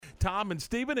Tom and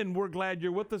Steven, and we're glad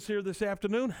you're with us here this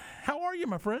afternoon. How are you,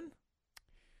 my friend?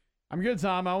 I'm good,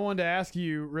 Tom. I wanted to ask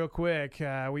you real quick.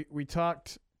 We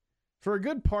talked for a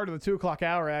good part of the 2 o'clock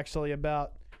hour, actually,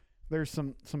 about there's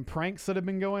some pranks that have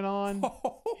been going on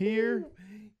here.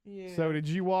 Yeah. So did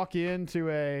you walk into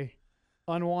a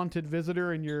unwanted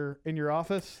visitor in your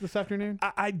office this afternoon?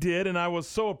 I did, and I was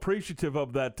so appreciative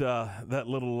of that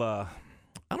little, I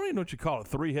don't even know what you call it,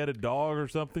 3-headed dog or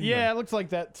something? Yeah, it looks like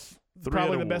that's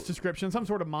probably the best description. Some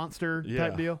sort of monster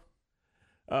type deal.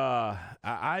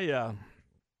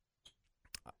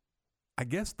 I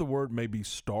guess the word maybe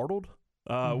startled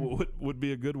would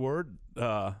be a good word.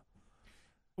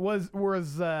 Was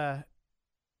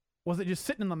it just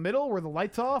sitting in the middle? Were the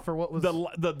lights off, or what was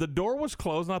the door was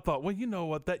closed? And I thought, well, you know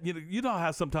what, that you know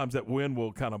how sometimes that wind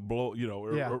will kind of blow,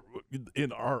 or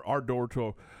in our door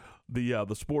to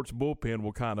the sports bullpen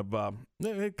will kind of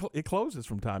it closes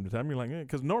from time to time. You're like,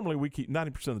 because normally we keep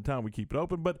 90% of the time we keep it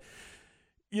open, but.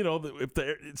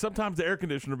 If sometimes the air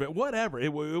conditioner, whatever,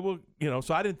 it will,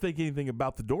 so I didn't think anything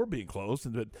about the door being closed.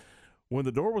 But when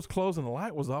the door was closed and the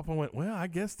light was off, I went, well, I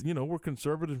guess, we're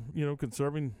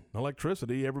conserving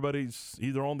electricity. Everybody's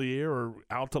either on the air or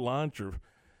out to lunch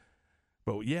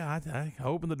but yeah, I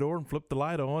opened the door and flipped the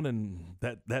light on, and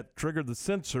that triggered the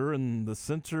sensor, and the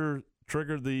sensor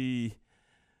triggered the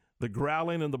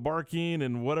growling and the barking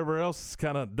and whatever else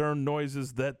kind of darn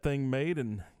noises that thing made.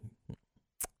 And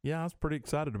yeah, I was pretty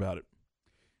excited about it.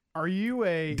 Are you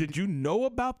Did you know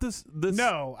about this?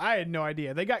 No, I had no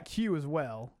idea. They got Q as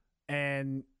well,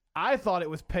 and I thought it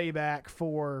was payback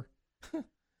for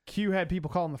Q had people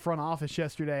calling the front office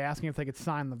yesterday asking if they could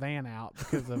sign the van out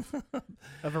because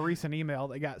of a recent email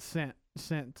that got sent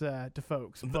to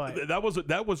folks. But that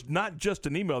was not just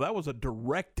an email. That was a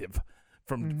directive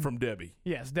from Debbie.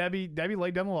 Yes, Debbie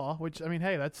laid down the law, which, I mean,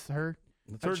 hey, that's her.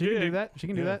 She can do that. She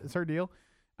can do that. It's her deal.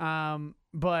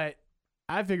 But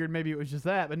I figured maybe it was just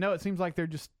that. But no, it seems like they're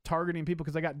just targeting people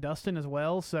because they got Dustin as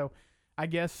well. So I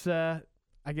guess our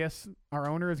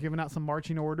owner is giving out some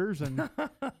marching orders, and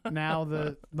now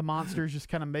the monster's just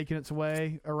kind of making its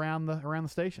way around the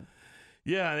station.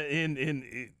 Yeah,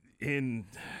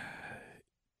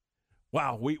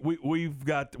 wow,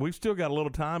 we've still got a little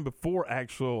time before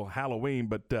actual Halloween,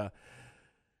 but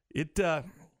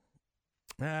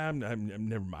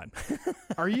never mind.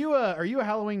 Are you a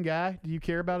Halloween guy? Do you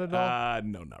care about it at all?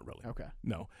 No, not really. Okay.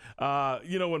 No.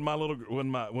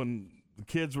 When the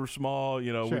kids were small,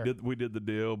 sure. we did the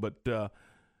deal, but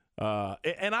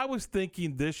and I was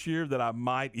thinking this year that I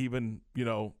might even,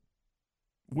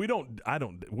 we don't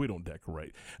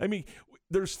decorate. I mean,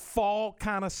 there's fall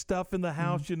kind of stuff in the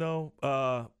house,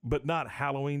 but not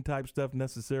Halloween type stuff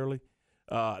necessarily.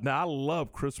 Now I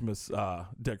love Christmas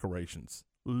decorations.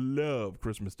 Love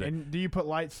Christmas Day. And do you put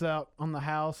lights out on the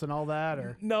house and all that,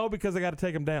 or no? Because I got to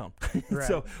take them down. Right.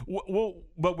 So,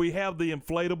 but we have the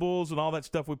inflatables and all that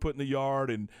stuff we put in the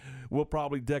yard, and we'll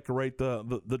probably decorate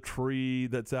the tree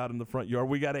that's out in the front yard.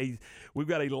 We've got a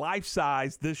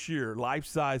life-size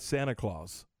Santa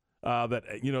Claus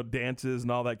that dances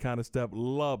and all that kind of stuff.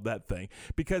 Love that thing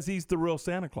because he's the real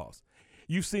Santa Claus.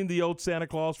 You've seen the old Santa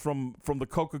Claus from the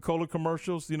Coca-Cola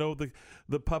commercials,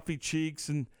 the puffy cheeks,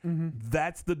 and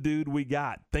that's the dude we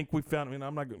got. Think we found. I mean,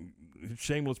 I'm not going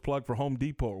shameless plug for Home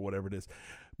Depot or whatever it is,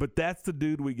 but that's the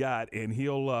dude we got, and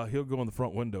he'll go in the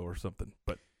front window or something.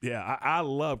 But yeah, I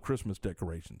love Christmas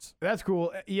decorations. That's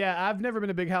cool. Yeah, I've never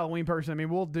been a big Halloween person. I mean,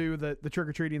 we'll do the trick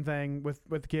or treating thing with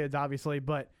the kids, obviously,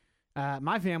 but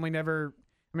my family never.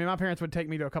 I mean, my parents would take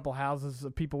me to a couple houses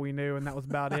of people we knew, and that was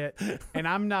about it. And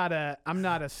I'm not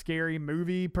a scary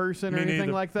movie person or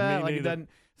anything like that.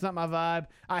 It's not my vibe.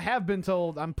 I have been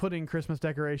told I'm putting Christmas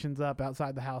decorations up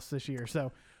outside the house this year,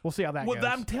 so we'll see how that goes. Well,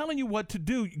 I'm telling you what to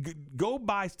do. Go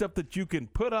buy stuff that you can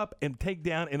put up and take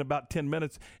down in about 10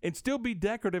 minutes and still be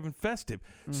decorative and festive.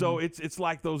 Mm-hmm. So it's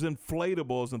like those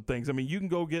inflatables and things. I mean, you can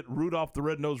go get Rudolph the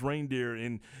Red-Nosed Reindeer,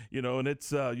 and and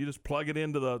it's you just plug it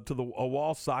into a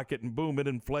wall socket and boom, it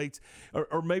inflates.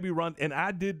 Or maybe run. And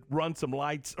I did run some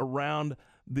lights around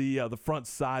the front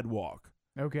sidewalk.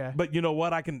 Okay. But you know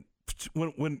what? I can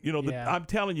I'm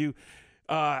telling you.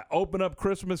 Open up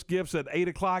Christmas gifts at 8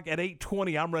 o'clock. At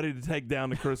 8:20, I'm ready to take down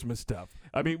the Christmas stuff.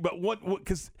 I mean, but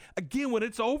because again, when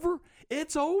it's over,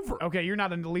 it's over. Okay, you're not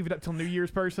going to leave it up till New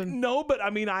Year's person? No, but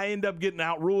I mean, I end up getting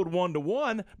outruled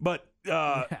 1-1. But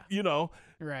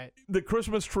right, the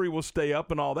Christmas tree will stay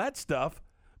up and all that stuff.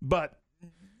 But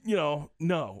no,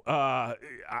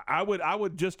 I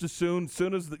would just as soon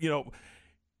as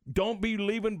don't be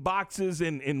leaving boxes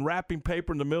and wrapping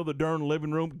paper in the middle of the darn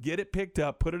living room. Get it picked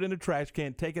up, put it in a trash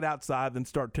can, take it outside, then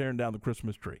start tearing down the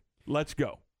Christmas tree. Let's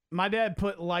go. My dad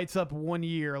put lights up one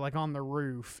year, like on the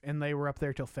roof, and they were up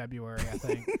there till February, I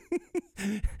think.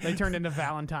 They turned into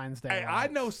Valentine's Day. Hey, I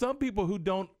know some people who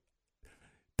don't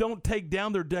take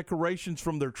down their decorations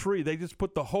from their tree. They just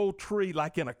put the whole tree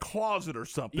like in a closet or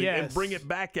something and bring it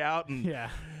back out. And yeah.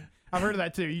 I've heard of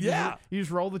that too. You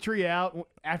just roll the tree out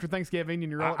after Thanksgiving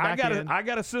and you roll it back in. I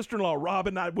got a sister-in-law,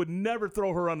 Robin. I would never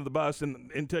throw her under the bus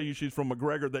and tell you she's from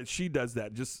McGregor that she does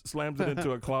that. Just slams it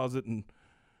into a closet and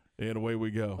away we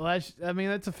go. Well,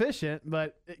 that's efficient,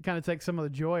 but it kind of takes some of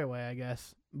the joy away, I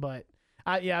guess. But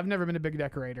I've never been a big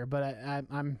decorator, but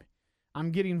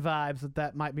I'm getting vibes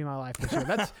that might be my life this year.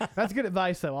 That's good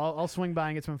advice, though. I'll swing by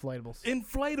and get some inflatables.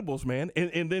 Inflatables, man.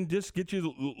 And then just get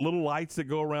you little lights that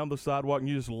go around the sidewalk, and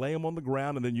you just lay them on the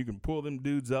ground, and then you can pull them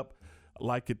dudes up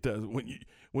like it does.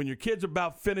 When your kid's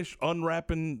about finished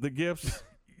unwrapping the gifts,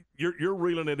 you're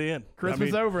reeling it in.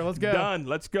 Christmas over. Let's go. Done.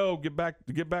 Let's go. Get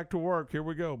back to work. Here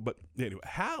we go. But anyway,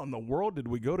 how in the world did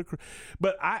we go to?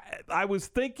 But I was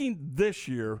thinking this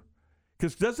year,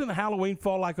 because doesn't Halloween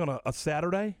fall like on a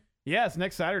Saturday? Yeah, it's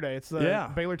next Saturday. It's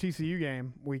the Baylor TCU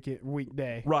game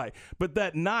weekday. Right. But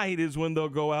that night is when they'll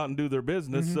go out and do their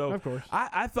business. Mm-hmm, so of course.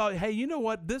 I thought, hey, you know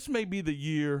what? This may be the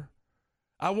year.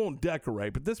 I won't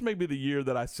decorate, but this may be the year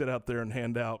that I sit out there and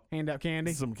hand out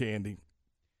candy. Some candy.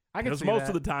 I can see most that.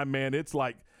 of the time, man, it's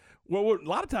like, well, a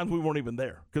lot of times we weren't even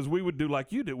there because we would do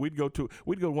like you did. We'd go to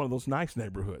one of those nice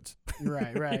neighborhoods.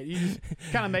 Right. You just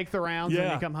kind of make the rounds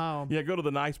when you come home. Yeah, go to the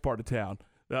nice part of town.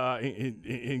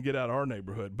 And get out of our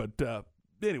neighborhood. But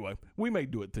anyway, we may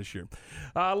do it this year.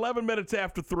 11 minutes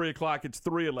after 3 o'clock. It's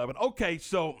 3:11. Okay,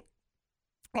 so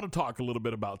I want to talk a little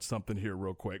bit about something here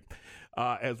real quick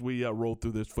as we roll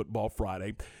through this Football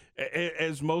Friday.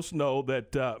 As most know,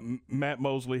 that Matt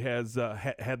Mosley has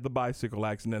had the bicycle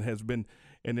accident, has been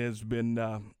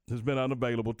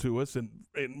unavailable to us, and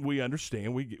we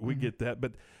understand. We get that,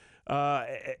 but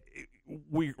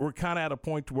we're kind of at a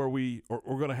point where we're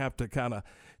going to have to kind of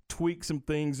tweak some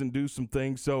things and do some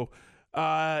things. So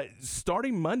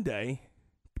starting Monday,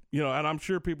 and I'm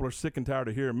sure people are sick and tired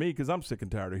of hearing me because I'm sick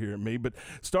and tired of hearing me, but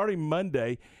starting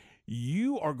Monday,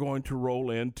 you are going to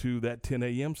roll into that 10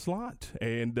 a.m. slot,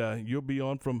 and you'll be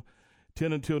on from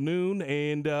 10 until noon,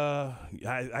 and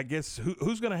I guess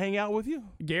who's going to hang out with you?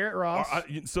 Garrett Ross.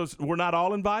 So we're not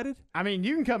all invited? I mean,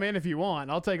 you can come in if you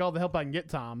want. I'll take all the help I can get,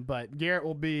 Tom, but Garrett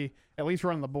will be at least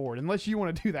running the board. Unless you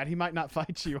want to do that, he might not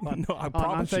fight you on, no, I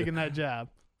promise on taking that job.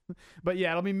 But,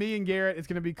 yeah, it'll be me and Garrett. It's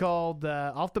going to be called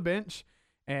Off the Bench,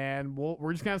 and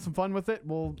we're just going to have some fun with it.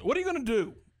 What are you going to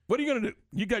do? What are you going to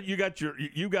do?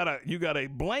 You got a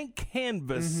blank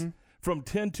canvas from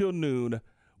 10 till noon.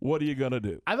 What are you going to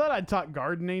do? I thought I'd talk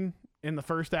gardening in the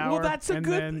first hour. Well, that's a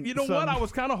good – you know what? I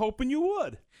was kind of hoping you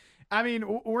would. I mean,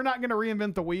 we're not going to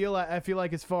reinvent the wheel, I feel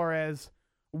like, as far as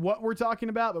what we're talking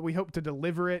about, but we hope to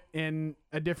deliver it in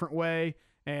a different way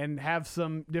and have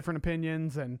some different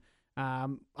opinions. And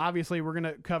obviously, we're going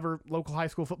to cover local high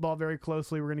school football very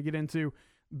closely. We're going to get into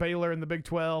Baylor and the Big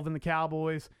 12 and the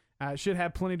Cowboys. Should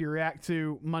have plenty to react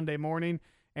to Monday morning.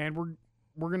 And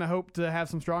we're going to hope to have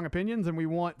some strong opinions, and we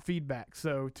want feedback.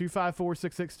 So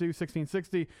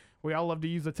 254-662-1660. We all love to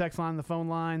use the text line and the phone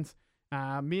lines.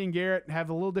 Me and Garrett have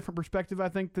a little different perspective, I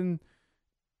think, than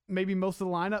maybe most of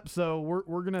the lineup. So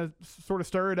we're going to sort of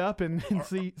stir it up and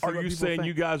see Are you saying think.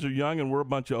 You guys are young and we're a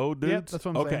bunch of old dudes? Yep, that's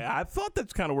what I'm saying. Okay, I thought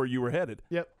that's kind of where you were headed.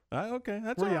 Yep. Okay,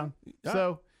 that's we're young.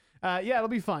 So, it'll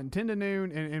be fun. 10 to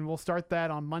noon, and we'll start that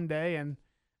on Monday, and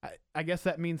I guess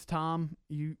that means, Tom,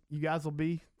 you guys will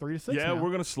be 3 to 6. Yeah, now. we're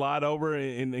going to slide over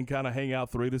and kind of hang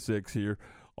out 3 to 6 here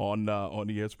on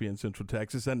ESPN Central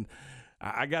Texas, and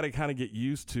I got to kind of get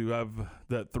used to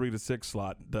that 3 to 6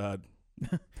 slot.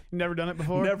 Never done it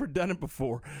before. Never done it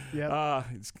before. Yeah.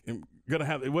 It's gonna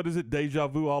have, what is it? Deja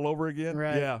vu all over again.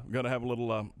 Right. Yeah, gonna have a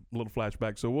little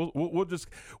flashback. So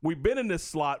we've been in this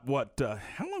slot. How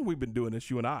long have we been doing this?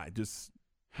 You and I just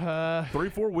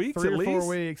 3-4 weeks 3 at or least. 4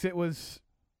 weeks.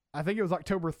 I think it was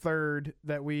October 3rd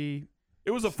that we.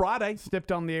 It was a Friday.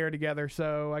 Stepped on the air together,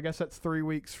 so I guess that's 3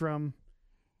 weeks from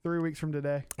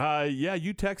today. Yeah,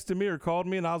 you texted me or called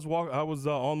me, and I was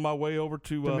on my way over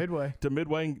to Midway.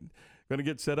 Going to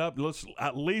get set up. Let's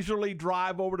leisurely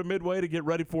drive over to Midway to get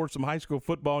ready for some high school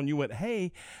football. And you went,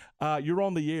 hey, you're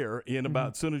on the air in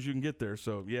about as soon as you can get there.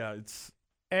 So yeah, it's.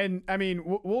 And I mean,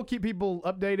 we'll keep people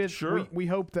updated. Sure. We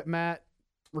hope that Matt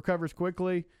recovers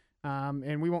quickly.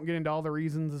 And we won't get into all the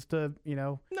reasons as to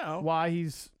why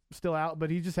he's still out, but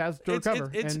he just has to recover.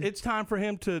 It's time for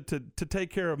him to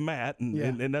take care of Matt,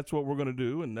 and that's what we're going to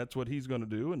do, and that's what he's going to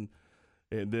do, and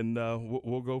then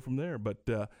we'll go from there.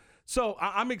 But so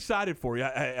I'm excited for you.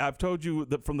 I've told you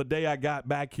that from the day I got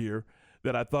back here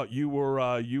that I thought you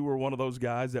were one of those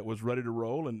guys that was ready to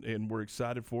roll, and we're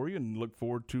excited for you and look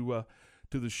forward to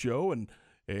the show and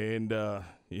you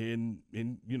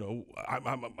know,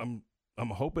 I'm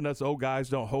hoping us old guys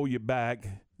don't hold you back,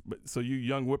 but so you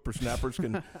young whippersnappers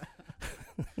can.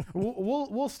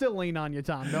 We'll still lean on you,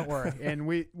 Tom. Don't worry. And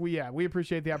we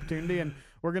appreciate the opportunity, and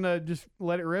we're gonna just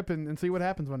let it rip and see what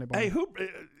happens when they play. Hey, who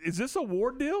is this a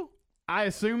Ward deal? I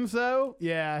assume so.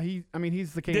 Yeah,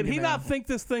 he's the candy Did he man. not think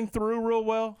this thing through real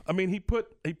well? I mean, he put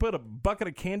a bucket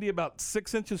of candy about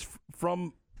 6 inches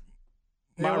from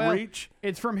my reach.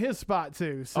 It's from his spot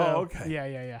too. So okay.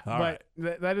 Yeah. All but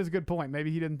that is a good point.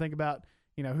 Maybe he didn't think about,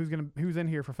 you know, who's in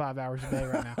here for 5 hours a day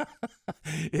right now.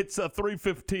 It's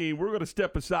 3:15. We're going to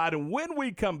step aside, and when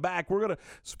we come back, we're going to,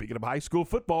 speaking of high school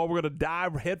football, we're going to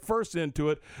dive headfirst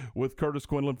into it with Curtis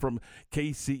Quinlan from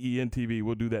KCEN-TV.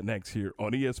 We'll do that next here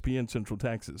on ESPN Central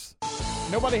Texas.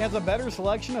 Nobody has a better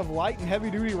selection of light and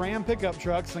heavy-duty Ram pickup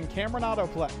trucks than Cameron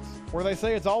Autoplex, where they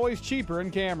say it's always cheaper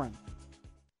in Cameron.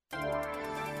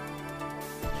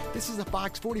 This is a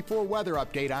Fox 44 weather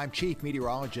update. I'm Chief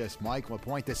Meteorologist Mike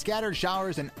LaPointe. The scattered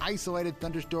showers and isolated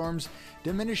thunderstorms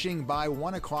diminishing by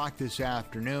 1 o'clock this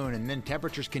afternoon, and then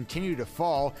temperatures continue to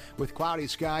fall with cloudy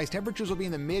skies. Temperatures will be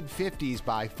in the mid-50s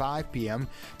by 5 p.m.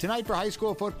 Tonight for high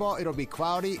school football, it'll be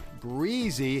cloudy,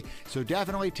 breezy, so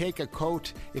definitely take a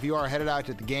coat if you are headed out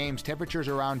to the games. Temperatures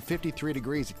around 53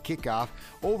 degrees at kickoff.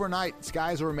 Overnight,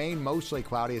 skies will remain mostly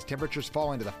cloudy as temperatures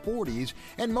fall into the 40s,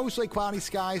 and mostly cloudy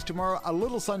skies tomorrow, a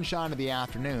little sunshine in the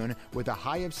afternoon with a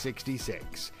high of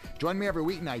 66. Join me every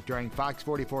weeknight during Fox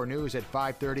 44 News at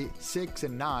 5:30, 6,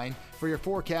 and 9 for your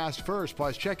forecast first.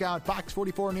 Plus, check out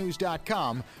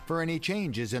fox44news.com for any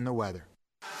changes in the weather.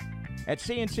 At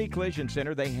CNC Collision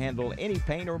Center, they handle any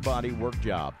paint or body work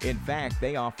job. In fact,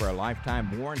 they offer a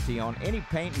lifetime warranty on any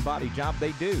paint and body job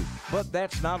they do. But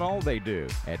that's not all they do.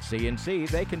 At CNC,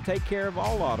 they can take care of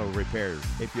all auto repairs.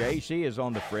 If your AC is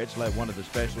on the fritz, let one of the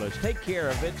specialists take care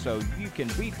of it so you can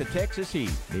beat the Texas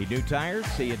heat. Need new tires?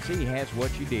 CNC has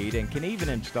what you need and can even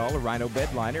install a Rhino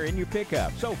bed liner in your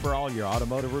pickup. So for all your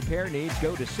automotive repair needs,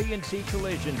 go to CNC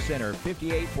Collision Center,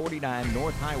 5849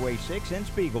 North Highway 6 in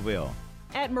Spiegelville.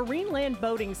 At Marineland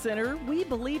Boating Center, we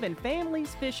believe in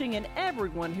families, fishing, and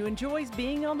everyone who enjoys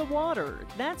being on the water.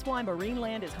 That's why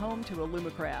Marineland is home to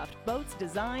Alumacraft, boats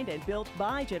designed and built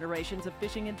by generations of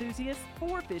fishing enthusiasts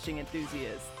for fishing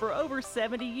enthusiasts. For over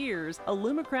 70 years,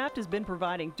 Alumacraft has been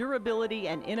providing durability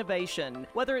and innovation.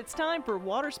 Whether it's time for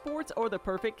water sports or the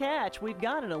perfect catch, we've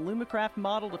got an Alumacraft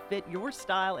model to fit your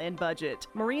style and budget.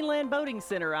 Marineland Boating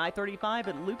Center, I-35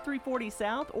 at Loop 340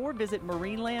 South, or visit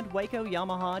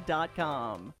marinelandwacoyamaha.com.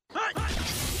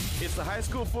 It's the high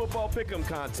school football pick'em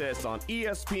contest on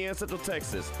ESPN Central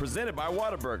Texas, presented by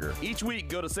Whataburger. Each week,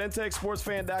 go to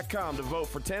centexsportsfan.com to vote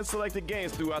for 10 selected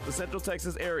games throughout the Central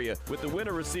Texas area, with the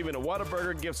winner receiving a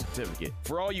Whataburger gift certificate.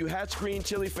 For all you Hatch Green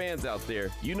Chili fans out there,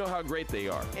 you know how great they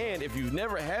are. And if you've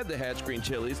never had the Hatch Green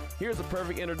Chilies, here's a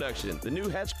perfect introduction: the new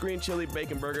Hatch Green Chili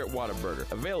Bacon Burger at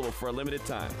Whataburger, available for a limited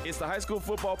time. It's the high school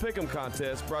football pick'em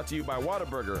contest, brought to you by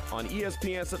Whataburger on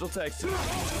ESPN Central Texas.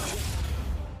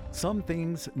 Some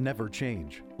things never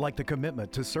change, like the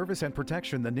commitment to service and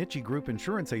protection the Nitsche Group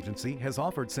Insurance Agency has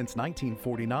offered since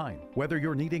 1949. Whether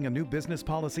you're needing a new business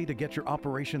policy to get your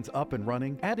operations up and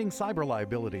running, adding cyber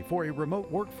liability for a remote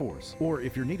workforce, or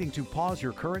if you're needing to pause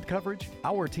your current coverage,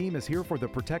 our team is here for the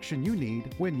protection you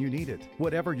need when you need it.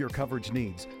 Whatever your coverage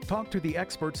needs, talk to the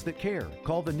experts that care.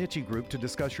 Call the Nitsche Group to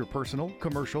discuss your personal,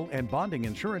 commercial, and bonding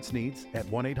insurance needs at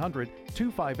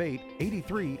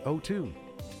 1-800-258-8302.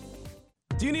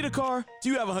 Do you need a car? Do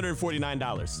you have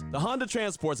 $149? The Honda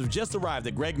Transports have just arrived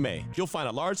at Greg May. You'll find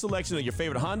a large selection of your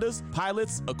favorite Hondas,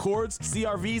 Pilots, Accords,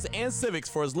 CRVs, and Civics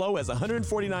for as low as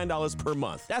 $149 per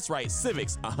month. That's right,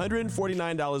 Civics,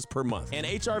 $149 per month. And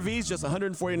HRVs, just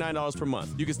 $149 per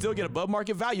month. You can still get above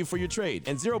market value for your trade,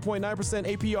 and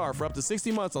 0.9% APR for up to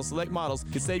 60 months on select models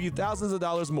can save you thousands of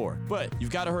dollars more. But you've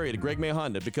got to hurry to Greg May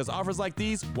Honda, because offers like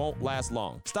these won't last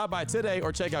long. Stop by today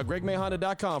or check out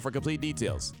gregmayhonda.com for complete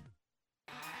details.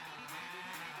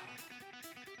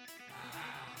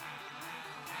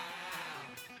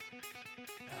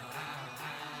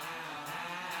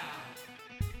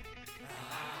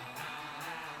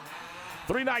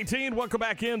 .319, welcome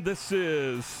back in. This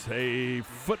is a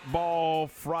Football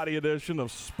Friday edition of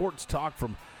Sports Talk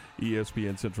from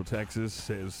ESPN Central Texas.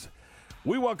 As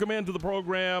we welcome into the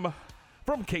program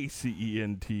from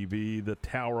KCEN-TV, the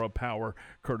Tower of Power,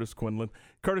 Curtis Quinlan.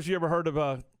 Curtis, you ever heard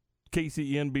of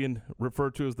KCEN being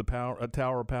referred to as the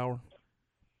Tower of Power?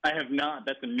 I have not.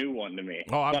 That's a new one to me.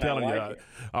 Oh, I'm but telling I you, like it.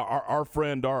 our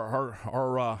friend,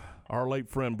 our our late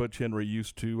friend Butch Henry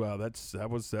used to. That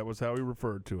was how he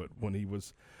referred to it when he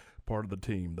was part of the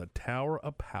team, the Tower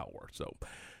of Power. So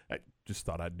I just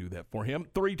thought I'd do that for him.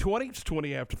 3:20. It's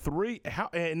 20 after 3. How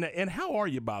are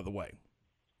you, by the way?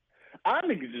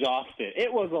 I'm exhausted.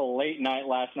 It was a late night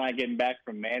last night getting back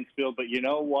from Mansfield, but you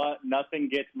know what? Nothing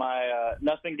gets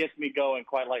me going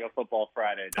quite like a football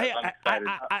Friday. Hey,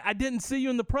 I didn't see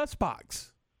you in the press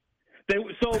box.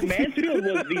 So Mansfield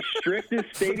was the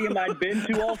strictest stadium I'd been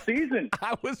to all season.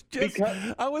 I was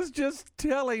just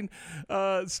telling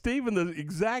Stephen the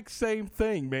exact same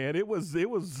thing, man. It was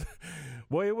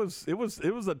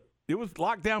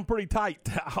locked down pretty tight.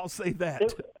 I'll say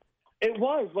that. It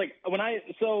was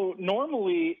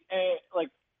normally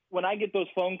when I get those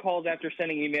phone calls after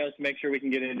sending emails to make sure we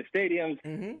can get into stadiums,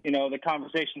 the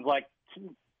conversation's like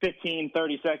 15,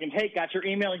 30 seconds. Hey, got your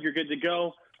email. You're good to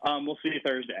go. We'll see you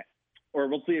Thursday or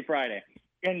we'll see you Friday.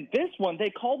 And this one, they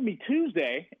called me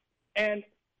Tuesday and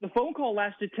the phone call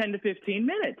lasted 10 to 15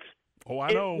 minutes. Oh,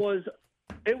 I know.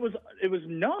 It was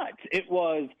nuts. It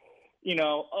was,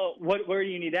 where do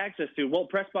you need access to? Well,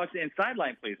 press box and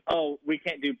sideline, please. Oh, we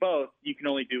can't do both. You can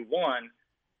only do one.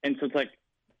 And so it's like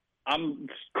I'm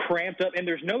cramped up, and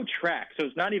there's no track. So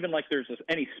it's not even like there's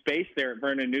any space there at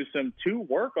Vernon Newsom to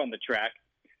work on the track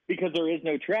because there is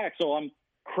no track. So I'm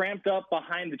cramped up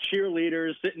behind the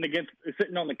cheerleaders,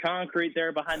 sitting on the concrete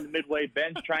there behind the midway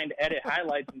bench, trying to edit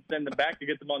highlights and send them back to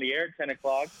get them on the air at 10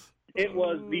 o'clock. It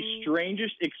was the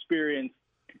strangest experience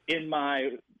in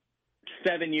my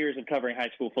 7 years of covering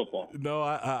high school football. No,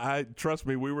 I trust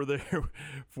me, we were there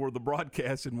for the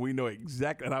broadcast, and we know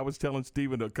exactly. And I was telling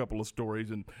Stephen a couple of stories,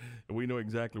 and we know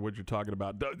exactly what you're talking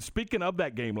about. Speaking of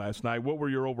that game last night, what were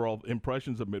your overall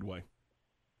impressions of Midway?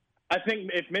 I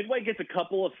think if Midway gets a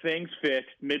couple of things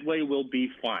fixed, Midway will be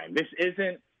fine.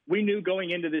 We knew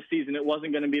going into this season it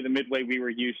wasn't going to be the Midway we were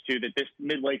used to, that this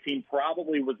Midway team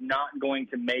probably was not going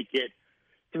to make it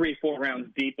 3-4 rounds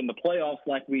deep in the playoffs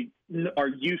like we are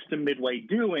used to Midway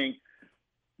doing.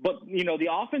 But, the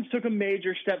offense took a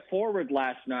major step forward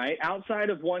last night outside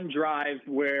of one drive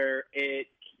where it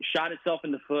shot itself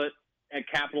in the foot at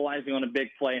capitalizing on a big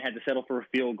play and had to settle for a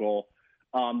field goal.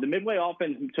 The Midway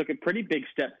offense took a pretty big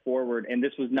step forward, and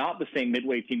this was not the same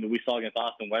Midway team that we saw against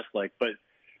Austin Westlake. But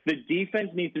the defense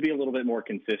needs to be a little bit more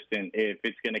consistent if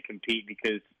it's going to compete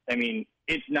because,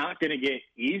 it's not going to get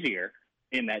easier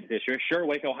in that district. Sure,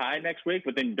 Waco High next week,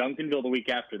 but then Duncanville the week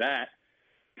after that.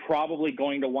 Probably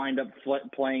going to wind up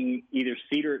playing either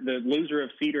the loser of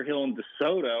Cedar Hill and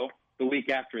DeSoto the week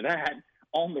after that,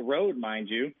 on the road, mind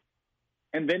you.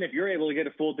 And then if you're able to get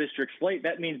a full district slate,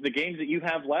 that means the games that you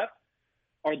have left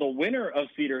are the winner of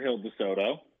Cedar Hill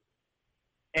DeSoto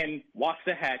and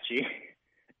Waxahachie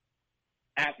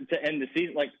to end the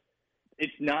season.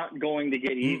 It's not going to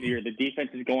get easier. The defense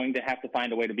is going to have to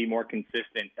find a way to be more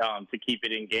consistent to keep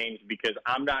it in games because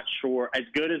I'm not sure, as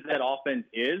good as that offense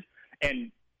is,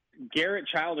 and Garrett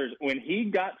Childers, when he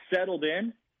got settled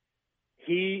in,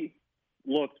 he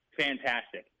looked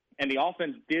fantastic. And the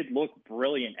offense did look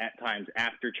brilliant at times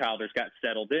after Childers got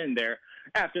settled in there,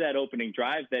 after that opening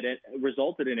drive that it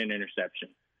resulted in an interception.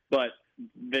 But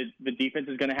the defense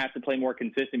is going to have to play more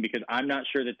consistent because I'm not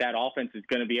sure that offense is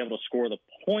going to be able to score the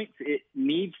points it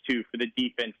needs to for the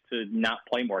defense to not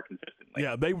play more consistently.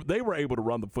 Yeah, they were able to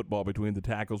run the football between the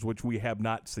tackles, which we have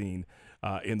not seen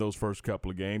in those first couple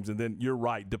of games. And then you're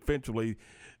right, defensively,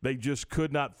 they just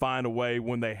could not find a way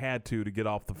when they had to get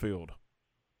off the field.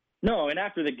 No, and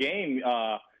after the game,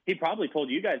 he probably told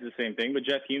you guys the same thing, but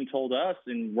Jeff Hume told us,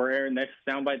 and we're airing this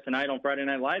soundbite tonight on Friday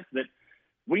Night Lights, that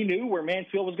we knew where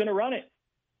Mansfield was going to run it,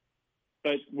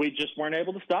 but we just weren't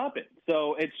able to stop it.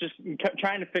 So it's just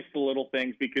trying to fix the little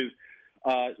things because,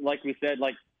 like we said,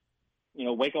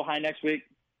 Waco High next week,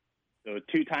 the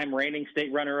 2-time reigning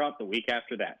state runner-up the week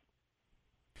after that.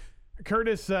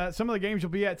 Curtis, some of the games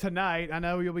you'll be at tonight, I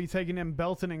know you'll be taking in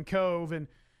Belton and Cove, and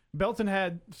Belton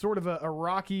had sort of a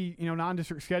rocky,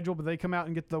 non-district schedule, but they come out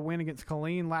and get the win against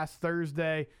Killeen last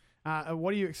Thursday.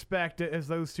 What do you expect as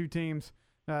those two teams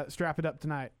strap it up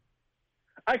tonight?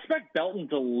 I expect Belton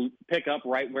to pick up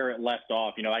right where it left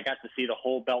off. I got to see the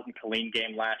whole Belton-Killeen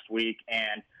game last week,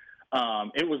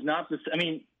 and it was not the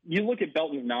 – you look at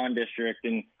Belton's non-district,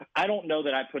 and I don't know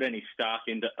that I put any stock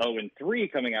into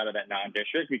 0-3 coming out of that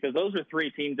non-district because those are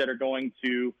three teams that are going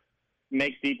to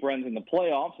make deep runs in the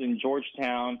playoffs in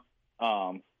Georgetown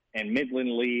and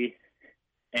Midland Lee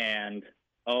and,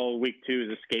 week 2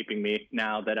 is escaping me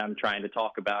now that I'm trying to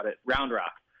talk about it, Round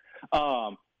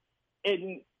Rock.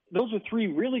 And those are three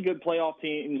really good playoff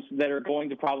teams that are going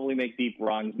to probably make deep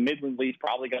runs. Midland Lee's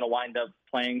probably going to wind up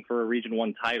playing for a Region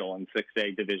 1 title in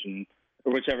 6A division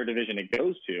or whichever division it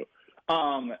goes to.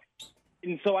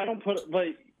 And so I don't put, but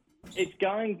it's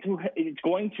going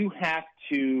to have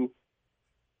to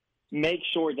make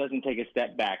sure it doesn't take a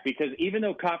step back, because even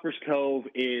though Copper's Cove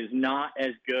is not as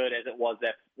good as it was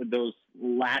at those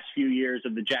last few years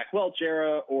of the Jack Welch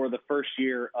era or the first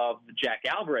year of the Jack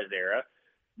Alvarez era,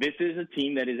 this is a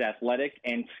team that is athletic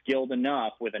and skilled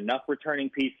enough with enough returning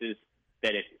pieces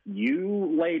that if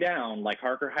you lay down like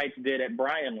Harker Heights did at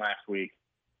Bryan last week,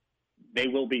 they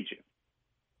will beat you.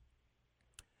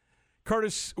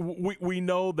 Curtis, we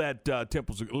know that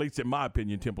Temple's, at least in my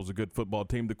opinion, Temple's a good football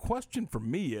team. The question for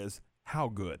me is, how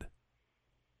good?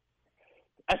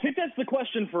 I think that's the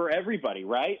question for everybody,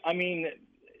 right? I mean,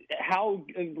 how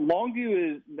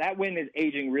Longview is, that win is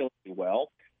aging really well.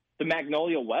 The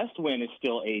Magnolia West win is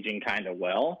still aging kind of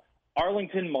well.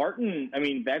 Arlington Martin, I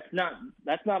mean, that's not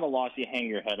a loss you hang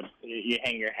your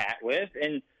hat with.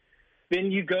 And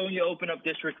then you go and you open up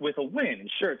district with a win. And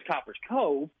sure, it's Copper's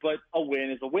Cove, but a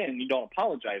win is a win. You don't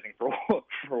apologizing for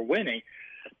winning.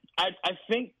 I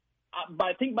think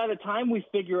by the time we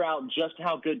figure out just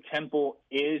how good Temple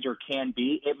is or can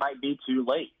be, it might be too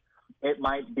late. It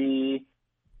might be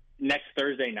next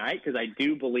Thursday night, because I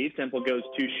do believe Temple goes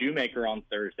to Shoemaker on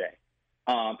Thursday.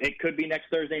 It could be next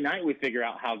Thursday night we figure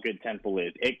out how good Temple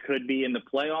is. It could be in the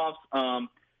playoffs.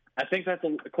 I think that's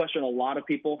a question a lot of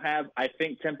people have. I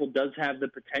think Temple does have the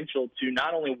potential to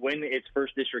not only win its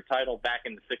first district title back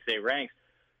in the 6A ranks,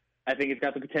 I think it's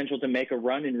got the potential to make a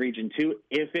run in Region 2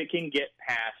 if it can get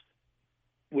past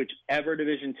whichever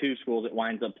Division 2 schools it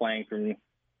winds up playing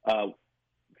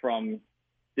from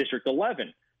District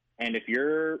 11. And if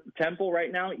you're Temple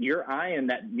right now, you're eyeing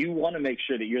that. You want to make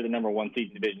sure that you're the number one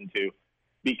seed in Division 2,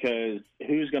 because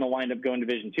who's going to wind up going to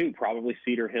Division 2? Probably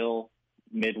Cedar Hill,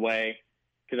 Midway,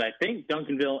 because I think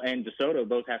Duncanville and DeSoto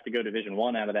both have to go Division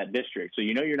 1 out of that district. So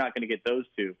you're not going to get those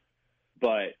two.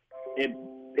 But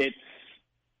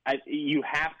you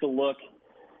have to look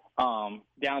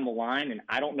down the line, and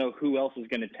I don't know who else is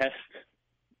going to test.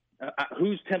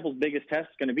 Who's Temple's biggest test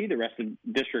is going to be the rest of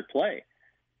district play?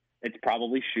 It's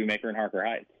probably Shoemaker and Harker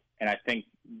Heights. And I think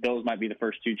those might be the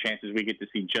first two chances we get to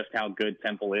see just how good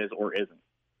Temple is or isn't.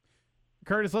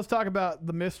 Curtis, let's talk about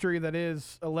the mystery that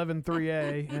is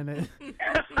 11-3A, and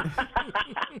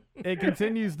it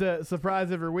continues to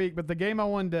surprise every week. But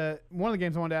one of the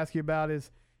games I wanted to ask you about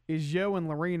is Yo and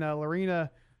Lorena.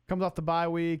 Lorena comes off the bye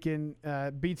week and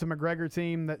beats a McGregor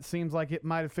team that seems like it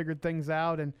might have figured things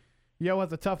out, and Yo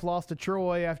has a tough loss to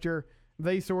Troy after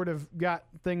they sort of got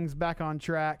things back on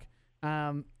track.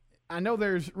 I know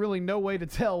there's really no way to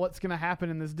tell what's going to happen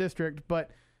in this district,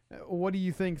 but what do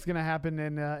you think is going to happen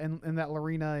in that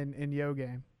Lorena and Yo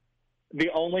game? The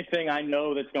only thing I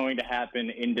know that's going to happen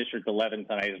in District 11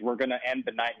 tonight is we're going to end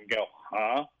the night and go,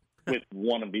 huh, with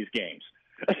one of these games.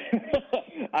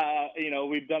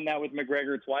 We've done that with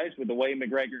McGregor twice, with the way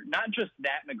McGregor, not just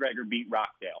that McGregor beat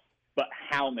Rockdale, but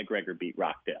how McGregor beat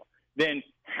Rockdale, then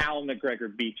how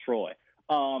McGregor beat Troy.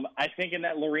 I think in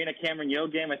that Lorena Cameron Yo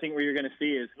game, I think what you're going to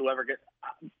see is whoever gets,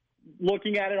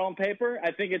 looking at it on paper,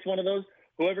 I think it's one of those,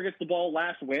 whoever gets the ball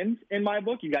last wins in my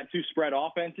book. You've got two spread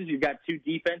offenses. You've got two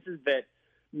defenses that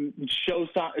show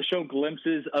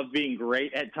glimpses of being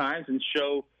great at times and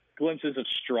show glimpses of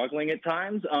struggling at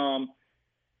times. I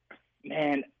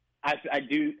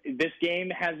do. This game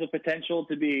has the potential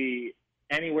to be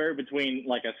anywhere between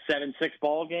like a 7-6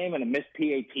 ball game and a missed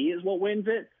PAT is what wins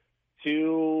it,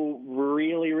 to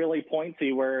really, really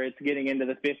pointy where it's getting into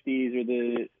the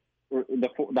 50s or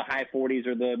the high 40s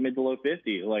or the mid to low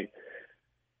 50s. Like,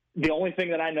 the only thing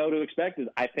that I know to expect is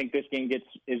I think this game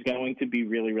is going to be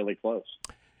really, really close.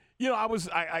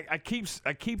 I keep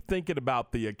thinking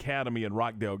about the Academy and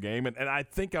Rockdale game, and I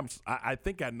think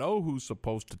I know who's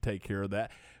supposed to take care of that.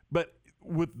 But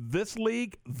with this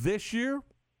league this year,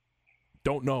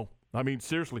 don't know. I mean,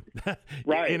 seriously.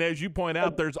 Right. And as you point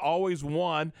out, there's always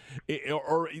one,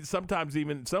 or sometimes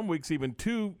even some weeks even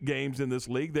two games in this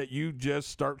league that you just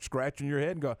start scratching your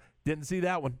head and go, didn't see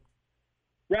that one.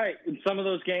 Right. In some of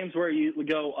those games where you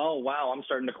go, oh, wow, I'm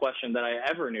starting to question that I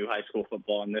ever knew high school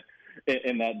football in that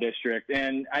district.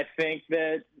 And I think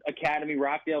that Academy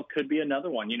Rockdale could be another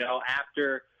one.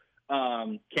 After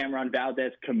Cameron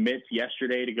Valdez commits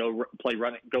yesterday to go play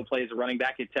as a running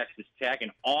back at Texas Tech,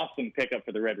 an awesome pickup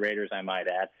for the Red Raiders, I might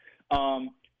add.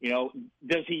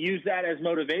 Does he use that as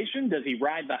motivation? Does he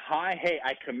ride the high? Hey,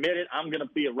 I committed. I'm going to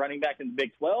be a running back in the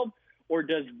Big 12. Or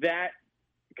does that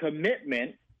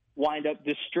commitment wind up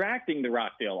distracting the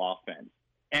Rockdale offense?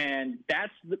 And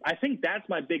I think that's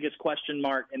my biggest question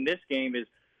mark in this game is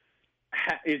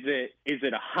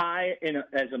it a high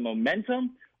as a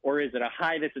momentum, or is it a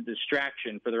high that's a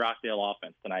distraction for the Rockdale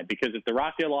offense tonight? Because if the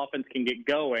Rockdale offense can get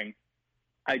going,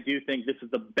 I do think this is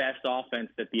the best offense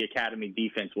that the Academy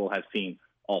defense will have seen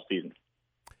all season.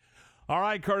 All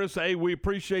right, Curtis. Hey, we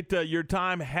appreciate your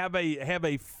time. Have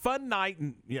a fun night,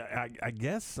 and I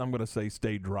guess I'm going to say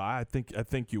stay dry. I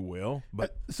think you will.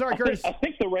 But sorry, Curtis. I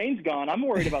think the rain's gone. I'm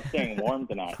worried about staying warm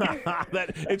tonight.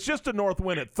 It's just a north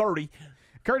wind at 30.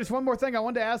 Curtis, one more thing. I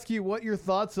wanted to ask you what your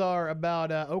thoughts are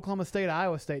about Oklahoma State,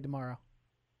 Iowa State tomorrow.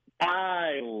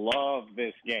 I love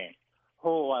this game.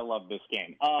 Oh, I love this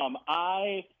game.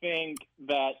 I think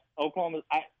that Oklahoma.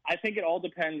 I think it all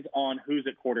depends on who's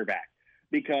at quarterback.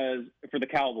 Because for the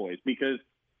Cowboys, because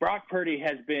Brock Purdy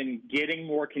has been getting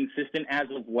more consistent as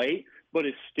of late, but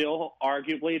is still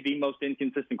arguably the most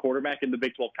inconsistent quarterback in the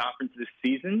Big 12 Conference this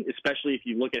season, especially if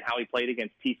you look at how he played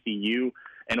against TCU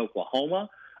and Oklahoma.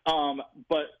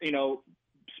 But,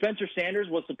 Spencer Sanders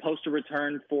was supposed to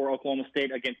return for Oklahoma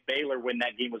State against Baylor when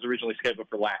that game was originally scheduled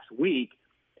for last week.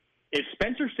 If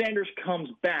Spencer Sanders comes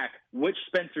back, which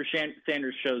Spencer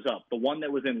Sanders shows up? The one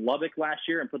that was in Lubbock last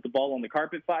year and put the ball on the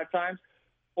carpet 5 times?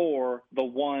 Or the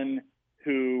one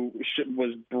who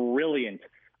was brilliant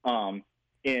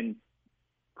in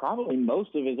probably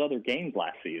most of his other games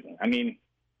last season. I mean,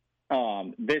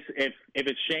 if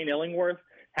it's Shane Illingworth,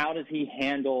 how does he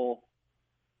handle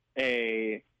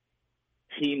a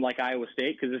team like Iowa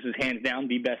State? Because this is hands down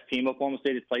the best team Oklahoma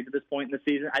State has played to this point in the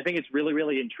season. I think it's really,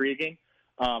 really intriguing.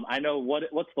 I know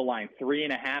what's the line,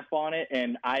 3.5 on it,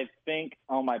 and I think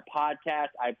on my podcast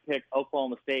I picked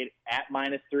Oklahoma State at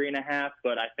 -3.5,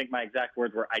 but I think my exact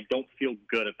words were I don't feel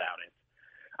good about it.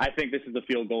 I think this is a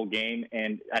field goal game,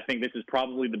 and I think this is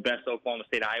probably the best Oklahoma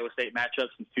State-Iowa State matchup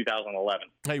since 2011.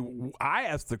 Hey, I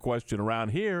asked the question around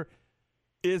here,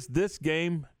 is this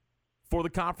game for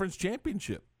the conference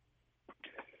championship?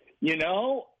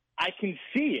 I can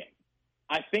see it.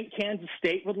 I think Kansas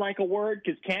State would like a word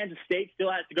because Kansas State still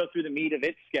has to go through the meat of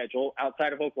its schedule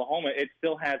outside of Oklahoma. It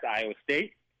still has Iowa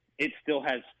State. It still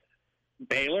has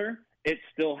Baylor. It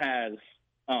still has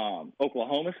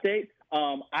Oklahoma State.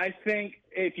 I think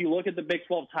if you look at the Big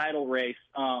 12 title race,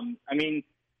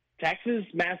 Texas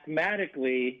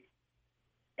mathematically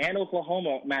and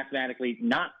Oklahoma mathematically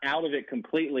not out of it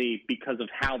completely because of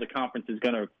how the conference is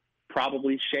going to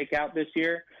probably shake out this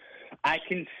year. I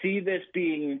can see this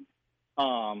being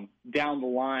down the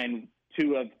line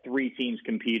 2 of 3 teams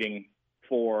competing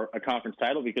for a conference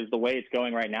title because the way it's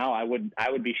going right now, I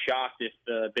would be shocked if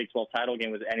the Big 12 title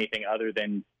game was anything other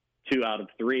than 2 out of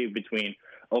 3 between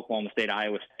Oklahoma State,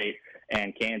 Iowa State,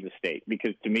 and Kansas State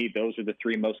because to me those are the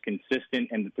 3 most consistent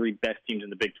and the 3 best teams in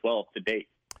the Big 12 to date.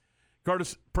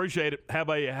 Curtis, appreciate it. Have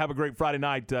a great Friday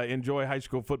night. Enjoy high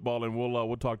school football, and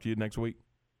we'll talk to you next week.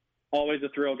 Always a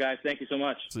thrill, guys. Thank you so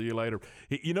much. See you later.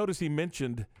 You notice he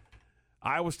mentioned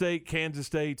Iowa State, Kansas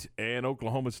State, and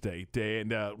Oklahoma State.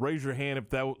 And raise your hand if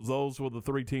those were the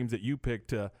 3 teams that you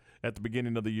picked at the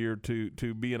beginning of the year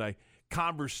to be in a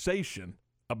conversation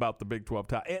about the Big 12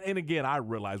 title. And again, I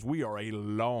realize we are a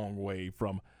long way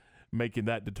from making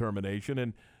that determination.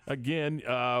 And again,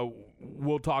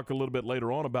 we'll talk a little bit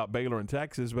later on about Baylor and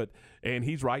Texas, and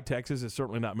he's right, Texas is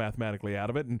certainly not mathematically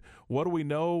out of it. And what do we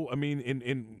know? I mean,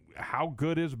 in how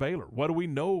good is Baylor? What do we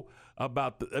know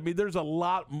about there's a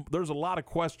lot of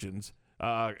questions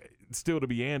still to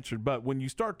be answered. But when you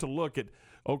start to look at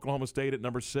Oklahoma State at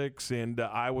number 6 and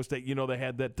Iowa State, they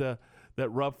had that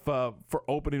rough for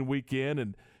opening weekend,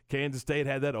 and Kansas State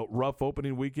had that rough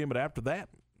opening weekend. But after that,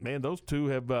 man, those 2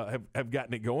 have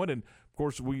gotten it going. And of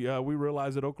course, we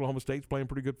realize that Oklahoma State's playing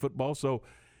pretty good football, so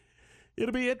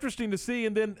it'll be interesting to see.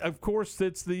 And then, of course,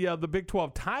 it's the Big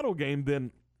 12 title game.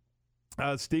 Then,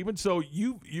 Stephen, so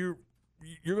you're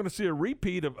going to see a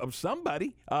repeat of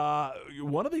somebody.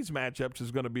 One of these matchups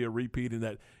is going to be a repeat in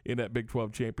that Big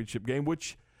 12 championship game,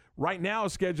 which right now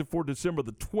is scheduled for December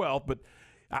the 12th. But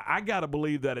I got to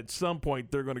believe that at some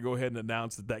point they're going to go ahead and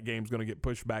announce that game's going to get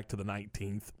pushed back to the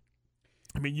 19th.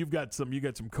 I mean, you got some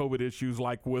COVID issues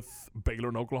like with Baylor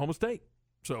and Oklahoma State.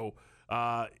 So,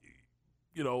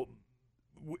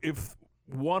 if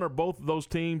one or both of those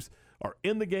teams are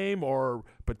in the game or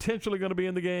potentially going to be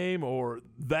in the game, or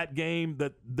that game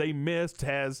that they missed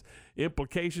has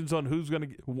implications on who's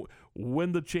going to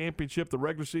win the championship, the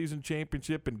regular season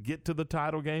championship, and get to the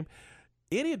title game,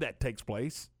 any of that takes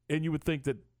place, and you would think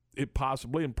that it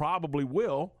possibly and probably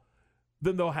will,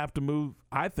 then they'll have to move.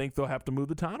 I think they'll have to move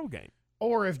the title game.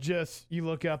 Or if just you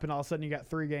look up and all of a sudden you got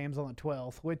 3 games on the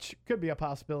 12th, which could be a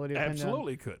possibility.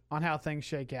 Absolutely could. On how things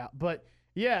shake out. But,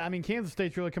 yeah, I mean, Kansas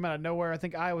State's really come out of nowhere. I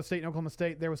think Iowa State and Oklahoma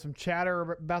State, there was some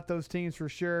chatter about those teams for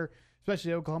sure,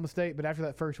 especially Oklahoma State. But after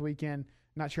that first weekend,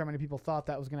 not sure how many people thought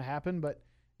that was going to happen. But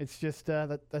it's just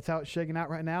that's how it's shaking out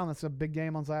right now, and that's a big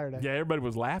game on Saturday. Yeah, everybody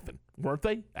was laughing, weren't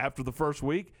they? After the first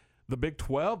week, the Big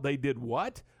 12, they did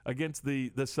what against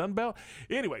the Sun Belt?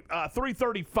 Anyway,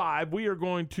 3:35, we are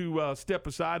going to step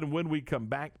aside, and when we come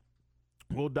back,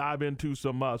 we'll dive into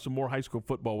some more high school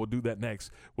football. We'll do that next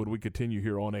when we continue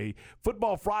here on a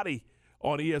Football Friday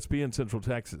on ESPN Central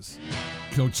Texas.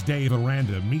 Coach Dave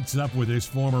Aranda meets up with his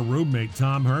former roommate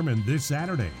Tom Herman this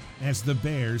Saturday as the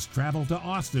Bears travel to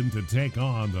Austin to take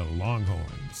on the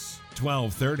Longhorns.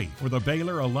 12:30 for the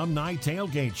Baylor Alumni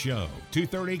Tailgate Show.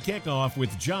 2:30 kickoff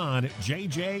with John,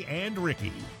 JJ, and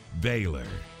Ricky. Baylor,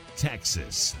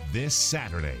 Texas, this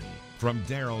Saturday from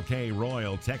Darrell K.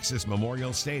 Royal Texas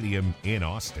Memorial Stadium in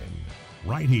Austin.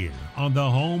 Right here on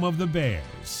the home of the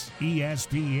Bears,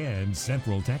 ESPN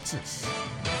Central Texas.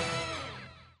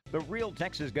 The Real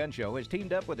Texas Gun Show has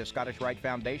teamed up with the Scottish Rite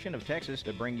Foundation of Texas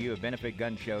to bring you a benefit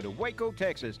gun show to Waco,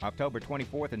 Texas, October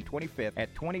 24th and 25th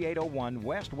at 2801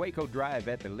 West Waco Drive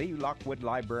at the Lee Lockwood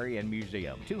Library and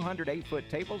Museum. 208-foot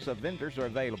tables of vendors are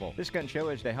available. This gun show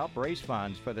is to help raise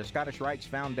funds for the Scottish Rite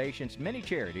Foundation's many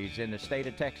charities in the state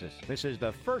of Texas. This is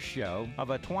the first show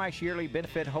of a twice-yearly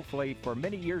benefit, hopefully for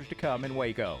many years to come in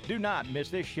Waco. Do not miss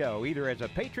this show, either as a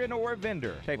patron or a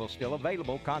vendor. Tables still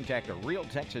available. Contact the Real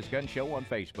Texas Gun Show on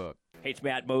Facebook. Hey, it's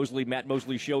Matt Mosley. Matt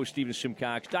Mosley Show, Stephen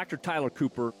Simcox. Dr. Tyler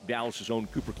Cooper, Dallas's own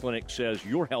Cooper Clinic, says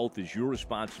your health is your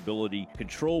responsibility.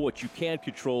 Control what you can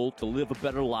control to live a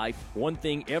better life. One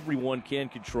thing everyone can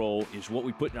control is what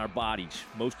we put in our bodies.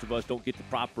 Most of us don't get the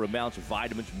proper amounts of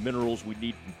vitamins and minerals we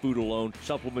need from food alone.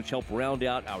 Supplements help round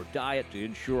out our diet to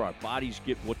ensure our bodies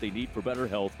get what they need for better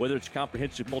health. Whether it's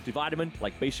comprehensive multivitamin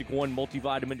like Basic One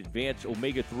Multivitamin, Advanced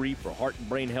Omega-3 for heart and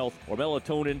brain health, or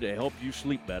melatonin to help you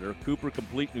sleep better, Cooper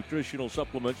Complete Nutritional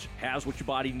Supplements has what your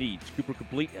body needs. Cooper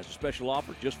Complete has a special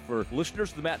offer just for listeners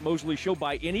of the Matt Mosley Show.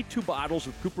 Buy any 2 bottles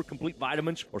of Cooper Complete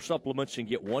vitamins or supplements and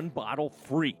get 1 bottle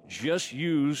free. Just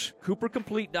use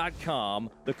CooperComplete.com,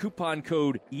 the coupon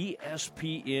code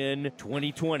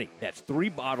ESPN2020. That's 3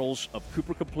 bottles of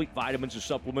Cooper Complete vitamins and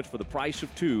supplements for the price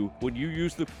of 2 when you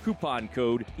use the coupon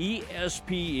code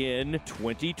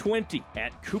ESPN2020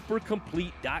 at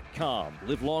CooperComplete.com.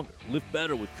 Live longer, live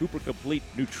better with Cooper Complete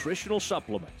Nutritional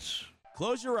Supplements.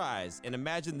 Close your eyes and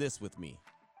imagine this with me.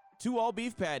 2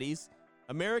 all-beef patties,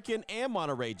 American and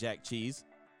Monterey Jack cheese,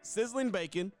 sizzling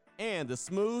bacon, and the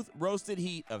smooth, roasted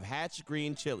heat of Hatch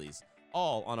green chilies,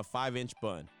 all on a 5-inch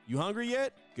bun. You hungry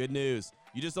yet? Good news.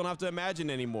 You just don't have to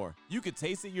imagine anymore. You could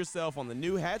taste it yourself on the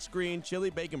new Hatch Green Chili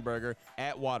Bacon Burger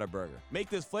at Whataburger. Make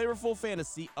this flavorful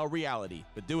fantasy a reality,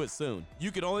 but do it soon.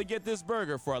 You can only get this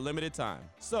burger for a limited time.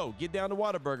 So get down to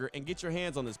Whataburger and get your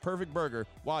hands on this perfect burger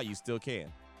while you still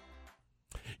can.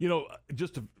 You know,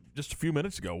 just a few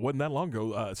minutes ago, wasn't that long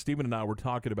ago, Stephen and I were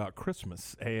talking about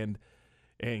Christmas and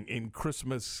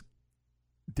Christmas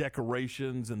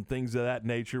decorations and things of that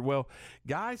nature. Well,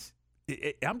 guys,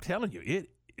 I'm telling you,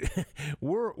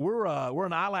 we're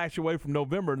an eyelash away from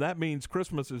November, and that means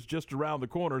Christmas is just around the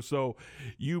corner. So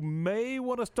you may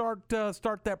want to start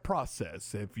that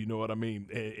process, if you know what I mean,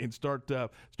 and start doing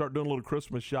a little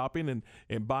Christmas shopping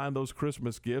and buying those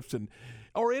Christmas gifts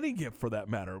or any gift for that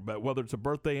matter. But whether it's a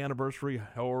birthday, anniversary,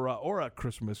 or a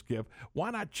Christmas gift, why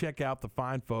not check out the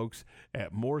fine folks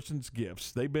at Morrison's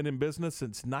Gifts? They've been in business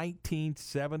since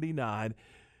 1979.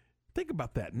 Think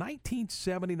about that,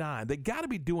 1979. They got to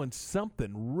be doing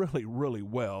something really, really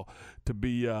well to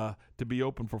be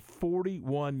open for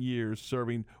 41 years,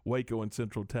 serving Waco and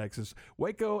Central Texas.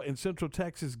 Waco and Central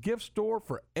Texas gift store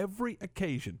for every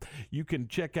occasion. You can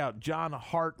check out John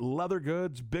Hart leather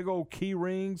goods, big old key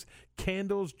rings,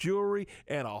 candles, jewelry,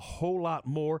 and a whole lot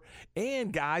more.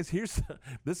 And guys,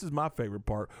 this is my favorite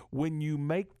part. When you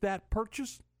make that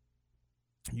purchase,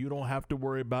 you don't have to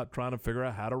worry about trying to figure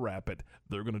out how to wrap it.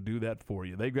 They're going to do that for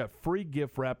you. They've got free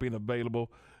gift wrapping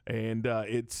available, and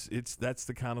that's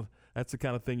the kind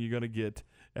of thing you're going to get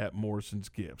at Morrison's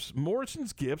Gifts.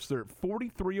 Morrison's Gifts, they're at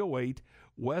 4308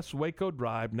 West Waco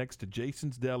Drive, next to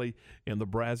Jason's Deli in the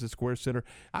Brazos Square Center.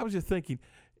 I was just thinking,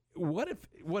 what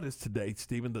is today,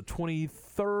 Stephen? The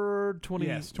 23rd?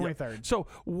 Yes, 23rd. Yeah. So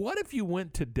what if you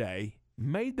went today,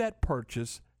 made that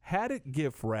purchase, had it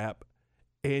gift wrap,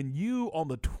 and you, on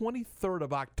the 23rd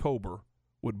of October,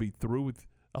 would be through with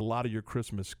a lot of your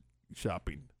Christmas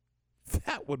shopping?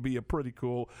 That would be a pretty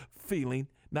cool feeling,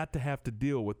 not to have to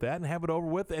deal with that and have it over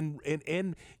with.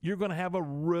 And you're going to have a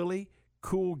really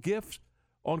cool gift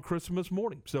on Christmas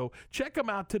morning. So check them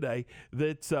out today.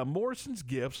 That's Morrison's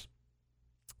Gifts.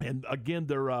 And, again,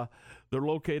 they're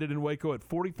located in Waco at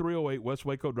 4308 West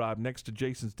Waco Drive, next to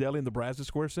Jason's Deli in the Brazos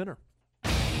Square Center.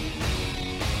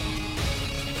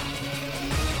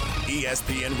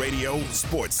 ESPN Radio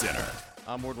Sports Center.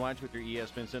 I'm Ward Weitz with your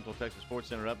ESPN Central Texas Sports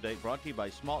Center update, brought to you by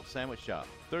Smalt Sandwich Shop.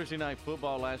 Thursday night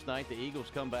football last night, the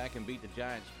Eagles come back and beat the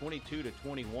Giants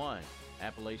 22-21.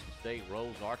 Appalachian State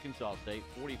rolls Arkansas State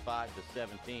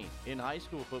 45-17. In high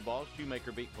school football,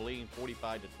 Shoemaker beat Killeen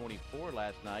 45-24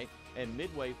 last night, and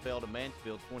Midway fell to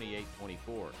Mansfield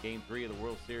 28-24. Game 3 of the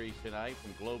World Series tonight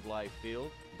from Globe Life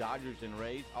Field. Dodgers and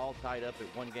Rays all tied up at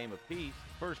one game apiece.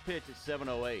 First pitch at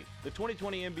 7:08. The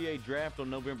 2020 NBA Draft on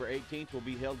November 18th will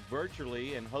be held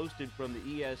virtually and hosted from the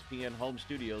ESPN home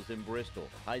studios in Bristol.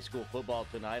 High school football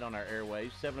tonight on our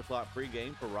airwaves. 7 o'clock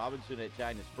pregame for Robinson at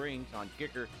China Springs on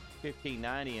Kicker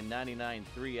 1590 and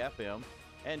 99.3 FM.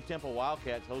 And Temple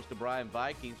Wildcats host the Bryan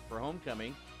Vikings for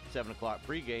homecoming. 7 o'clock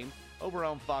pregame over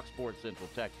on Fox Sports Central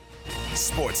Texas.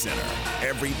 Sports Center,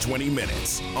 every 20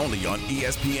 minutes, only on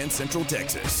ESPN Central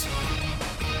Texas.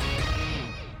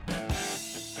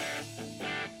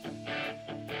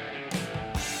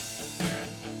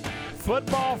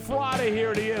 Football Friday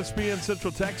here at ESPN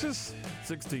Central Texas,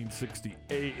 1660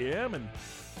 AM, and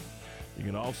you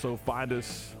can also find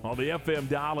us on the FM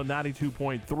dial at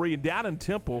 92.3 and down in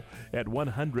Temple at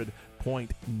 100.9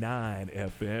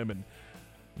 FM. And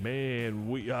man,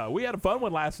 we had a fun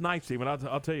one last night, Stephen.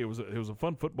 I'll tell you, it was a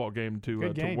fun football game to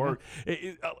work.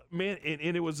 Man,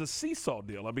 and it was a seesaw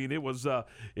deal. I mean, it was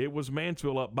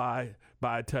Mansfield up by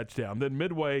a touchdown. Then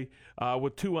Midway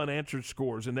with 2 unanswered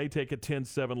scores, and they take a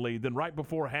 10-7 lead. Then right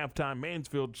before halftime,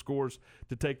 Mansfield scores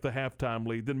to take the halftime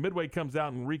lead. Then Midway comes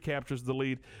out and recaptures the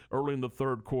lead early in the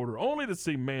third quarter, only to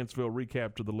see Mansfield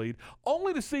recapture the lead,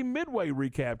 only to see Midway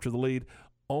recapture the lead,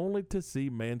 only to see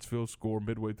Mansfield score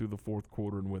midway through the fourth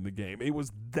quarter and win the game. It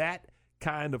was that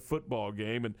kind of football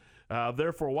game, and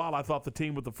there for a while I thought the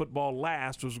team with the football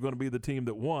last was going to be the team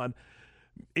that won.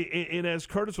 And as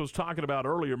Curtis was talking about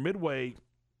earlier, Midway,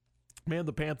 man,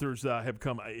 the Panthers have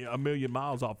come a million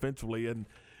miles offensively, and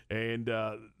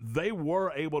they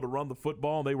were able to run the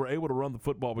football, and they were able to run the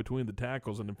football between the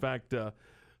tackles. And in fact,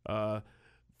 for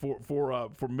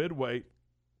Midway,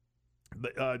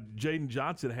 Jaden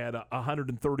Johnson had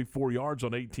 134 yards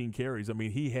on 18 carries. I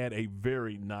mean, he had a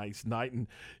very nice night.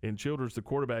 And Childers, the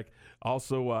quarterback,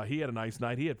 also he had a nice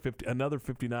night. He had another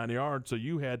 59 yards. So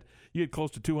you had close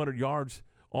to 200 yards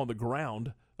on the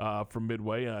ground from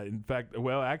Midway. In fact,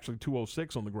 actually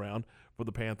 206 on the ground for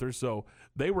the Panthers. So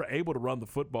they were able to run the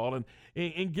football.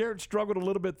 And Garrett struggled a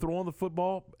little bit throwing the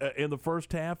football in the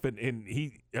first half. And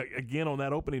he, again, on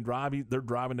that opening drive, they're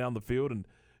driving down the field, and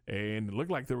it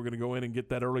looked like they were going to go in and get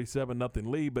that early 7-0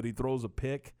 lead, but he throws a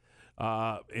pick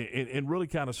and really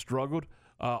kind of struggled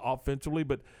offensively.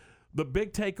 But the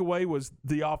big takeaway was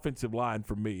the offensive line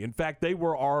for me. In fact, they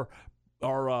were our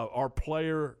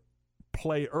players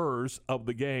of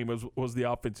the game was the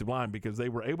offensive line, because they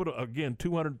were able to, again,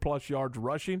 200-plus yards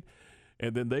rushing,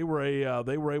 and then they were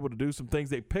able to do some things.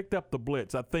 They picked up the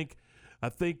blitz. I think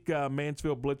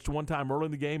Mansfield blitzed one time early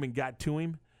in the game and got to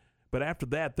him. But after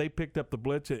that, they picked up the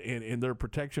blitz, and their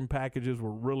protection packages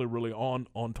were really, really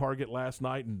on target last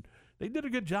night, and they did a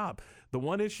good job. The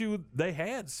one issue they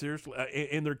had, seriously,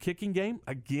 in their kicking game,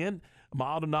 again,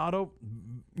 Maldonado,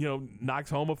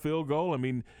 knocks home a field goal. I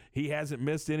mean, he hasn't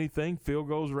missed anything. Field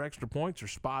goals or extra points are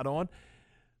spot on.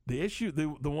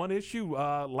 The one issue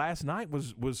last night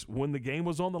was when the game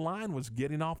was on the line, was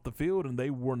getting off the field, and they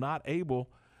were not able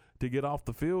to get off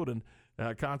the field, and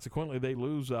consequently, they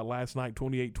lose last night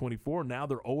 28-24. Now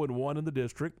they're 0-1 in the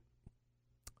district.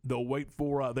 They'll wait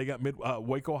for they got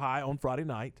Waco High on Friday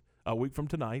night, a week from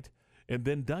tonight, and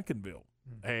then Duncanville.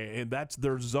 And that's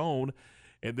their zone.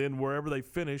 And then wherever they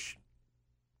finish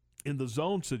in the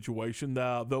zone situation,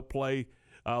 they'll play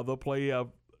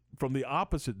from the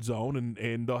opposite zone,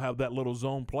 and they'll have that little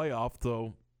zone playoff.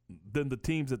 So then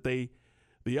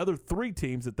the other 3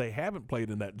 teams that they haven't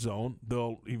played in that zone,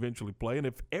 they'll eventually play. And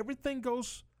if everything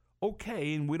goes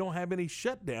okay and we don't have any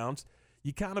shutdowns,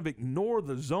 you kind of ignore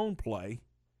the zone play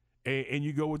and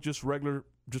you go with just a regular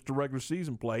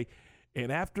season play.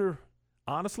 And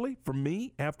honestly, for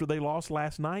me, after they lost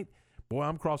last night, boy,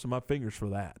 I'm crossing my fingers for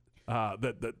that.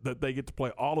 That they get to play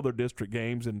all of their district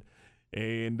games, and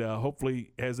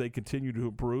hopefully as they continue to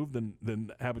improve,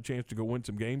 then have a chance to go win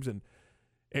some games. And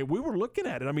we were looking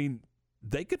at it. I mean,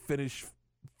 they could finish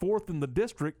 4th in the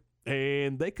district,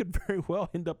 and they could very well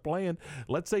end up playing,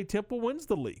 let's say Temple wins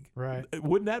the league. Right.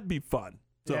 Wouldn't that be fun?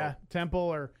 So, yeah, Temple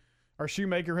or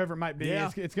Shoemaker, whoever it might be.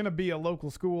 Yeah. It's going to be a local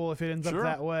school if it ends up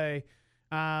that way.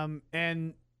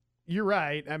 And you're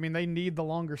right. I mean, they need the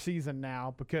longer season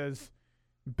now, because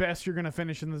best you're going to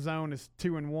finish in the zone is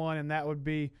 2-1, and that would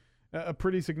be a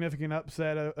pretty significant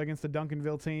upset against the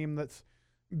Duncanville team that's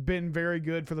been very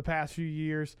good for the past few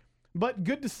years. But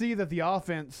good to see that the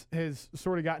offense has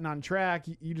sort of gotten on track.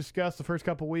 You discussed the first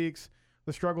couple weeks,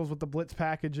 the struggles with the blitz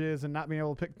packages and not being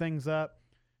able to pick things up.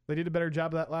 They did a better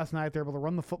job of that last night. They're able to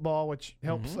run the football, which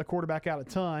helps a quarterback out a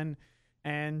ton,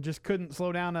 and just couldn't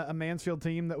slow down a Mansfield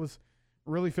team that was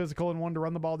really physical and wanted to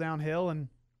run the ball downhill and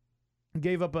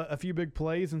gave up a few big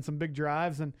plays and some big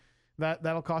drives, and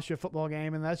that'll cost you a football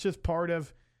game. And that's just part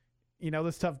of,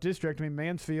 this tough district. I mean,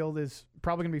 Mansfield is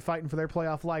probably going to be fighting for their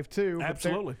playoff life too.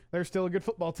 Absolutely. They're still a good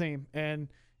football team. And,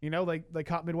 they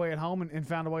caught Midway at home and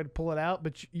found a way to pull it out.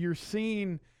 But you're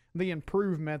seeing the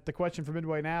improvement. The question for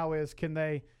Midway now is, can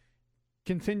they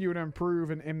continue to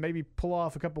improve and maybe pull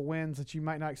off a couple wins that you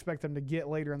might not expect them to get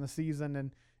later in the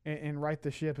season and right the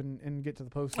ship and get to the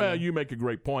postseason? Well, you make a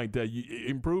great point.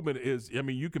 Improvement is,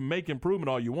 you can make improvement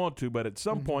all you want to, but at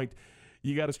some point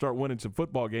you got to start winning some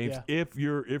football games if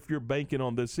you're banking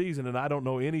on this season. And I don't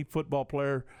know any football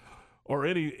player or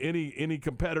any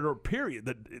competitor, period,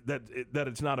 that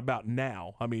it's not about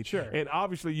now. I mean, sure. And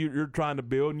obviously you're trying to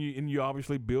build, and you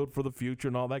obviously build for the future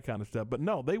and all that kind of stuff. But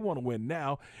no, they want to win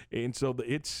now, and so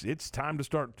it's time to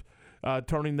start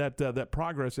turning that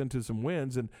progress into some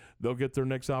wins, and they'll get their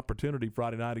next opportunity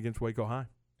Friday night against Waco High.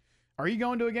 Are you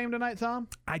going to a game tonight, Tom?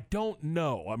 I don't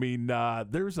know. I mean,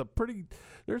 there's a pretty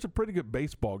good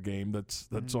baseball game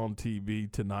that's on TV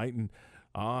tonight, and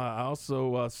I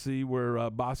also see where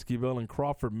Bosqueville and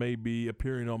Crawford may be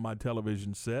appearing on my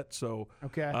television set. So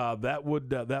that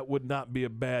would not be a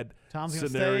bad Tom's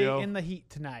scenario. Gonna stay in the heat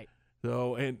tonight.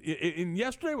 So and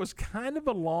yesterday was kind of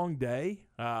a long day.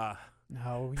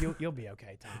 No, you'll be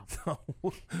okay, Tom. So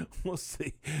we'll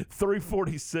see.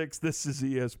 3:46. This is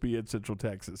ESPN Central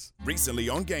Texas. Recently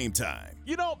on Game Time.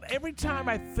 Every time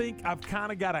I think I've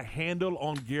kind of got a handle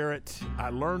on Garrett, I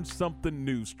learn something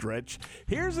new, Stretch.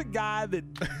 Here's a guy that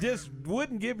just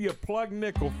wouldn't give you a plug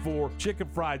nickel for chicken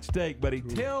fried steak, but he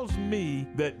tells me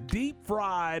that deep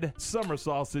fried summer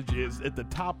sausage is at the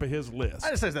top of his list. I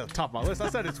didn't say it's at the top of my list. I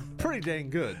said it's pretty dang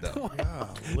good, though.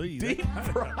 Golly, deep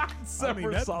fried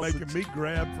summer that's sausage. Making me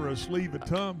grab for a sleeve of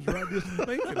Tums right just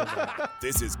thinking about it.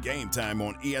 This is Game Time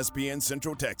on ESPN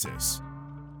Central Texas.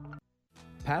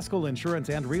 Pascal Insurance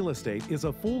and Real Estate is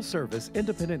a full-service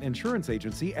independent insurance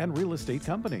agency and real estate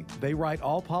company. They write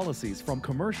all policies from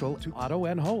commercial to auto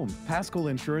and home. Pascal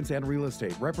Insurance and Real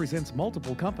Estate represents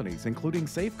multiple companies including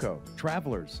Safeco,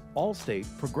 Travelers, Allstate,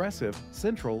 Progressive,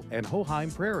 Central, and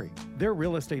Hoheim Prairie. Their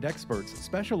real estate experts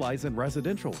specialize in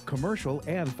residential, commercial,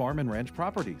 and farm and ranch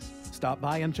properties. Stop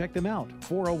by and check them out.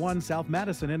 401 South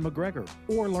Madison in McGregor,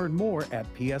 or learn more at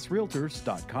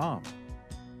psrealtors.com.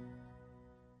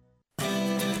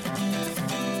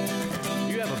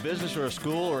 Business or a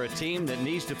school or a team that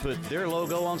needs to put their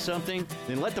logo on something,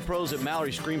 then let the pros at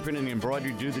Mallory Screen Printing and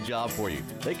Embroidery do the job for you.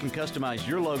 They can customize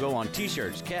your logo on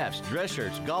t-shirts, caps, dress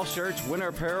shirts, golf shirts, winter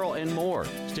apparel, and more.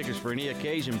 Stickers for any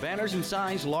occasion, banners and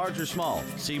signs, large or small.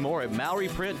 See more at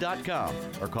MalloryPrint.com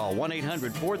or call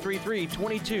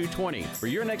 1-800-433-2220. For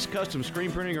your next custom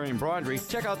screen printing or embroidery,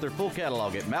 check out their full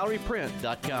catalog at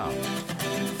MalloryPrint.com.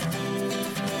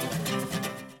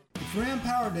 It's Ram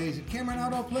Power Days at Cameron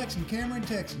Autoplex in Cameron,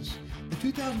 Texas. The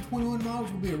 2021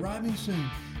 models will be arriving soon,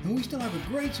 and we still have a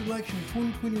great selection of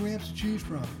 2020 Rams to choose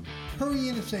from. Hurry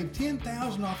in and save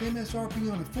 $10,000 off MSRP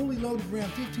on a fully loaded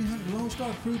Ram 1500 Lone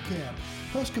Star Crew Cab.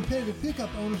 Plus, competitive pickup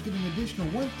owners get an additional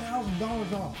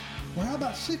 $1,000 off. Or how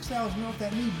about $6,000 off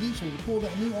that new diesel to pull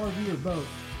that new RV or boat?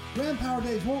 Ram Power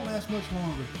Days won't last much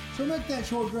longer, so make that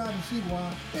short drive and see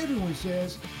why everyone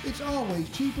says it's always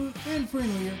cheaper and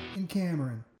friendlier in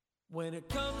Cameron. When it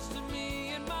comes to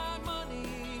me and my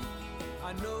money,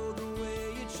 I know the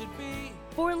way it should be.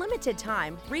 For a limited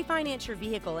time, refinance your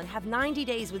vehicle and have 90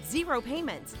 days with zero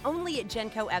payments, only at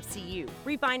Genco FCU.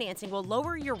 Refinancing will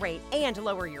lower your rate and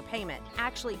lower your payment.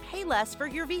 Actually pay less for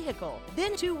your vehicle.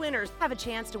 Then 2 winners have a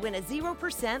chance to win a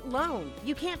 0% loan.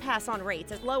 You can't pass on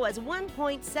rates as low as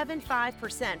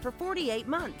 1.75% for 48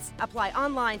 months. Apply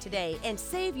online today and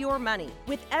save your money.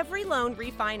 With every loan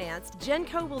refinanced,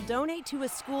 Genco will donate to a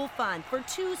school fund for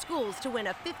 2 schools to win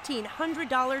a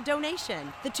 $1,500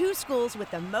 donation. The 2 schools with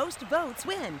the most votes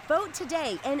win. Vote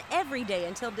today and every day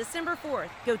until December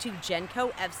 4th. Go to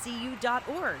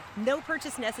GencoFCU.org. No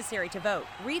purchase necessary to vote.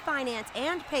 Refinance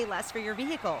and pay less for your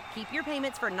vehicle. Keep your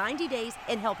payments for 90 days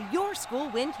and help your school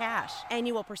win cash.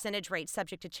 Annual percentage rate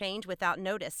subject to change without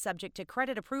notice, subject to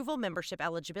credit approval, membership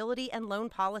eligibility, and loan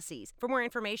policies. For more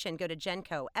information, go to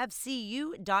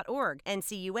GencoFCU.org.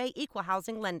 NCUA Equal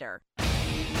Housing Lender.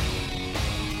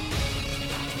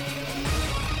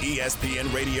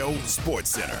 ESPN Radio Sports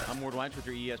Center. I'm Ward White with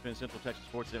your ESPN Central Texas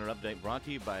Sports Center update, brought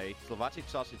to you by Slovacek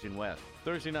Sausage in West.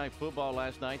 Thursday night football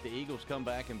last night, the Eagles come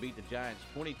back and beat the Giants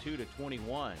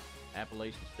 22-21.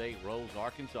 Appalachian State rolls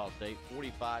Arkansas State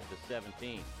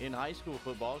 45-17. In high school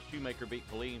football, Shoemaker beat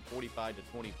Killeen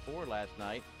 45-24 last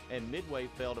night, and Midway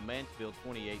fell to Mansfield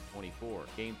 28-24.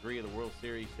 Game 3 of the World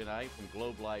Series tonight from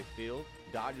Globe Life Field.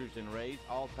 Dodgers and Rays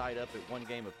all tied up at one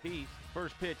game apiece.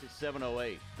 First pitch at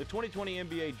 7:08. The 2020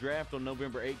 NBA Draft on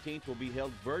November 18th will be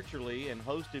held virtually and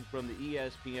hosted from the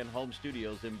ESPN home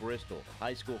studios in Bristol.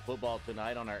 High school football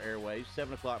tonight on our airwaves.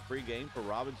 7 o'clock pregame for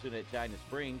Robinson at China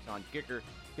Springs on Kicker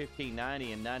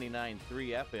 1590 and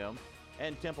 99.3 FM.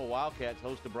 And Temple Wildcats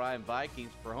host the Bryan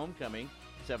Vikings for homecoming.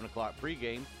 7 o'clock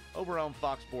pregame over on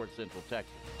Fox Sports Central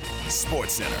Texas.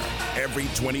 Sports Center, every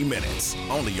 20 minutes,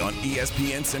 only on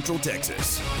ESPN Central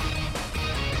Texas.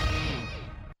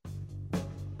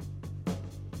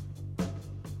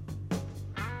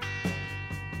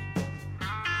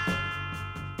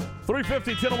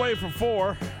 .350, 10 away from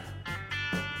 4.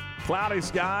 Cloudy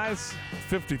skies,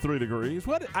 53 degrees.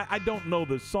 What? I don't know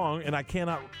this song, and I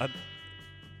cannot.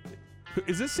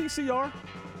 Is this CCR?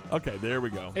 Okay, there we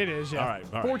go. It is, yeah. All right.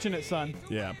 Fortunate Son.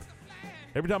 Yeah.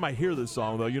 Every time I hear this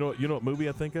song, though, you know what movie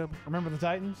I think of? Remember the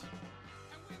Titans?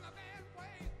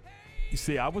 You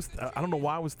see, I don't know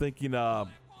why I was thinking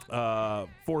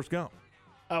Forrest Gump.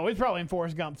 Oh, it's probably in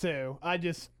Forrest Gump, too. I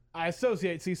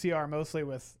associate CCR mostly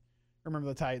with Remember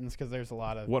the Titans because there's a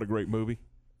lot of... What a great movie.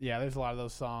 Yeah, there's a lot of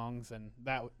those songs, and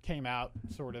that came out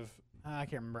sort of... I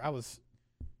can't remember. I was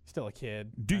still a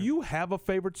kid. Do you have a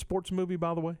favorite sports movie,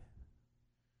 by the way?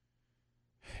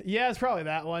 Yeah, it's probably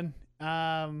that one.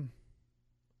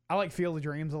 I like Field of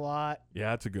Dreams a lot. Yeah,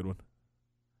 that's a good one.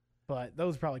 But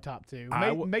those are probably top two.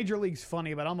 Major League's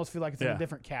funny, but I almost feel like it's in a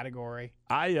different category.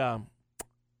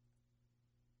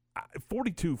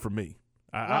 42 for me.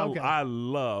 Okay. I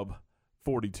love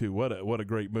 42. What a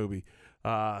great movie.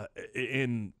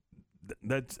 And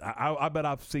that's I bet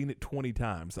I've seen it 20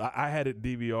 times. I had it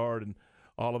DVR'd and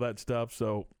all of that stuff.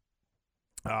 So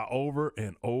over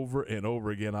and over and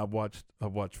over again, I've watched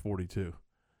 42.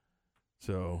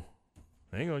 So.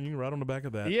 Hang on, you can write on the back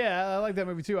of that. Yeah, I like that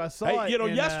movie too. I saw it.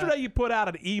 Yesterday you put out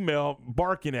an email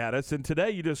barking at us, and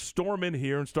today you just storm in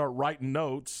here and start writing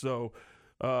notes. So,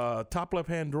 top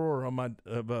left-hand drawer on my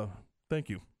thank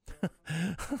you.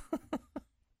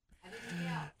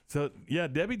 So, yeah,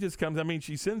 Debbie just comes. I mean,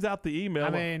 she sends out the email. I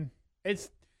mean, it's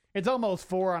almost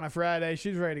 4 on a Friday.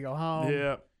 She's ready to go home.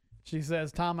 Yeah. She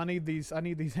says, "Tom, I need these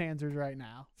answers right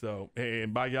now." So,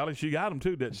 and by golly, she got them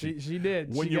too, didn't she? She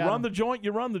did. When you run the joint,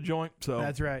 you run the joint. So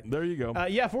that's right. There you go.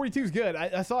 Yeah, 42 is good.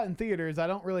 I saw it in theaters. I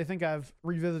don't really think I've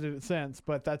revisited it since,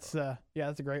 but that's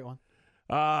that's a great one.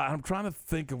 I'm trying to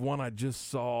think of one I just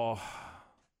saw.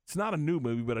 It's not a new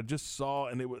movie, but I just saw,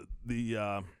 and it was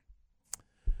the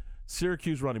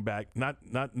Syracuse running back. Not.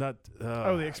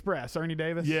 The Express, Ernie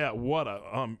Davis. Yeah, what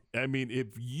a. I mean, if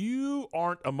you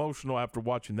aren't emotional after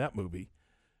watching that movie,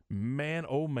 man,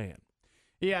 oh man.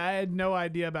 Yeah, I had no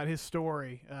idea about his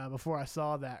story before I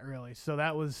saw that. Really, so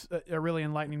that was a really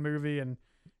enlightening movie, and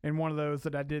one of those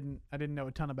that I didn't know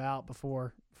a ton about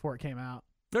before it came out.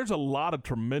 There's a lot of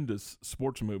tremendous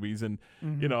sports movies, and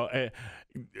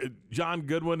John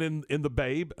Goodwin in The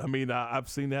Babe. I mean, I've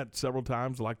seen that several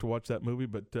times. I like to watch that movie,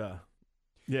 but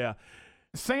yeah.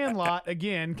 Sandlot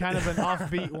again, kind of an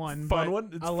offbeat one, fun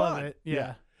one. It's I love it.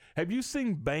 Yeah. Have you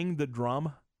seen Bang the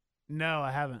Drum? No,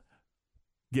 I haven't.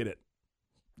 Get it.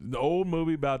 The old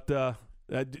movie about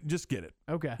just get it.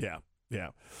 Okay.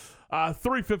 Yeah.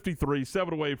 3:53,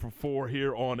 7 away from 4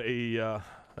 here on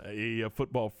a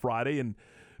football Friday, and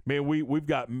man, we've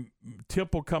got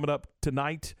Temple coming up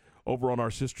tonight over on our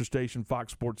sister station,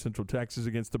 Fox Sports Central Texas,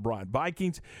 against the Bryan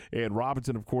Vikings. And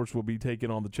Robinson, of course, will be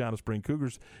taking on the China Spring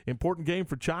Cougars. Important game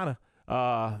for China,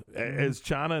 as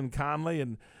China and Conley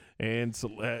and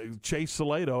Chase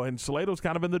Salado. And Salado's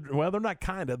kind of they're not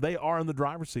kind of. They are in the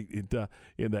driver's seat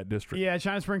in that district. Yeah,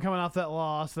 China Spring coming off that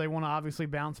loss. They want to obviously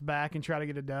bounce back and try to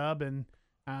get a dub. And,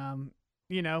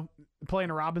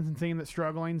 playing a Robinson team that's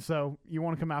struggling. So you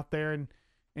want to come out there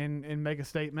and make a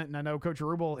statement. And I know Coach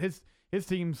Rubel, his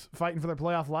team's fighting for their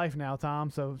playoff life now, Tom.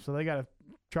 So they got to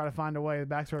try to find a way. The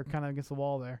backs are kind of against the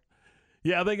wall there.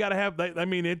 Yeah, they got to have. I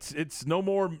mean, it's no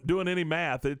more doing any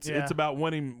math. It's about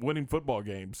winning football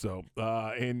games. So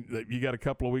and you got a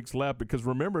couple of weeks left because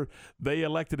remember they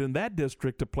elected in that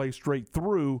district to play straight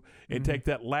through and take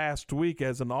that last week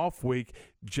as an off week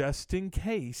just in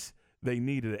case they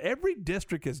needed it. Every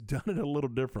district has done it a little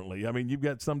differently. I mean, you've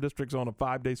got some districts on a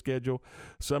 5-day schedule,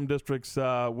 some districts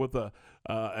with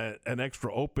an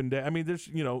extra open day. I mean, there's,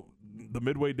 the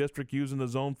Midway district using the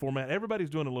zone format. Everybody's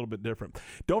doing a little bit different.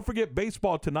 Don't forget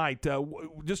baseball tonight.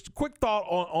 Just a quick thought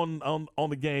on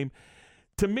the game.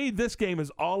 To me, this game is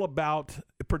all about,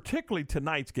 particularly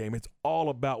tonight's game, it's all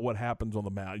about what happens on the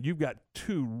mound. You've got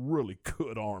two really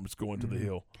good arms going to the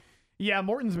hill. Yeah,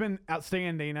 Morton's been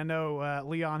outstanding. I know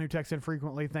Leon, who texts in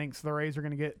frequently, thinks the Rays are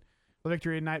going to get the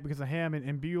victory tonight because of him,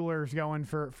 and Buehler's going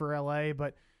for L.A.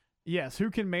 But, yes,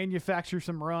 who can manufacture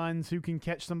some runs, who can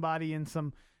catch somebody in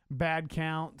some bad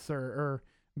counts or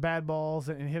bad balls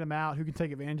and hit them out, who can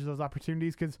take advantage of those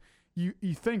opportunities, because you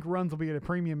think runs will be at a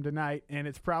premium tonight, and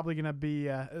it's probably going to be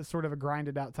sort of a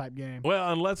grinded-out type game.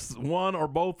 Well, unless one or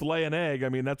both lay an egg, I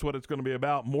mean, that's what it's going to be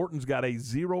about. Morton's got a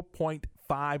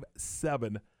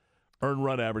 0.57 earned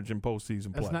run average in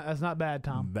postseason play. That's not bad,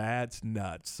 Tom. That's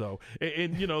nuts. So,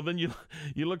 and then you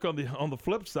look on the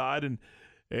flip side, and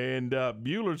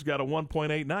Buehler's got a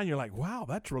 1.89. You're like, wow,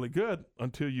 that's really good,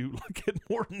 until you look at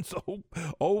Morton's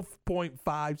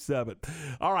 0.57.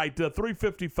 All right,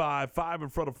 3:55, 5 in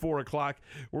front of 4 o'clock.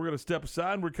 We're going to step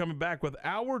aside, and we're coming back with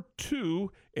Hour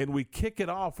 2, and we kick it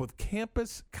off with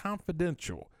Campus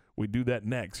Confidential. We do that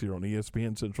next here on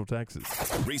ESPN Central Texas.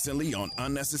 Recently on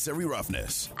Unnecessary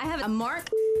Roughness. I have a Mark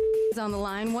on the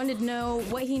line, wanted to know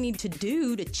what he needed to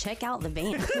do to check out the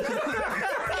van.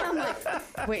 I'm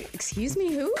like, wait, excuse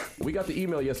me, who? We got the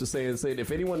email yesterday saying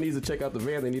if anyone needs to check out the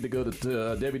van, they need to go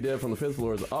to Debbie Deb from the 5th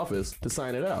floor's office to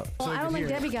sign it out. Well, I don't think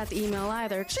Debbie got the email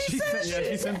either. She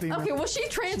sent the email. Okay, well, she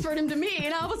transferred him to me,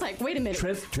 and I was like, wait a minute.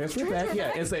 Transfer back?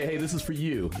 Yeah, and say, hey, this is for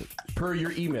you, per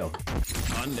your email.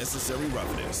 Unnecessary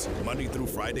Roughness, Monday through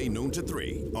Friday, noon to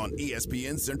 3 on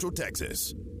ESPN Central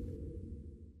Texas.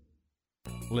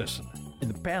 Listen, in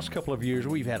the past couple of years,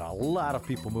 we've had a lot of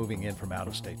people moving in from out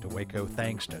of state to Waco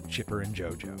thanks to Chipper and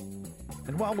JoJo.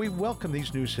 And while we welcome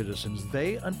these new citizens,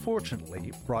 they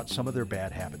unfortunately brought some of their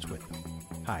bad habits with them.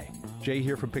 Hi, Jay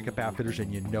here from Pickup Outfitters,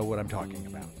 and you know what I'm talking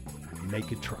about.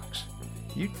 Naked trucks.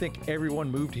 You'd think everyone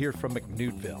moved here from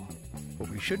McNewtville, but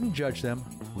we shouldn't judge them,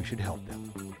 we should help them.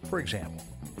 For example,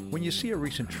 when you see a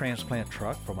recent transplant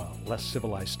truck from a less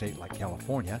civilized state like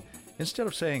California, instead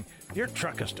of saying, your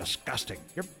truck is disgusting,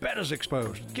 your bed is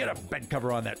exposed, get a bed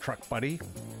cover on that truck, buddy,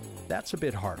 that's a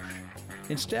bit harsh.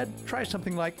 Instead, try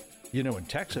something like, in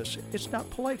Texas, it's not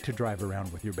polite to drive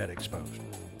around with your bed exposed.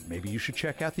 Maybe you should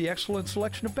check out the excellent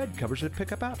selection of bed covers at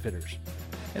Pickup Outfitters.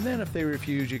 And then if they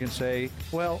refuse, you can say,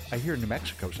 well, I hear New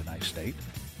Mexico's a nice state.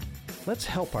 Let's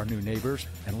help our new neighbors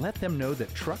and let them know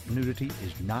that truck nudity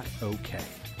is not okay.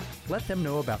 Let them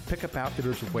know about Pickup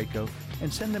Outfitters of Waco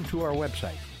and send them to our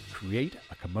website,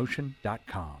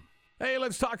 createacommotion.com. Hey,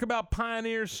 let's talk about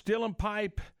Pioneer Steel and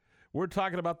Pipe. We're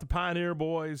talking about the Pioneer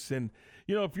boys, and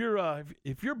if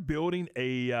you're building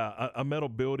a metal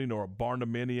building or a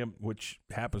barndominium, which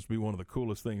happens to be one of the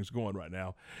coolest things going right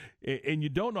now, and you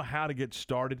don't know how to get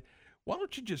started, why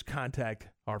don't you just contact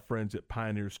our friends at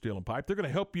Pioneer Steel and Pipe? They're going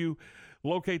to help you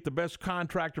locate the best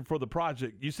contractor for the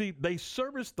project. You see, they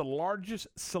service the largest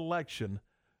selection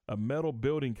of metal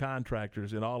building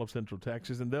contractors in all of Central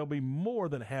Texas, and they'll be more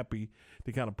than happy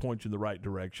to kind of point you in the right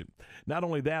direction. Not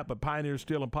only that, but Pioneer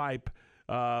Steel and Pipe,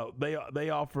 they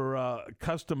offer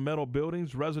custom metal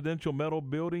buildings, residential metal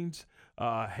buildings,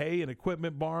 hay and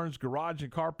equipment barns, garage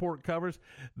and carport covers.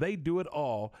 They do it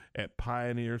all at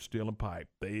Pioneer Steel and Pipe.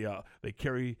 They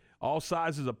carry all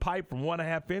sizes of pipe from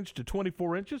 1/2 inch to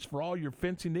 24 inches for all your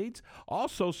fencing needs.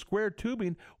 Also, square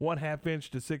tubing 1/2 inch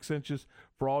to 6 inches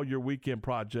for all your weekend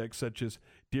projects, such as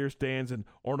deer stands and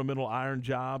ornamental iron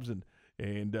jobs. And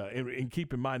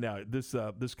keep in mind now, this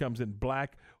comes in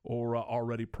black or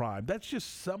already primed. That's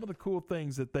just some of the cool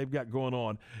things that they've got going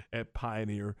on at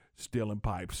Pioneer Steel and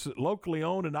Pipes. Locally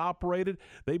owned and operated,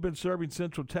 they've been serving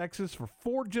Central Texas for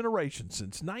 4 generations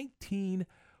since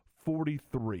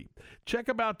 1943. Check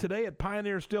them out today at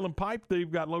Pioneer Steel and Pipe.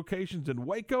 They've got locations in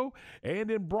Waco and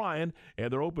in Bryan,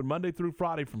 and they're open Monday through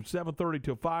Friday from 7:30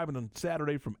 till 5 and on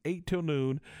Saturday from 8 till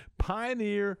noon.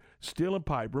 Pioneer Steel and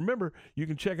Pipe. Remember, you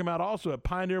can check them out also at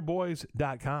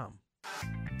pioneerboys.com.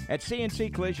 At CNC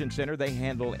Collision Center, they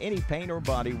handle any paint or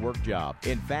body work job.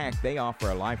 In fact, they offer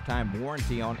a lifetime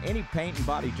warranty on any paint and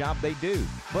body job they do.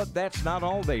 But that's not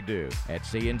all they do. At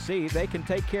CNC, they can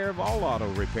take care of all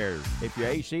auto repairs. If your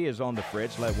AC is on the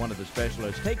fritz, let one of the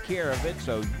specialists take care of it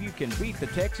so you can beat the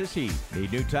Texas heat.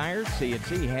 Need new tires?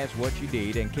 CNC has what you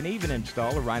need and can even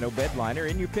install a Rhino bed liner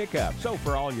in your pickup. So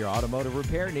for all your automotive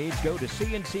repair needs, go to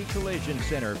CNC Collision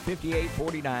Center,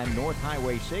 5849 North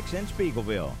Highway 6 in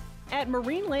Spiegelville. At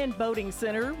Marineland Boating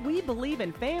Center, we believe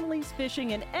in families,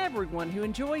 fishing, and everyone who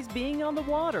enjoys being on the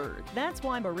water. That's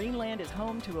why Marineland is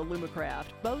home to Alumacraft,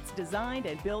 boats designed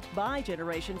and built by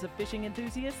generations of fishing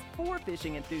enthusiasts for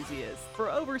fishing enthusiasts. For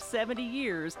over 70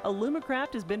 years,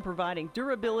 Alumacraft has been providing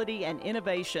durability and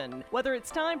innovation. Whether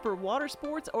it's time for water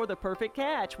sports or the perfect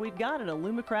catch, we've got an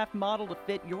Alumacraft model to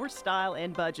fit your style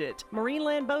and budget.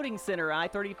 Marineland Boating Center,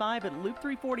 I-35 at Loop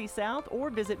 340 South, or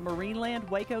visit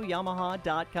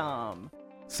marinelandwacoyamaha.com.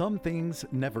 Some things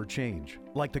never change,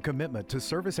 like the commitment to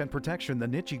service and protection the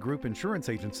Niche Group Insurance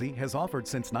Agency has offered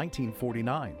since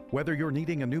 1949. Whether you're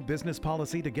needing a new business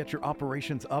policy to get your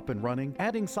operations up and running,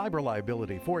 adding cyber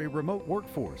liability for a remote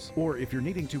workforce, or if you're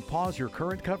needing to pause your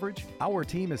current coverage, our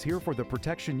team is here for the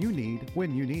protection you need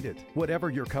when you need it.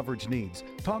 Whatever your coverage needs,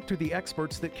 talk to the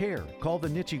experts that care. Call the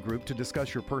Niche Group to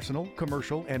discuss your personal,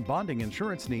 commercial, and bonding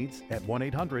insurance needs at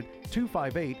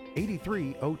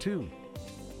 1-800-258-8302.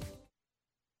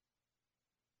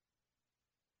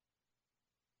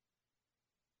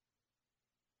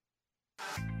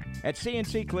 At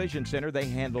CNC Collision Center, they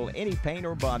handle any paint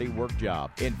or body work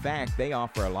job. In fact, they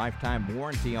offer a lifetime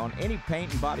warranty on any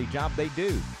paint and body job they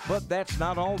do. But that's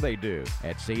not all they do.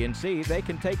 At CNC, they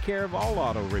can take care of all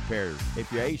auto repairs.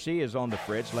 If your AC is on the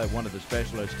fritz, let one of the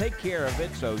specialists take care of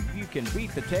it so you can beat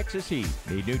the Texas heat.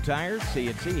 Need new tires?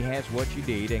 CNC has what you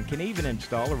need and can even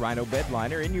install a Rhino bed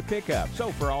liner in your pickup.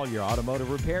 So for all your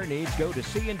automotive repair needs, go to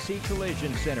CNC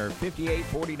Collision Center,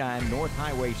 5849 North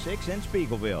Highway 6 in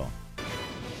Speegleville.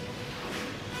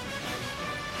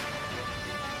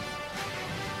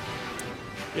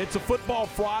 It's a Football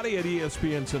Friday at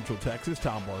ESPN Central Texas.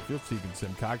 Tom Barfield, Stephen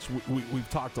Simcox. We've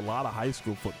talked a lot of high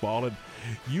school football, and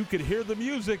you can hear the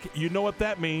music. You know what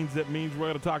that means. That means we're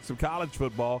going to talk some college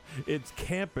football. It's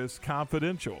Campus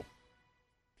Confidential.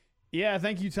 Yeah,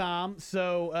 thank you, Tom.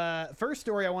 So first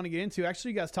story I want to get into,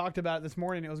 actually you guys talked about it this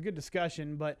morning. It was a good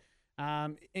discussion, but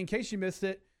in case you missed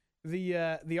it,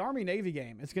 the Army-Navy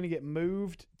game is going to get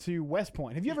moved to West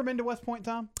Point. Have you ever been to West Point,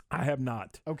 Tom? I have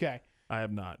not. Okay. I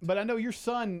have not. But I know your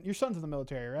son's in the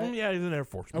military, right? Yeah, he's in Air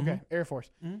Force. Okay, Air Force.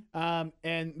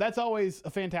 And that's always a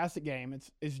fantastic game.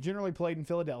 It's generally played in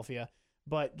Philadelphia,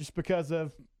 but just because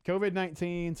of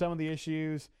COVID-19, some of the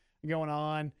issues going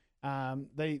on,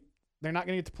 they're not going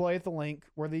to get to play at the Link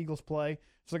where the Eagles play,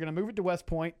 so they're going to move it to West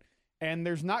Point. And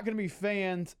there's not going to be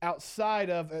fans outside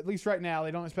of, at least right now,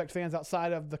 they don't expect fans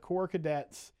outside of the Corps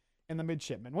Cadets and the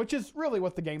Midshipmen, which is really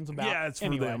what the game's about. Yeah, it's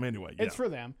for them anyway. Yeah. It's for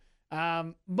them.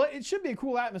 But it should be a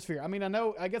cool atmosphere. I mean,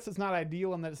 I guess it's not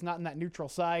ideal in that it's not in that neutral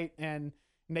site and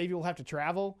Navy will have to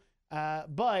travel.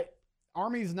 But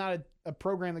Army's not a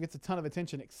program that gets a ton of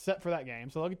attention except for that game.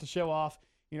 So they'll get to show off,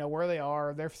 where they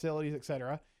are, their facilities, et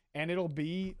cetera. And it'll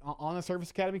be on the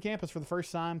Service Academy campus for the first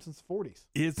time since the 40s.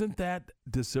 Isn't that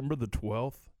December the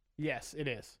 12th? Yes, it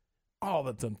is. Oh,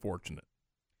 that's unfortunate.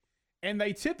 And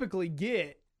they typically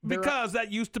get... Because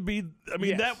that used to be,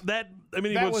 Yes. that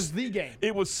was the game.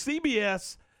 It was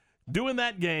CBS doing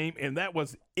that game, and that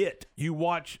was it. You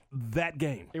watch that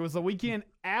game. It was the weekend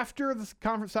after the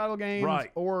conference title games, Right.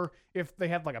 Or if they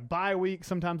have like a bye week,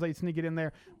 sometimes they sneak it in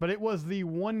there. But it was the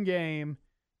one game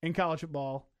in college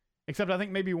football, except I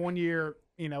think maybe one year,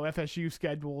 FSU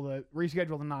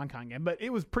rescheduled the non-con game. But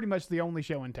it was pretty much the only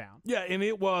show in town. Yeah, and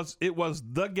it was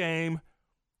the game,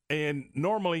 and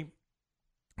normally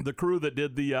the crew that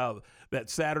did that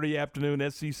Saturday afternoon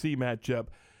SEC matchup,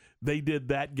 they did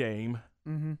that game,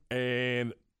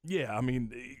 and yeah,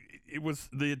 it was,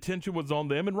 the attention was on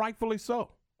them, and rightfully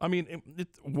so.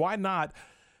 Why not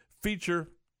feature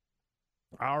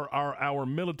our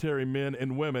military men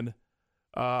and women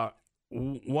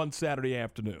one Saturday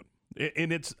afternoon?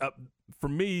 And it's for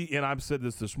me, and I've said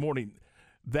this morning.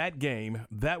 That game,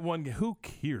 that one, who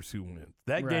cares who wins?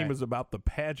 That game is about the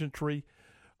pageantry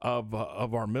of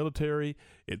our military.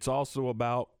 It's also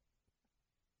about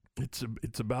it's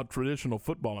about traditional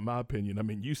football, in my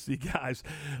opinion. You see guys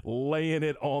laying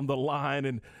it on the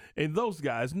line, and those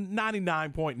guys,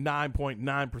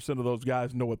 99.9% of those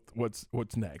guys know what's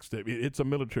next. It's a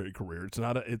military career. It's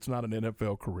not an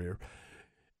NFL career.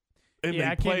 And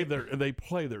they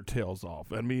play their tails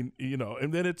off. And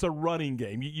then it's a running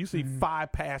game. You see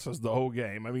 5 passes the whole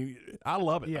game. I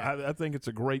love it. Yeah. I think it's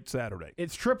a great Saturday.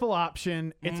 It's triple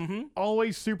option. It's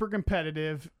always super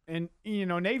competitive. And,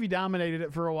 Navy dominated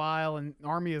it for a while, and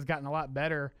Army has gotten a lot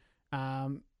better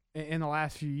in the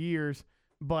last few years.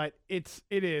 But it's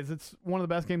one of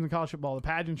the best games in college football. The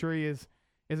pageantry is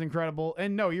incredible.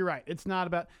 And, no, you're right. It's not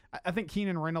about – I think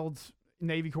Keenan Reynolds –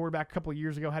 Navy quarterback a couple of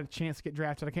years ago had a chance to get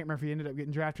drafted. I can't remember if he ended up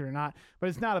getting drafted or not, but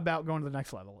it's not about going to the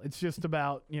next level. It's just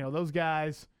about, those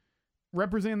guys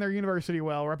representing their university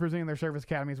well, representing their service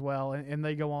academies well, and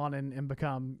they go on and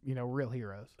become, real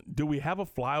heroes. Do we have a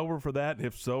flyover for that?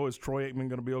 If so, is Troy Aikman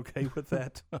going to be okay with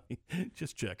that?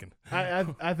 Just checking.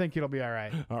 I think it'll be all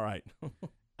right. All right.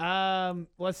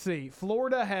 Let's see.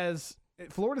 Florida's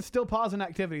still pausing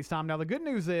activities, Tom. Now, the good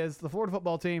news is the Florida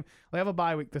football team, they have a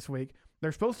bye week this week.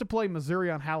 They're supposed to play Missouri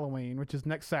on Halloween, which is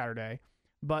next Saturday,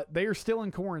 but they are still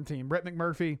in quarantine. Brett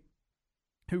McMurphy,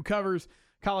 who covers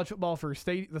college football for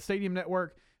the Stadium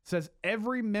Network, says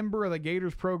every member of the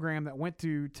Gators program that went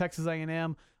to Texas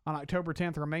A&M on October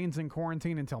 10th remains in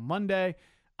quarantine until Monday.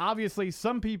 Obviously,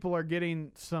 some people are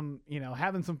getting some,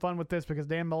 having some fun with this because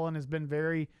Dan Mullen has been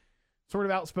very sort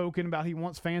of outspoken about he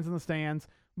wants fans in the stands.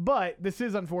 But this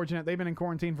is unfortunate. They've been in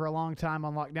quarantine for a long time,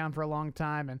 on lockdown for a long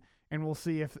time, and we'll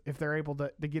see if they're able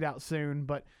to get out soon.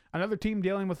 But another team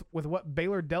dealing with what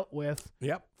Baylor dealt with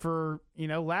for,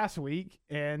 last week,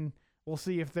 and we'll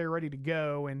see if they're ready to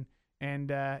go and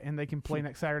they can play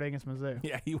next Saturday against Mizzou.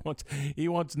 Yeah, he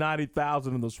wants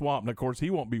 90,000 in the swamp, and of course he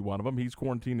won't be one of them. He's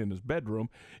quarantined in his bedroom,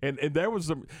 and there was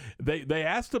some. They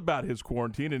asked about his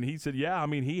quarantine, and he said, "Yeah, I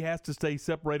mean he has to stay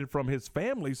separated from his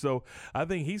family, so I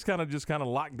think he's kind of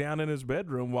locked down in his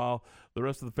bedroom while the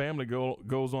rest of the family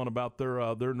goes on about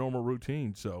their normal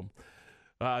routine." So,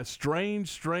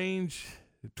 strange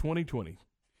 2020.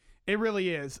 It really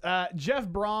is. Jeff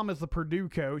Brom is the Purdue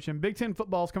coach, and Big Ten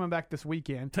football is coming back this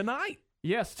weekend. Tonight?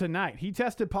 Yes, tonight. He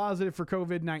tested positive for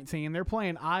COVID-19. They're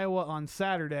playing Iowa on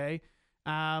Saturday.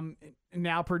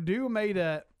 Now, Purdue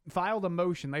filed a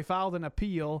motion. They filed an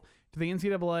appeal to the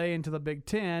NCAA and to the Big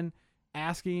Ten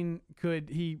asking could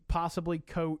he possibly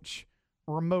coach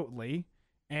remotely.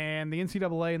 And the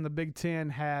NCAA and the Big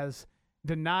Ten has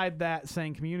denied that,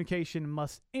 saying communication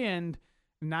must end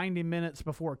 90 minutes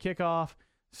before kickoff.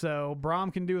 So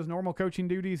Brom can do his normal coaching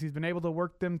duties. He's been able to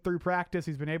work them through practice.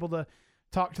 He's been able to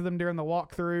talk to them during the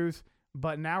walkthroughs.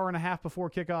 But an hour and a half before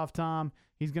kickoff, Tom,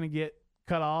 he's going to get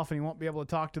cut off, and he won't be able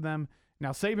to talk to them.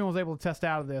 Now, Saban was able to test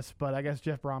out of this, but I guess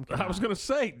Jeff Brom cannot. I was going to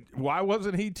say, why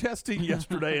wasn't he testing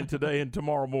yesterday and today and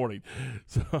tomorrow morning?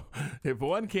 So if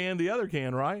one can, the other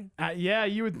can, right? Yeah,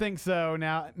 you would think so.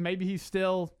 Now, maybe he's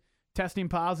still testing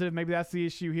positive. Maybe that's the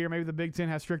issue here. Maybe the Big Ten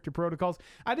has stricter protocols.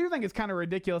 I do think it's kind of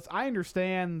ridiculous. I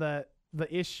understand the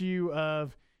issue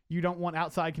of you don't want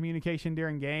outside communication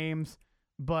during games,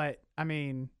 but I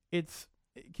mean,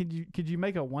 could you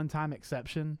make a one-time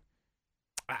exception?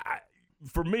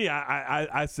 For me,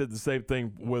 I said the same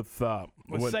thing with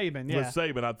Saban. Yeah, with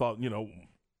Saban, I thought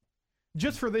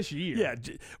just for this year. Yeah,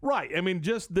 right. I mean,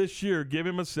 just this year, give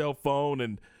him a cell phone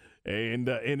and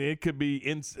it could be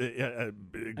an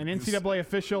NCAA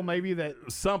official maybe that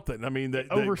something. I mean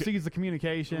that oversees the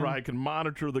communication, right? Can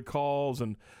monitor the calls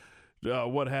and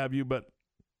what have you. But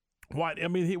why? I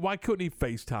mean, why couldn't he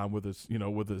FaceTime with his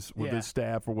his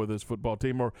staff or with his football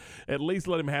team, or at least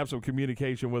let him have some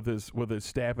communication with his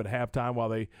staff at halftime while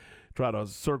they try to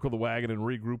circle the wagon and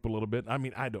regroup a little bit? I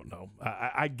mean, I don't know.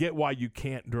 I get why you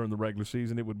can't during the regular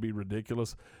season. It would be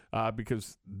ridiculous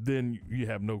because then you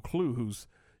have no clue who's.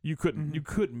 You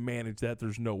couldn't manage that.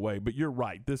 There's no way. But you're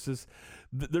right.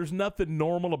 There's nothing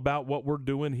normal about what we're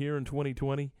doing here in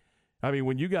 2020. I mean,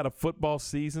 when you got a football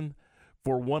season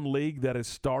for one league that is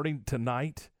starting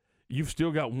tonight, you've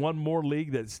still got one more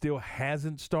league that still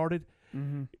hasn't started.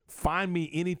 Mm-hmm. Find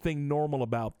me anything normal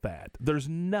about that. There's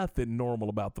nothing normal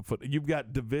about the foot. You've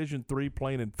got Division III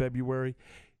playing in February.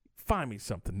 Find me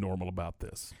something normal about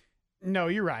this. No,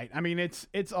 you're right. I mean, it's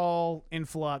all in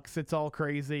flux. It's all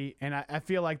crazy. And I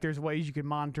feel like there's ways you could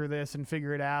monitor this and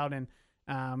figure it out and,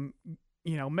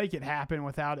 make it happen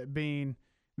without it being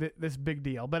this big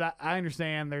deal. But I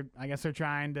understand I guess they're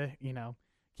trying to,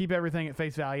 keep everything at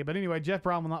face value. But anyway, Jeff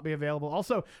Brown will not be available.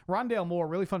 Also, Rondale Moore,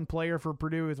 really fun player for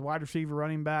Purdue, is wide receiver,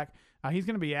 running back. He's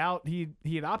going to be out. He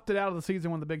had opted out of the season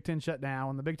when the Big Ten shut down.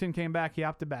 When the Big Ten came back, he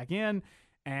opted back in.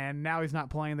 And now he's not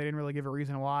playing. They didn't really give a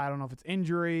reason why. I don't know if it's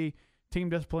injury, team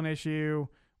discipline issue,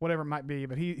 whatever it might be,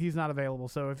 but he's not available.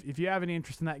 So if you have any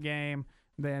interest in that game,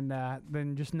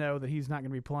 then just know that he's not going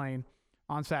to be playing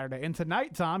on Saturday. And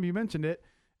tonight, Tom, you mentioned it,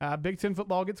 Big Ten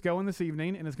football gets going this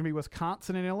evening, and it's going to be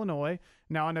Wisconsin and Illinois.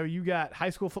 Now, I know you got high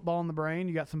school football in the brain.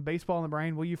 You got some baseball in the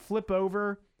brain. Will you flip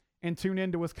over and tune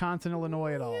into Wisconsin,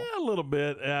 Illinois at all? Yeah, a little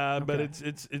bit, okay. But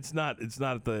it's not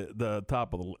at the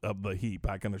top of the heap,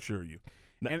 I can assure you.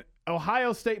 And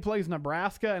Ohio State plays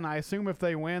Nebraska, and I assume if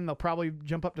they win, they'll probably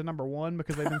jump up to number 1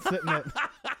 because they've been sitting at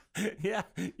yeah,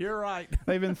 you're right.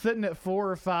 They've been sitting at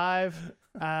 4 or 5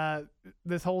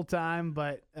 this whole time.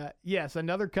 But yes,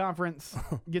 another conference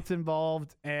gets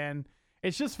involved, and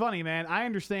it's just funny, man. I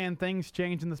understand things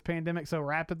change in this pandemic so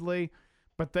rapidly,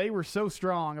 but they were so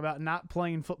strong about not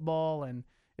playing football, and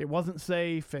it wasn't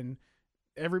safe, and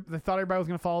they thought everybody was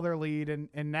going to follow their lead,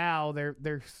 and now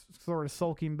they're sort of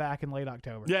sulking back in late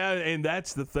October. Yeah, and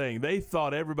that's the thing. They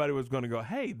thought everybody was going to go,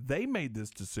 hey, they made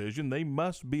this decision. They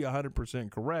must be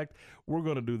 100% correct. We're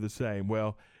going to do the same.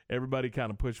 Well, everybody kind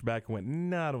of pushed back and went,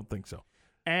 no, I don't think so.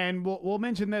 And we'll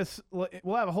mention this.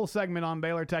 We'll have a whole segment on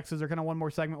Baylor, Texas, or kind of one more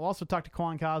segment. We'll also talk to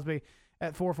Quan Cosby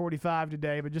at 4:45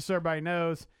 today. But just so everybody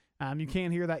knows, you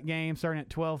can hear that game starting at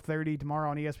 12:30 tomorrow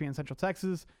on ESPN Central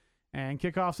Texas. And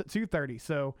kickoff's at 2:30.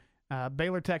 So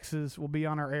Baylor, Texas will be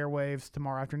on our airwaves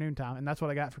tomorrow afternoon time. And that's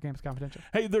what I got for Campus Confidential.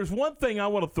 Hey, there's one thing I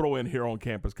want to throw in here on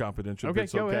Campus Confidential. Okay,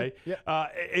 that's go ahead. Yeah.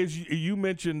 As you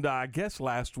mentioned, I guess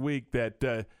last week,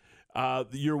 that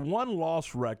your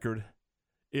one-loss record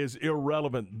is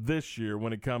irrelevant this year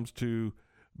when it comes to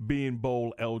being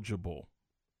bowl eligible.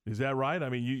 Is that right? I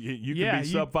mean, you can be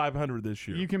sub 500 this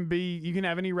year. You can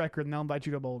have any record, and they'll invite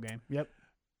you to a bowl game. Yep.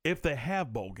 If they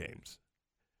have bowl games.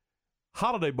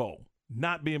 Holiday Bowl,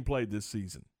 not being played this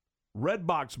season. Red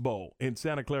Box Bowl in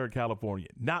Santa Clara, California,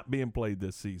 not being played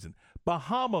this season.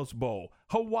 Bahamas Bowl,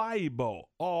 Hawaii Bowl,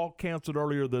 all canceled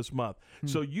earlier this month.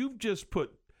 So you've just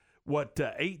put,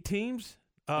 8 teams?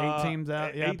 8 teams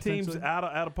out. Yeah, 8 teams out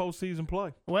of postseason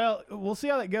play. Well, we'll see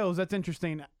how that goes. That's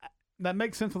interesting. That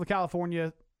makes sense with the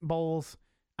California bowls.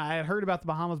 I had heard about the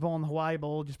Bahamas Bowl and the Hawaii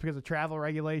Bowl just because of travel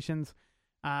regulations.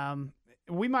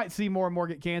 We might see more and more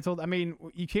get canceled. I mean,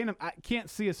 I can't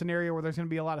see a scenario where there's going to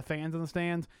be a lot of fans in the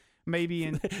stands. Maybe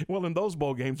in in those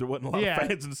bowl games there wasn't a lot of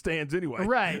fans in the stands anyway.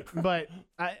 Right, but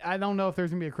I don't know if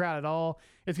there's going to be a crowd at all.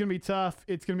 It's going to be tough.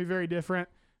 It's going to be very different.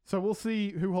 So we'll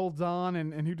see who holds on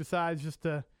and who decides just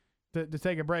to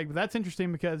take a break. But that's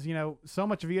interesting because, so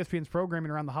much of ESPN's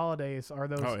programming around the holidays are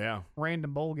those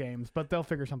random bowl games. But they'll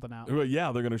figure something out. Well,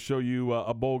 yeah, they're going to show you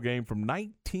a bowl game from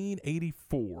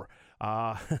 1984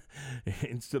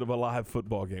 instead of a live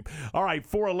football game. All right,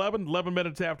 4:11, 11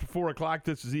 minutes after 4 o'clock.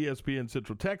 This is ESPN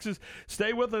Central Texas.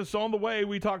 Stay with us. On the way,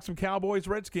 we talk some Cowboys,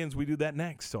 Redskins. We do that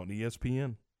next on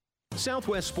ESPN.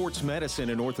 Southwest Sports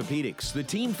Medicine and Orthopedics, the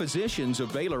team physicians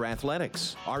of Baylor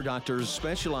Athletics. Our doctors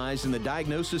specialize in the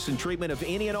diagnosis and treatment of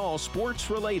any and all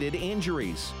sports-related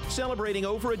injuries. Celebrating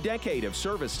over a decade of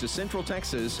service to Central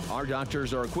Texas, our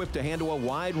doctors are equipped to handle a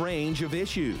wide range of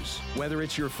issues. Whether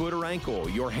it's your foot or ankle,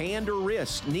 your hand or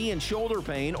wrist, knee and shoulder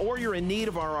pain, or you're in need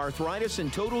of our arthritis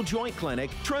and total joint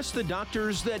clinic, trust the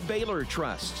doctors that Baylor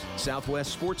trusts.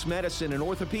 Southwest Sports Medicine and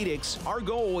Orthopedics, our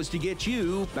goal is to get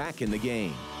you back in the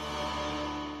game.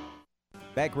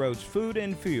 Backroads Food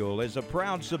and Fuel is a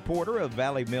proud supporter of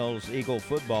Valley Mills Eagle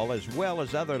football as well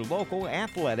as other local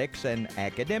athletics and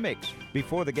academics.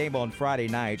 Before the game on Friday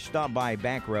night, stop by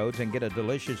Backroads and get a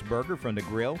delicious burger from the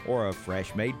grill or a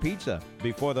fresh-made pizza.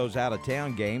 Before those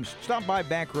out-of-town games, stop by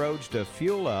Backroads to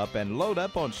fuel up and load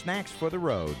up on snacks for the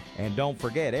road. And don't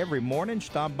forget, every morning,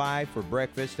 stop by for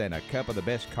breakfast and a cup of the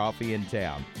best coffee in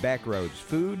town. Backroads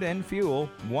Food and Fuel,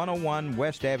 101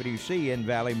 West Avenue C in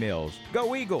Valley Mills.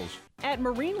 Go Eagles! At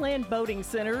Marineland Boating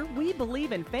Center, we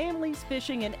believe in families,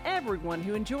 fishing, and everyone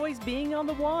who enjoys being on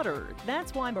the water.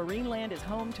 That's why Marineland is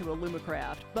home to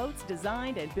Alumacraft, boats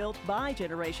designed and built by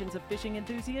generations of fishing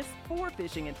enthusiasts for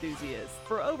fishing enthusiasts.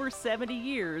 For over 70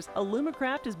 years,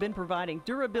 Alumacraft has been providing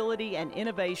durability and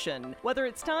innovation. Whether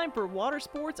it's time for water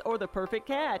sports or the perfect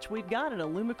catch, we've got an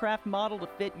Alumacraft model to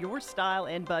fit your style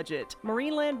and budget.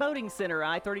 Marineland Boating Center,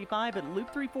 I-35 at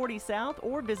Loop 340 South,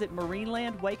 or visit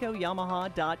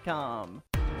marinelandwacoyamaha.com.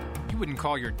 You wouldn't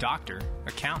call your doctor,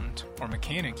 accountant, or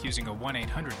mechanic using a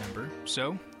 1-800 number,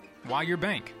 so why your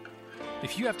bank?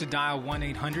 If you have to dial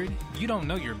 1-800, you don't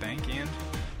know your bank and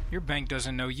your bank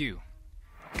doesn't know you.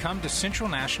 Come to Central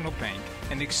National Bank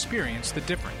and experience the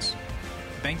difference.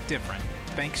 Bank different.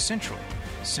 Bank Central.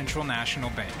 Central National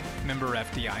Bank. Member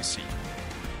FDIC.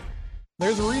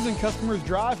 There's a reason customers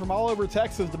drive from all over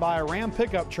Texas to buy a Ram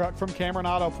pickup truck from Cameron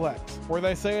Autoplex, where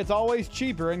they say it's always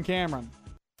cheaper in Cameron.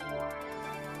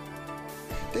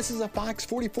 This is a Fox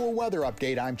 44 weather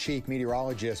update. I'm Chief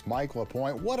Meteorologist Mike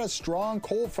LaPointe. What a strong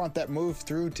cold front that moved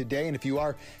through today. And if you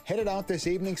are headed out this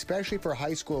evening, especially for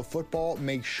high school football,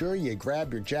 make sure you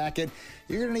grab your jacket.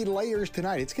 You're going to need layers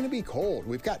tonight. It's going to be cold.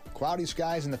 We've got cloudy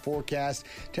skies in the forecast.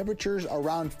 Temperatures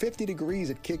around 50 degrees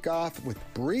at kickoff with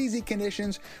breezy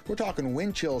conditions. We're talking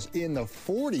wind chills in the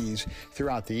 40s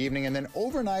throughout the evening. And then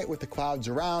overnight with the clouds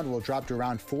around, we'll drop to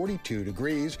around 42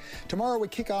 degrees. Tomorrow we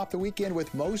kick off the weekend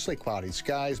with mostly cloudy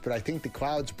skies. skies, but I think the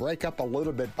clouds break up a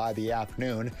little bit by the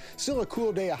afternoon. Still a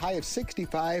cool day, a high of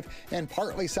 65, and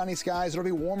partly sunny skies. It'll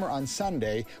be warmer on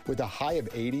Sunday with a high of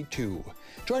 82.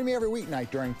 Join me every weeknight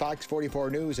during Fox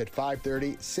 44 News at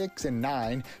 5:30, 6, and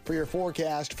 9 for your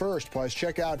forecast first. Plus,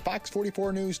 check out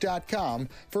fox44news.com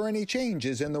for any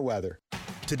changes in the weather.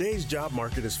 Today's job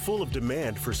market is full of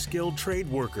demand for skilled trade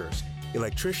workers.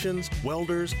 Electricians,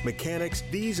 welders, mechanics,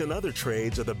 these and other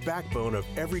trades are the backbone of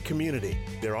every community.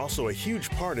 They're also a huge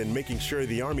part in making sure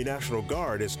the Army National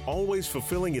Guard is always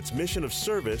fulfilling its mission of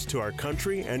service to our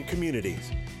country and communities.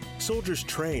 Soldiers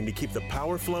train to keep the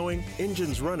power flowing,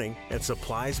 engines running, and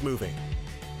supplies moving.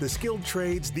 The skilled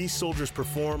trades these soldiers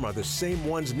perform are the same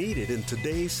ones needed in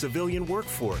today's civilian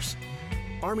workforce.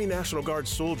 Army National Guard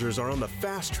soldiers are on the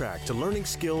fast track to learning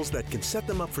skills that can set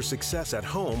them up for success at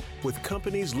home with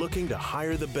companies looking to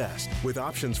hire the best. With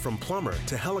options from plumber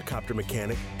to helicopter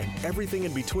mechanic and everything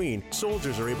in between,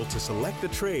 soldiers are able to select the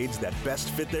trades that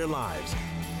best fit their lives.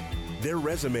 Their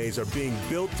resumes are being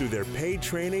built through their paid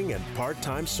training and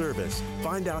part-time service.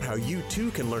 Find out how you too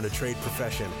can learn a trade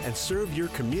profession and serve your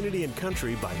community and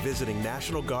country by visiting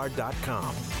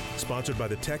NationalGuard.com. Sponsored by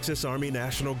the Texas Army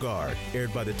National Guard.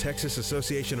 Aired by the Texas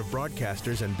Association of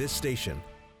Broadcasters and this station.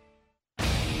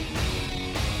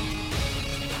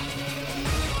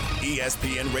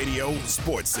 ESPN Radio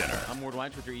Sports Center. I'm Ward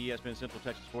Weitz with your ESPN Central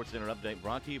Texas Sports Center update,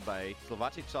 brought to you by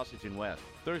Slovacek Sausage and West.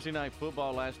 Thursday night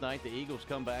football last night, the Eagles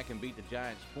come back and beat the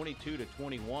Giants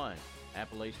 22-21.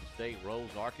 Appalachian State rolls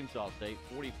Arkansas State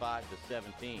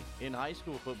 45-17. In high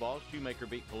school football, Shoemaker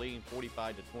beat Killeen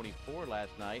 45-24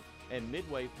 last night, and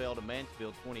Midway fell to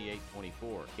Mansfield 28-24.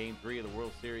 Game 3 of the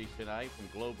World Series tonight from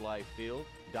Globe Life Field.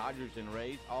 Dodgers and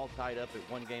Rays all tied up at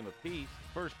one game apiece.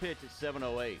 First pitch at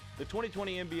 7:08. The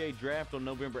 2020 NBA Draft on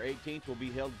November 18th will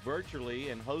be held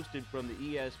virtually and hosted from the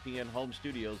ESPN home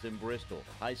studios in Bristol.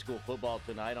 High school football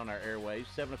tonight on our airwaves.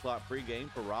 7 o'clock pregame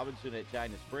for Robinson at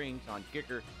China Springs on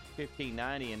Kicker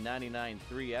 1590 and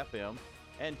 99.3 FM.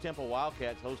 And Temple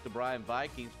Wildcats host the Bryan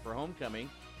Vikings for homecoming.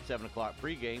 7 o'clock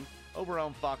pregame over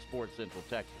on Fox Sports Central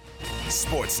Texas.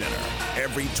 Sports Center,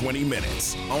 every 20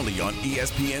 minutes, only on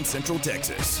ESPN Central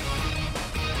Texas.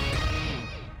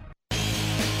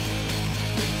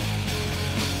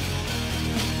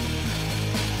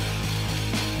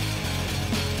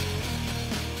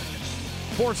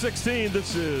 .416,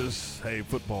 this is a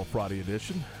Football Friday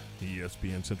edition,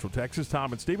 ESPN Central Texas.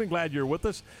 Tom and Stephen, glad you're with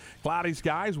us. Cloudy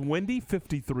skies, windy,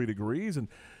 53 degrees, and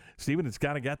Stephen, it's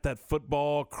kind of got that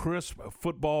crisp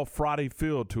football Friday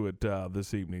feel to it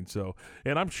this evening. So,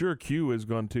 and I'm sure Q is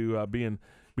going to be in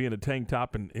a tank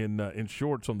top and in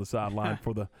shorts on the sideline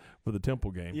for the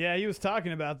Temple game. Yeah, he was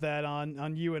talking about that on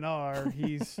UNR.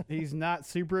 He's not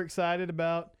super excited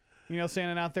about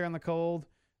standing out there in the cold.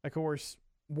 Of course,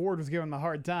 Ward was giving him a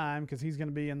hard time because he's going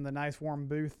to be in the nice warm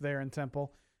booth there in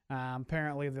Temple.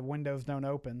 Apparently, the windows don't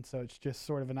open, so it's just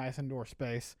sort of a nice indoor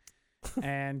space.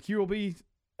 And Q will be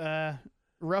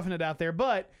roughing it out there,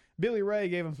 but Billy Ray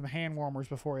gave him some hand warmers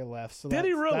before he left. So did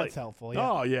he really? That's helpful. Yeah.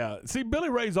 Oh yeah. See, Billy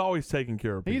Ray's always taking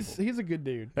care of people. He's a good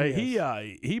dude.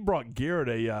 Hey, he brought Garrett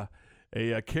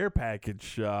a care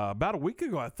package about a week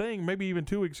ago, I think, maybe even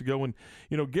 2 weeks ago. When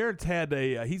Garrett's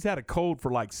he's had a cold for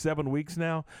like 7 weeks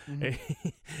now,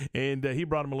 and he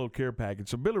brought him a little care package.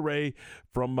 So Billy Ray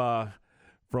from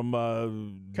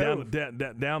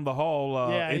down the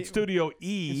hall in Studio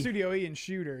E. In Studio E and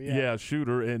Shooter, yeah,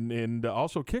 Shooter, and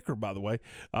also Kicker, by the way.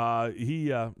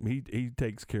 He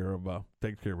takes care of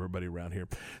everybody around here.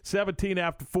 17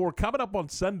 after 4 coming up on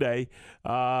Sunday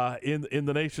in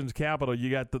the nation's capital. You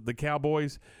got the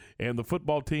Cowboys and the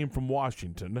football team from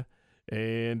Washington,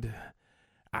 and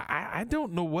I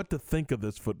don't know what to think of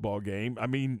this football game. I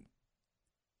mean,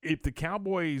 if the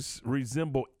Cowboys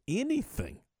resemble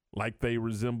anything like they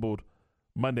resembled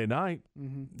Monday night,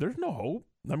 there's no hope.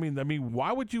 I mean,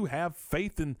 why would you have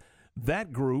faith in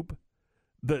that group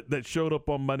that showed up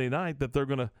on Monday night that they're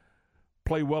going to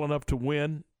play well enough to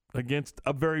win against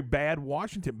a very bad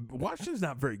Washington? Washington's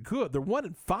not very good. They're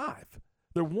 1-5.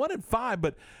 They're 1-5,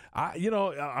 but I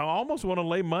almost want to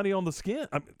lay money on the skin.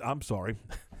 I'm sorry.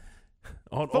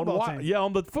 On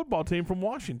the football team from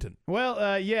Washington. Well,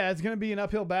 it's going to be an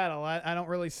uphill battle. I don't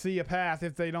really see a path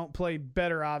if they don't play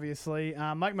better, obviously.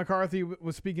 Mike McCarthy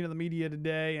was speaking to the media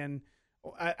today, and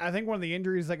I think one of the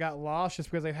injuries that got lost just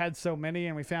because they've had so many,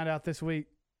 and we found out this week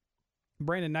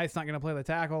Brandon Knight's not going to play the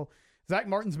tackle. Zach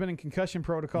Martin's been in concussion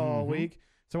protocol all week.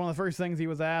 So one of the first things he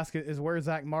was asked is where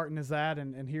Zach Martin is at,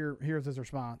 and here's his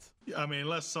response. I mean,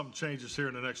 unless something changes here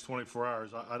in the next 24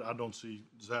 hours, I don't see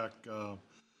Zach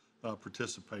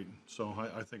participating. So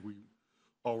I think we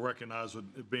all recognized with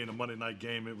it being a Monday night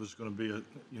game, it was going to be a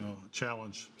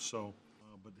challenge. So,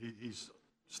 but he's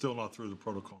still not through the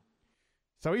protocol.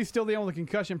 So he's still dealing with the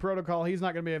concussion protocol. He's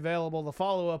not going to be available. The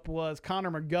follow-up was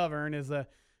Connor McGovern is a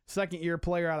second-year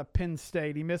player out of Penn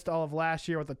State. He missed all of last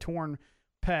year with a torn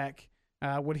pec.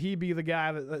 Would he be the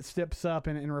guy that steps up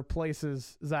and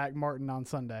replaces Zach Martin on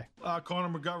Sunday?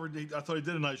 Connor McGovern, I thought he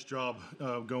did a nice job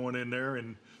going in there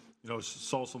and,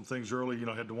 saw some things early.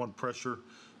 Had the one pressure,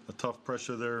 a tough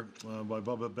pressure there by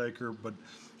Bubba Baker. But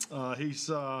he's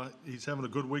having a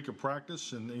good week of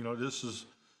practice, and,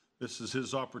 this is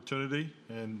his opportunity.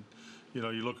 And, you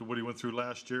look at what he went through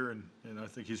last year, and I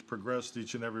think he's progressed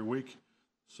each and every week.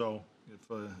 So if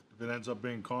it ends up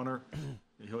being Connor,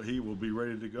 he will be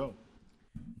ready to go.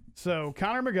 So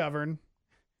Connor McGovern,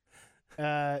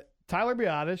 Tyler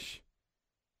Biadasz,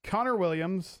 Connor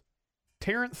Williams,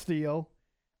 Terrence Steele.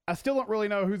 I still don't really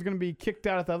know who's going to be kicked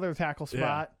out at the other tackle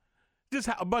spot. Yeah. Just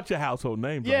a bunch of household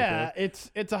names. Yeah, right there.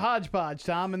 it's a hodgepodge,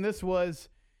 Tom. And this was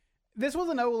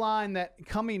an O-line that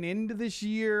coming into this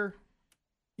year,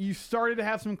 you started to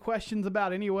have some questions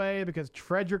about anyway because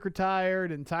Frederick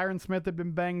retired and Tyron Smith had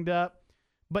been banged up.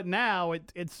 But now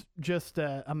it's just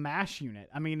a mash unit.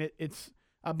 I mean, it's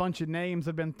a bunch of names that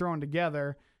have been thrown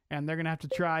together, and they're going to have to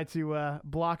try to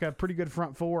block a pretty good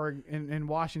front four in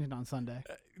Washington on Sunday.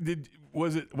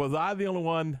 Was I the only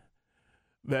one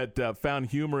that found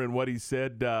humor in what he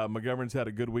said? McGovern's had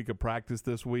a good week of practice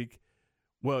this week.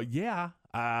 Well, yeah,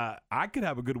 I could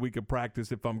have a good week of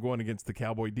practice if I'm going against the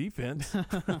Cowboy defense.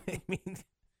 I mean,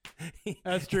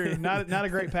 that's true. Not a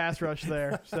great pass rush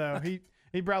there. So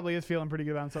he probably is feeling pretty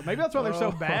good on something. Maybe that's why they're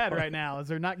so bad right now, is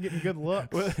they're not getting good looks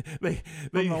from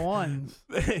the ones.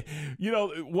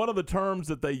 One of the terms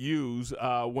that they use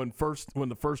when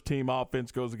the first team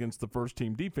offense goes against the first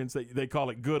team defense, they call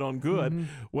it good on good.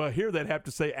 Mm-hmm. Well, here they'd have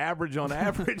to say average on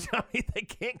average. I mean, they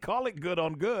can't call it good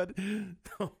on good.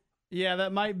 Yeah,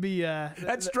 that might be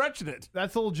that's stretching it.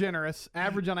 That's a little generous.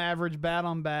 Average on average, bad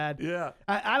on bad. Yeah.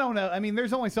 I don't know. I mean,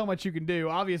 there's only so much you can do.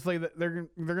 Obviously, they're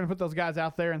going to put those guys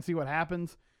out there and see what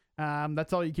happens.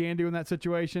 That's all you can do in that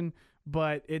situation.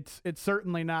 But it's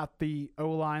certainly not the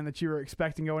O-line that you were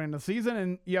expecting going into the season,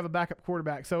 and you have a backup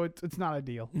quarterback, so it's not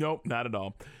ideal. Nope, not at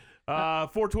all.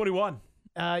 421.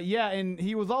 Yeah, and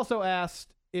he was also asked,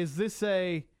 is this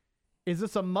a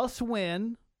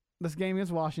must-win? This game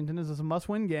against Washington, is this a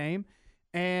must-win game?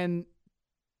 And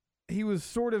he was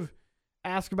sort of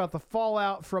asked about the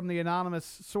fallout from the anonymous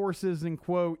sources and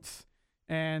quotes,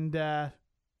 and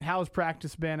how's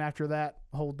practice been after that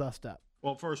whole dust-up?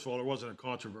 Well, first of all, there wasn't a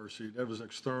controversy. That was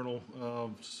external.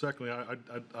 Secondly,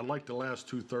 I like the last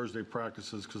two Thursday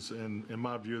practices because, in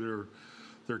my view,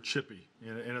 they're chippy,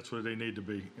 and that's what they need to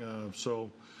be. So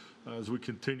as we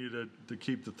continue to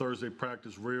keep the Thursday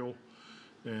practice real,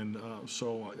 and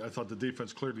so I thought the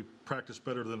defense clearly practiced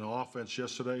better than the offense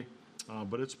yesterday,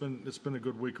 but it's been a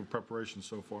good week of preparation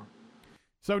so far.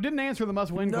 So didn't answer the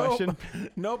must-win question.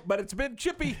 Nope, but it's been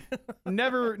chippy.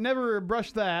 never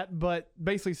brushed that, but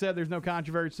basically said there's no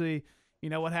controversy.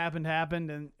 What happened,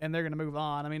 and they're going to move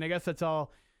on. I mean, I guess that's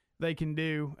all they can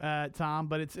do, Tom,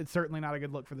 but it's certainly not a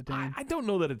good look for the team. I don't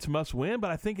know that it's must-win,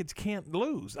 but I think it's can't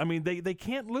lose. I mean, they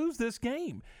can't lose this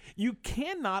game. You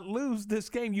cannot lose this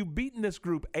game. You've beaten this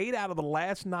group 8 out of the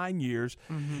last 9 years.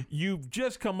 Mm-hmm. You've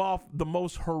just come off the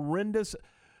most horrendous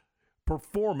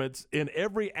performance in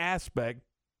every aspect,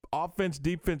 offense,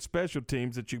 defense, special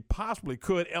teams, that you possibly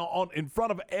could in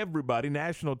front of everybody,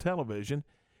 national television.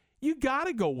 You got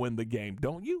to go win the game,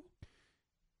 don't you?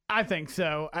 I think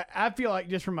so. I feel like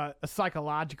just from a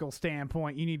psychological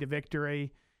standpoint, you need a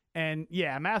victory. And,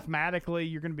 yeah, mathematically,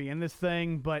 you're going to be in this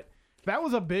thing. But that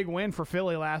was a big win for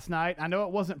Philly last night. I know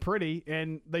it wasn't pretty,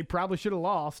 and they probably should have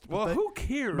lost. Well, who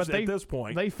cares at this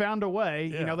point? They found a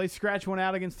way. Yeah. They scratched one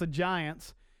out against the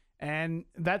Giants. And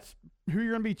that's who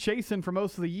you're going to be chasing for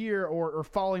most of the year or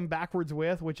falling backwards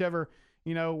with, whichever,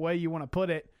 way you want to put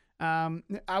it.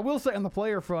 I will say on the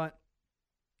player front,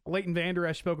 Leighton Vander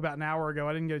Esch spoke about an hour ago.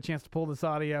 I didn't get a chance to pull this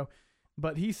audio,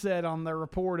 but he said on the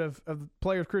report of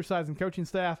players criticizing coaching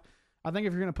staff, I think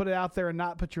if you're going to put it out there and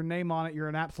not put your name on it, you're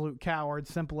an absolute coward.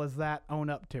 Simple as that. Own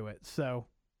up to it. So,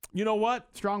 you know what?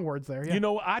 Strong words there.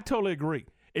 Yeah. I totally agree.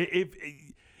 If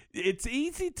it's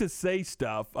easy to say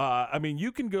stuff. I mean,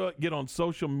 you can get on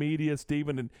social media,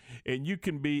 Stephen, and you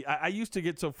can be. I used to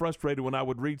get so frustrated when I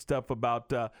would read stuff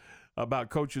about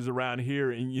coaches around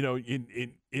here, and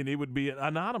and it would be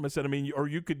anonymous. And I mean, or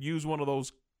you could use one of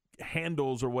those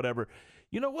handles or whatever.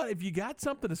 You know what? If you got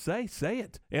something to say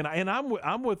it. And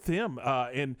I'm with him.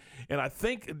 And I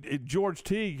think George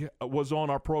Teague was on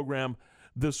our program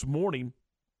this morning,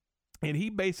 And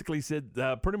he basically said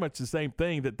pretty much the same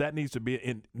thing, that needs to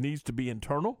be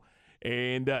internal.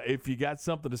 And if you got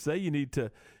something to say, you need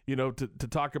to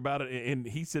talk about it. And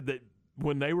he said that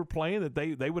when they were playing, that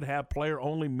they would have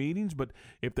player-only meetings, but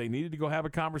if they needed to go have a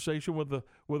conversation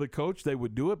with a coach, they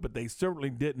would do it. But they certainly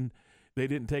didn't. They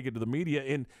didn't take it to the media.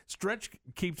 And Stretch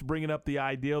keeps bringing up the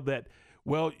idea that,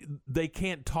 well, they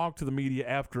can't talk to the media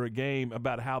after a game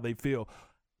about how they feel.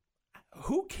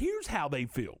 Who cares how they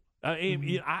feel?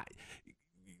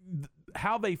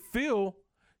 How they feel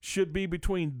should be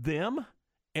between them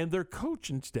and their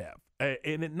coaching staff,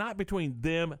 and not between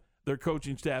them, their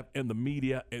coaching staff, and the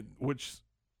media, which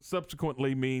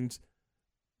subsequently means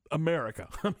America.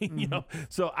 I mean,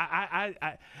 so I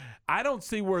don't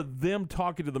see where them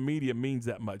talking to the media means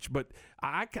that much, but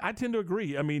I tend to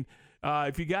agree. I mean,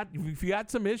 if you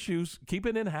got some issues, keep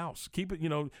it in house. Keep it,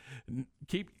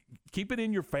 keep it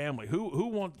in your family. Who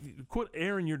wants quit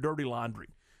airing your dirty laundry?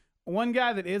 One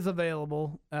guy that is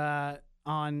available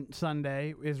on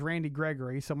Sunday is Randy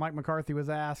Gregory. So Mike McCarthy was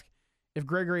asked if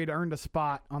Gregory had earned a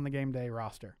spot on the game day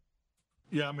roster.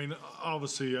 Yeah, I mean,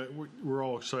 obviously, we're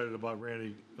all excited about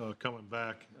Randy coming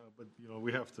back, but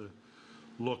we have to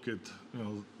look at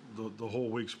the whole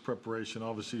week's preparation.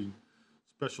 Obviously,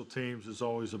 special teams is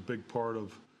always a big part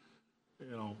of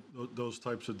those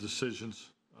types of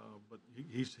decisions. But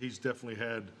he's definitely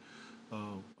had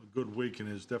a good week and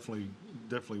is definitely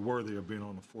worthy of being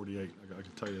on the 48. I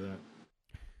can tell you that.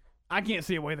 I can't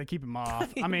see a way they keep him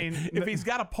off. I mean, if he's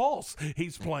got a pulse,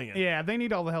 he's playing. Yeah, they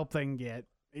need all the help they can get.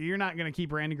 You're not going to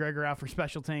keep Randy Gregory out for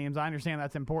special teams. I understand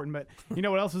that's important, but you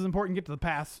know what else is important? Get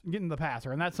in the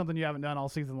passer, and that's something you haven't done all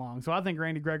season long. So I think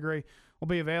Randy Gregory will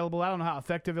be available. I don't know how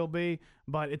effective he'll be,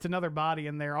 but it's another body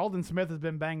in there. Alden Smith has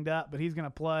been banged up, but he's going to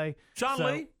play. Sean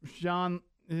Lee?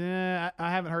 I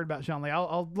haven't heard about Sean Lee.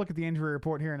 I'll look at the injury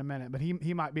report here in a minute, but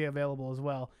he might be available as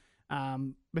well.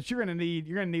 But you're going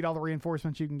to need all the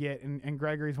reinforcements you can get, and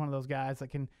Gregory's one of those guys that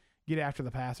can get after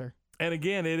the passer. And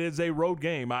again, it is a road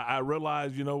game. I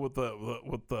realize, with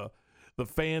the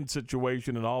fan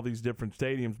situation and all these different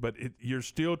stadiums, but you're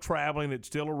still traveling. It's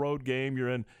still a road game.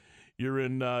 You're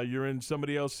in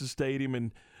somebody else's stadium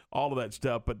and all of that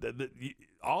stuff. But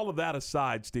all of that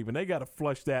aside, Stephen, they got to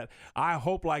flush that. I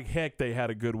hope like heck they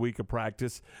had a good week of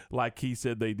practice, like he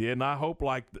said they did, and I hope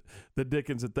like the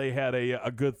Dickens that they had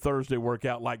a good Thursday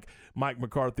workout, like Mike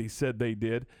McCarthy said they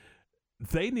did.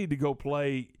 They need to go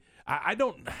play. I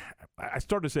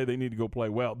started to say they need to go play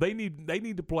well. They need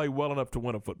to play well enough to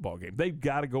win a football game. They've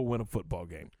got to go win a football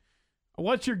game.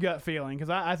 What's your gut feeling? Because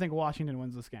I think Washington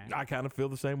wins this game. I kind of feel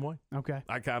the same way. Okay.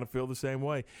 I kind of feel the same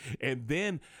way. And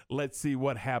then let's see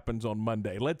what happens on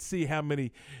Monday. Let's see how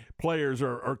many players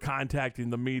are contacting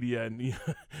the media. And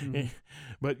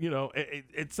But,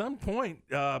 at some point,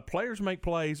 players make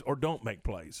plays or don't make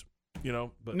plays.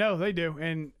 But no, they do,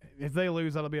 and if they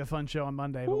lose, that'll be a fun show on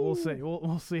Monday. But we'll see.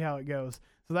 We'll see how it goes.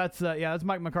 So that's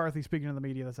Mike McCarthy speaking to the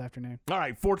media this afternoon. All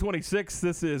right, 426.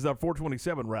 This is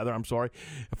 427 rather. I'm sorry.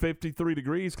 53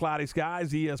 degrees, cloudy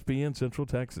skies. ESPN Central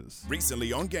Texas.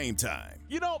 Recently on Game Time.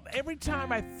 Every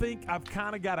time I think I've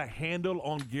kind of got a handle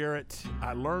on Garrett,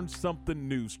 I learned something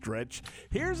new. Stretch.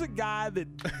 Here's a guy that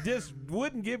just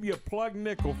wouldn't give you a plug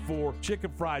nickel for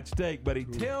chicken fried steak, but he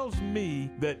tells me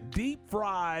that deep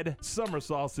fried summer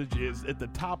sausage is at the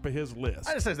top of his list.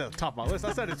 I just said it's at the top of my list.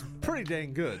 I said it's pretty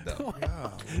dang good, though.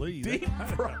 Deep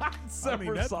fried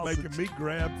summer that's sausage. Making me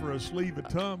grab for a sleeve of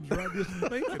Tums right just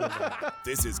thinking about it.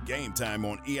 This is Game Time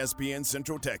on ESPN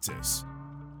Central Texas.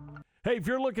 Hey, if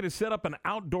you're looking to set up an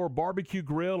outdoor barbecue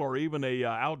grill or even a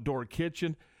outdoor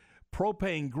kitchen,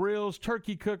 propane grills,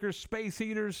 turkey cookers, space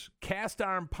heaters, cast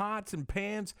iron pots and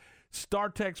pans,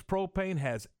 StarTex Propane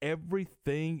has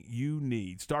everything you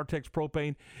need. StarTex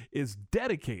Propane is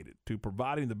dedicated to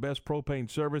providing the best propane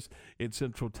service in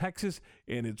Central Texas,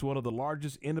 and it's one of the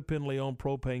largest independently owned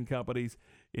propane companies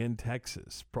in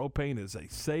Texas. Propane is a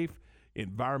safe,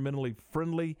 environmentally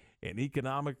friendly, and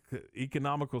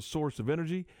economical source of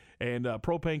energy, and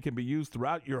propane can be used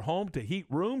throughout your home to heat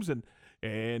rooms and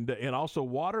also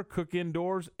water, cook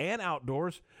indoors and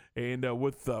outdoors, and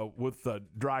with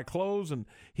dry clothes and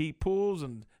heat pools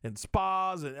and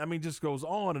spas, and just goes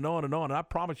on and on and on. And I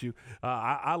promise you,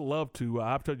 I love to.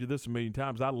 I've told you this a million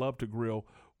times. I love to grill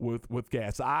with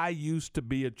gas. I used to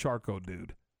be a charcoal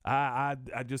dude. I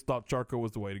just thought charcoal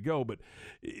was the way to go, but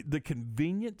the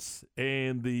convenience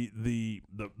and the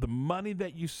money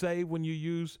that you save when you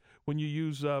use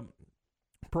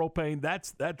propane,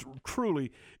 that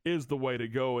truly is the way to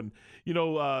go. And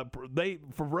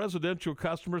for residential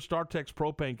customers, StarTex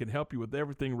Propane can help you with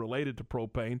everything related to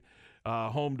propane,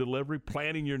 home delivery,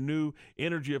 planning your new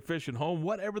energy-efficient home,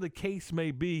 whatever the case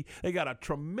may be. They got a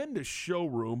tremendous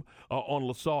showroom on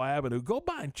LaSalle Avenue. Go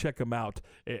by and check them out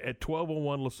at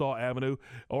 1201 LaSalle Avenue,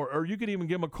 or you can even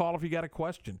give them a call if you got a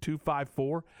question,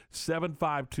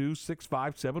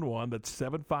 254-752-6571. That's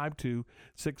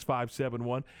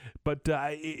 752-6571. But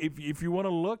if you want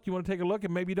to look, you want to take a look,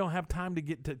 and maybe you don't have time to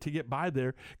get by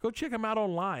there, go check them out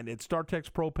online at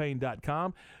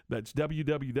StarTexPropane.com. That's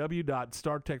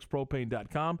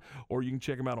www.StarTexPropane.com, or you can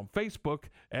check them out on Facebook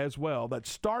as well.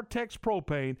 That's StarTex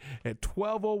Propane at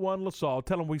 1201 LaSalle.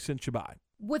 Tell them we sent you by.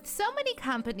 With so many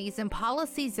companies and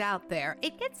policies out there,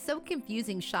 it gets so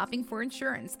confusing shopping for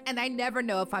insurance, and I never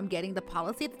know if I'm getting the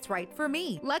policy that's right for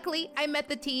me. Luckily, I met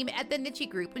the team at the Niche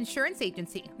Group Insurance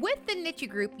Agency. With the Niche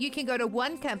Group, you can go to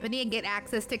one company and get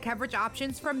access to coverage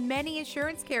options from many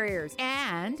insurance carriers,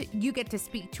 and you get to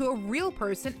speak to a real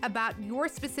person about your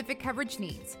specific coverage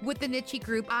needs. With the Niche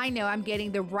Group, I know I'm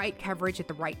getting the right coverage at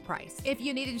the right price. If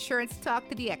you need insurance, talk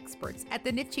to the experts at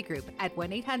the Niche Group at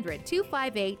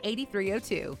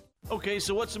 1-800-258-8302. Okay,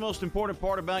 so what's the most important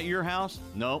part about your house?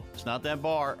 Nope, it's not that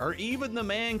bar or even the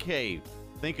man cave.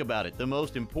 Think about it. The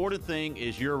most important thing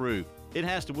is your roof. It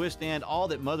has to withstand all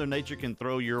that Mother Nature can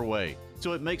throw your way.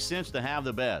 So it makes sense to have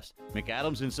the best.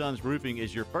 McAdams & Sons Roofing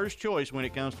is your first choice when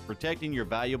it comes to protecting your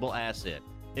valuable asset.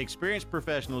 Experienced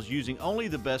professionals using only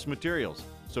the best materials.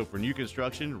 So for new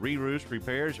construction, re-roofs,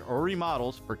 repairs, or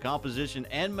remodels for composition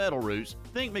and metal roofs,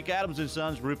 think McAdams &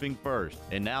 Sons Roofing first.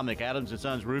 And now McAdams &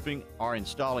 Sons Roofing are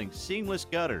installing seamless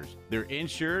gutters. They're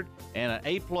insured and an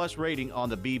A+ rating on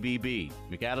the BBB.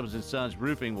 McAdams & Sons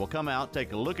Roofing will come out,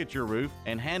 take a look at your roof,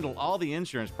 and handle all the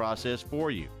insurance process for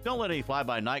you. Don't let any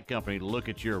fly-by-night company look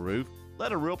at your roof.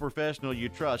 Let a real professional you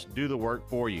trust do the work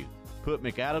for you. Put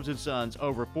McAdams & Sons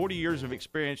over 40 years of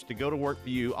experience to go to work for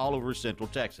you all over Central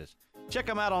Texas. Check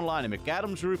them out online at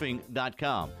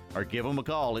McAdamsRoofing.com or give them a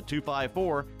call at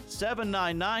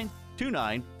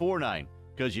 254-799-2949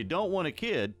 because you don't want a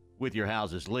kid with your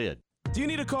house's lid. Do you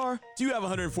need a car? Do you have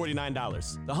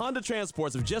 $149? The Honda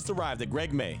Transports have just arrived at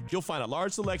Greg May. You'll find a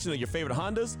large selection of your favorite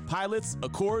Hondas, Pilots,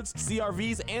 Accords,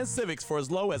 CRVs, and Civics for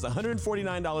as low as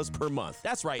 $149 per month.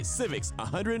 That's right, Civics,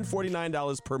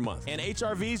 $149 per month. And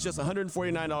HRVs, just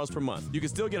 $149 per month. You can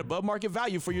still get above market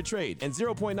value for your trade, and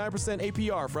 0.9%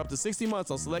 APR for up to 60 months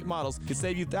on select models can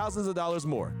save you thousands of dollars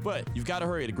more. But you've got to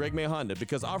hurry to Greg May Honda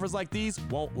because offers like these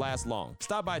won't last long.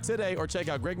 Stop by today or check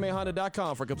out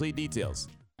GregMayHonda.com for complete details.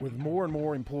 With more and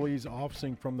more employees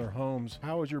officing from their homes,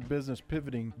 how is your business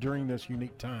pivoting during this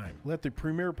unique time? Let the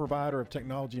premier provider of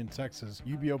technology in Texas,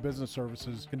 UBO Business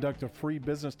Services, conduct a free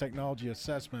business technology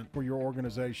assessment for your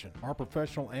organization. Our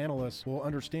professional analysts will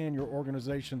understand your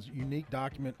organization's unique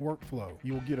document workflow.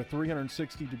 You will get a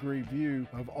 360-degree view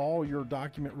of all your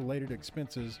document-related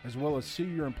expenses, as well as see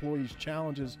your employees'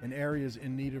 challenges and areas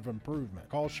in need of improvement.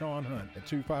 Call Sean Hunt at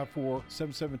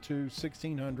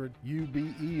 254-772-1600,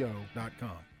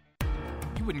 ubeo.com.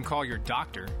 You wouldn't call your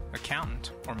doctor,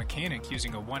 accountant, or mechanic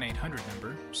using a 1-800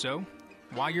 number, so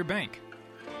why your bank?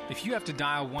 If you have to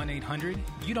dial 1-800,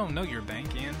 you don't know your bank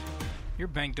and your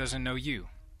bank doesn't know you.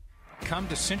 Come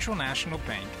to Central National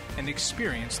Bank and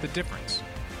experience the difference.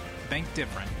 Bank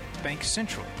different. Bank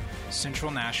Central.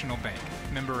 Central National Bank.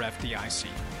 Member FDIC.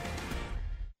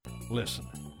 Listen,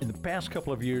 in the past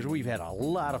couple of years, we've had a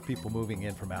lot of people moving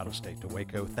in from out of state to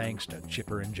Waco thanks to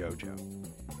Chipper and JoJo.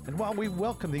 And while we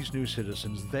welcome these new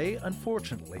citizens, they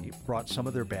unfortunately brought some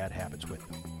of their bad habits with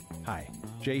them. Hi,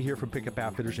 Jay here from Pickup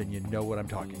Outfitters, and you know what I'm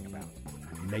talking about.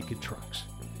 Naked trucks.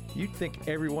 You'd think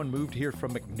everyone moved here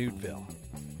from McNewtville,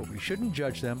 but we shouldn't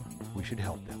judge them, we should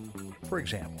help them. For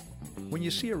example, when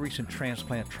you see a recent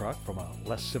transplant truck from a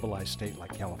less civilized state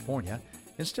like California,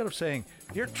 instead of saying,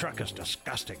 "Your truck is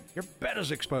disgusting, your bed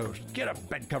is exposed, get a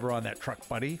bed cover on that truck,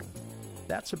 buddy,"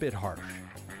 that's a bit harsh.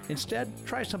 Instead,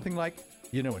 try something like,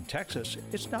 "You know, in Texas,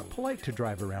 it's not polite to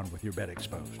drive around with your bed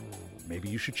exposed. Maybe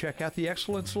you should check out the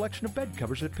excellent selection of bed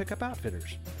covers at Pickup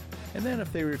Outfitters." And then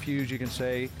if they refuse, you can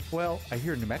say, "Well, I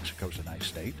hear New Mexico's a nice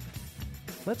state."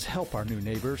 Let's help our new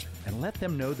neighbors and let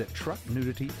them know that truck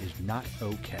nudity is not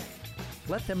okay.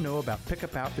 Let them know about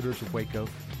Pickup Outfitters of Waco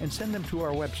and send them to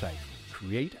our website,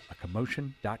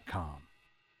 createacommotion.com.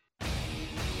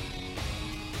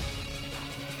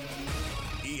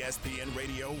 ESPN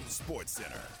Radio Sports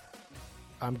Center.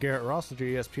 I'm Garrett Ross with your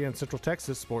ESPN Central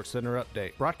Texas Sports Center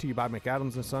update, brought to you by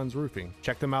McAdams & Sons Roofing.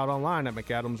 Check them out online at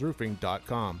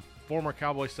McAdamsRoofing.com. former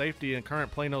Cowboy safety and current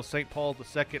Plano St. Paul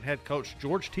II head coach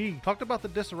George Teague talked about the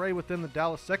disarray within the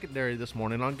Dallas secondary this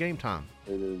morning on Game Time.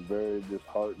 It is very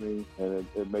disheartening, and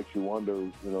it makes you wonder,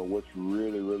 what's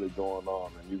really, really going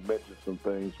on. And you've mentioned some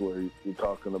things where you're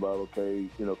talking about, okay,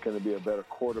 can it be a better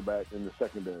quarterback in the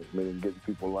secondary, meaning getting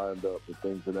people lined up and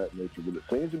things of that nature. But it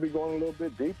seems to be going a little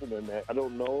bit deeper than that. I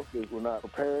don't know if we're not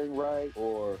preparing right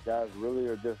or guys really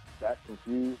are just that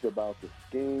confused about the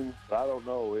scheme. But I don't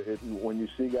know. When you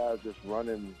see guys just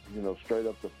running, straight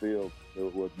up the field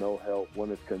with no help,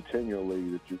 when it's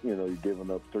continually that you're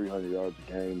giving up 300 yards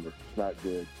a game, it's not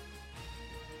good.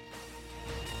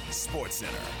 Sports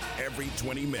Center, every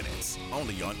 20 minutes,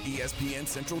 only on ESPN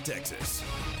Central Texas.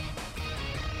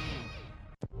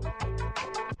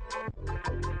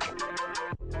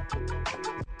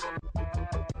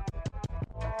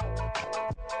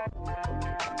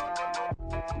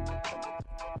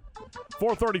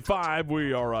 .435,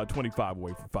 we are 25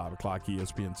 away from 5 o'clock,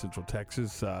 ESPN Central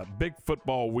Texas. Big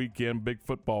football weekend, big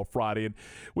football Friday. And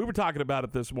we were talking about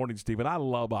it this morning, Stephen. I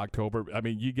love October. I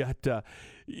mean, you got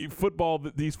football,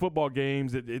 these football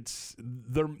games,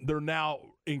 they're now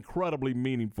incredibly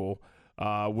meaningful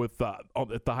at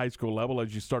the high school level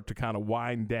as you start to kind of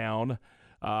wind down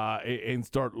and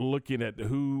start looking at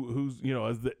who's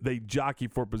as they jockey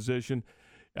for position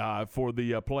for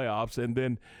the playoffs. And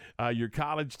then your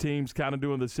college teams kind of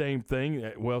doing the same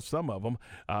thing. Well, some of them.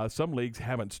 Some leagues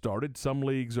haven't started. Some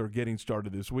leagues are getting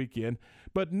started this weekend.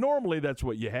 But normally that's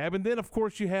what you have. And then, of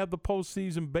course, you have the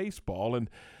postseason baseball. And,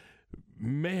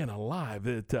 man alive,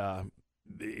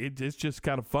 it's just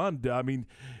kind of fun. I mean,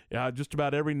 just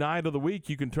about every night of the week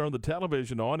you can turn the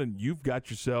television on and you've got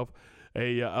yourself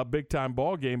a big-time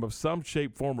ball game of some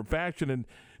shape, form, or fashion. And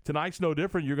tonight's no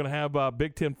different. You're going to have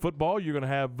Big Ten football. You're going to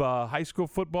have high school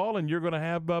football, and you're going to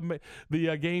have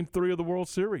the Game 3 of the World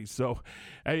Series. So,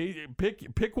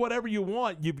 pick whatever you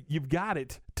want. You've got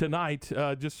it tonight.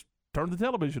 Just turn the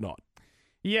television on.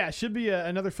 Yeah, it should be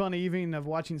another fun evening of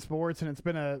watching sports, and it's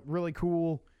been a really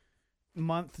cool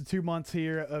month to 2 months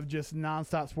here of just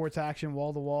nonstop sports action,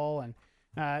 wall to wall, and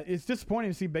it's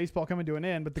disappointing to see baseball coming to an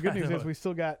end. But the good news is we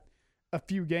still got a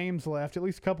few games left, at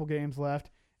least a couple games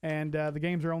left. And the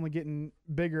games are only getting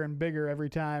bigger and bigger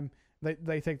every time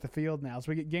they take the field now.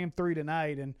 So we get Game 3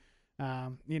 tonight, and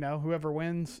whoever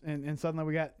wins, and suddenly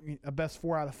we got a best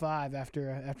 4 out of 5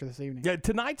 after this evening. Yeah,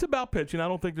 tonight's about pitching. I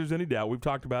don't think there's any doubt. We've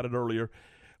talked about it earlier.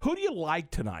 Who do you like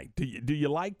tonight? Do you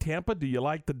like Tampa? Do you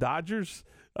like the Dodgers?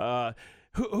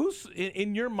 Who's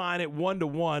in your mind at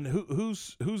 1-1?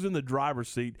 Who's in the driver's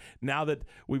seat now that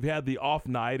we've had the off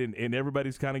night and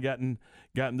everybody's kind of gotten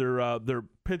their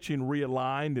pitching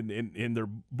realigned and their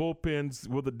bullpens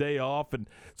with a day off? And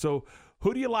so,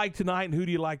 who do you like tonight, and who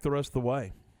do you like the rest of the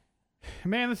way?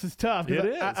 Man, this is tough. It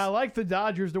is. I like the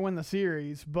Dodgers to win the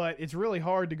series, but it's really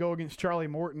hard to go against Charlie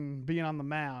Morton being on the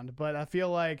mound. But I feel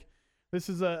like this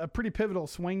is a pretty pivotal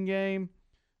swing game.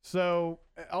 So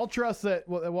I'll trust that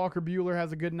Walker Buehler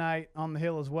has a good night on the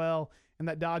hill as well, and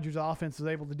that Dodgers offense is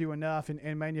able to do enough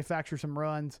and manufacture some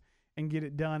runs and get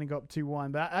it done and go up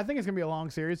 2-1. But I think it's going to be a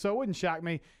long series, so it wouldn't shock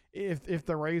me if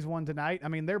the Rays won tonight. I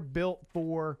mean, they're built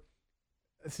for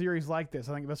a series like this.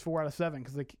 I think that's 4 out of 7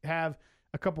 because they have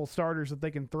a couple starters that they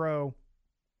can throw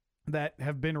that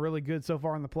have been really good so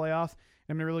far in the playoffs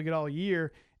and been really good all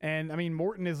year. And, I mean,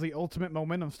 Morton is the ultimate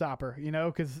momentum stopper,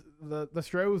 because the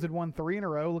Stros had won 3 in a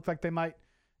row. Looked like they might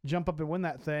jump up and win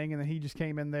that thing, and then he just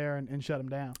came in there and shut them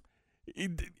down.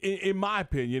 In my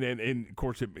opinion, and of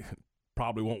course it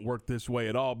probably won't work this way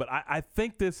at all, but I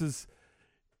think this is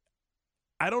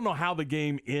 – I don't know how the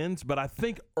game ends, but I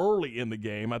think early in the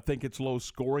game, I think it's low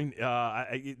scoring.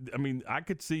 I mean, I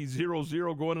could see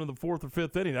 0-0 going into the 4th or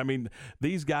 5th inning. I mean,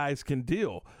 these guys can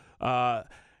deal.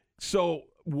 So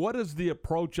what is the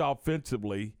approach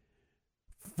offensively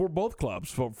for both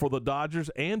clubs, for the Dodgers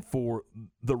and for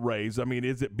the Rays? I mean,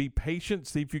 is it be patient,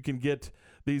 see if you can get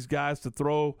these guys to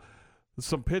throw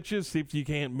some pitches, see if you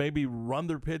can maybe run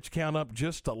their pitch count up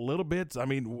just a little bit? I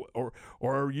mean, or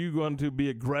are you going to be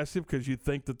aggressive because you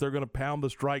think that they're going to pound the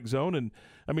strike zone? And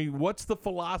I mean, what's the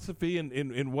philosophy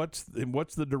and what's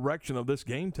the direction of this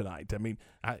game tonight? I mean,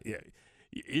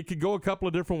 it could go a couple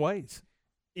of different ways.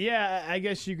 Yeah, I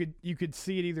guess you could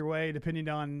see it either way depending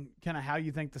on kind of how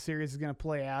you think the series is going to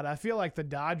play out. I feel like the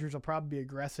Dodgers will probably be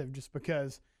aggressive just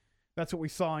because that's what we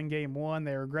saw in Game 1.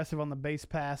 They were aggressive on the base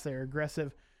pass. They were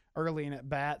aggressive early in at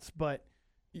bats, but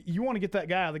you want to get that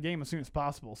guy out of the game as soon as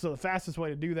possible. So the fastest way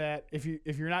to do that, if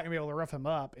you're not going to be able to rough him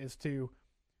up, is to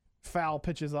foul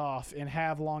pitches off and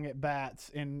have long at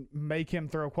bats and make him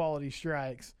throw quality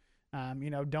strikes.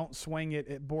 Don't swing it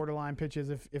at borderline pitches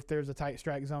if there's a tight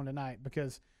strike zone tonight,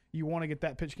 because you want to get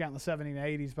that pitch count in the 70s and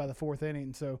 80s by the fourth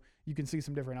inning, so you can see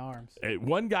some different arms. Hey,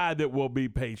 one guy that will be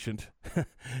patient,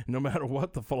 no matter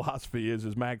what the philosophy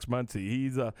is Max Muncy.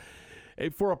 He's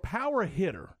for a power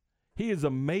hitter, he is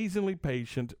amazingly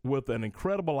patient with an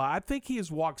incredible eye. I think he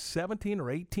has walked 17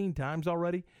 or 18 times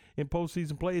already in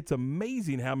postseason play. It's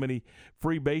amazing how many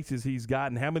free bases he's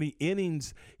gotten, how many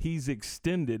innings he's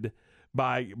extended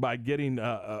by getting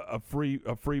a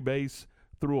free base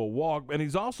through a walk, and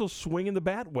he's also swinging the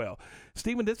bat well.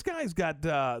 Stephen, this guy's got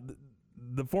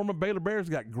the former Baylor Bears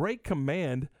got great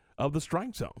command of the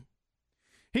strike zone.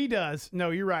 He does.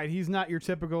 No, you're right. He's not your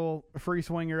typical free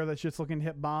swinger that's just looking to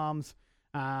hit bombs.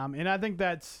 And I think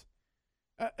that's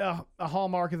a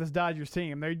hallmark of this Dodgers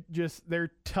team.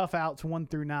 They're tough outs 1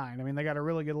 through 9. I mean, they got a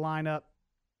really good lineup.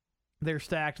 They're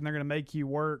stacked, and they're going to make you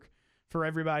work for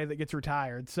everybody that gets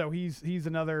retired. So he's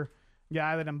another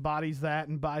guy that embodies that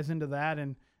and buys into that.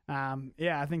 And,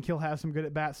 I think he'll have some good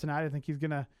at-bats tonight. I think he's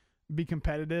going to be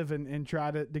competitive and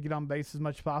try to get on base as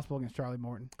much as possible against Charlie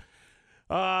Morton.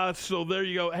 So there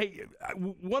you go. Hey, I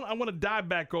want to dive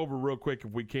back over real quick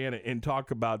if we can and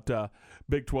talk about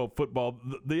Big 12 football.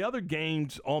 The other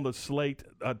games on the slate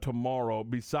tomorrow,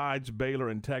 besides Baylor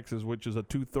and Texas, which is a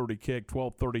 2:30 kick,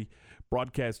 12:30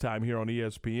 broadcast time here on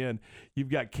ESPN, you've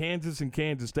got Kansas and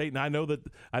Kansas State, and I know the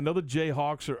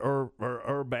Jayhawks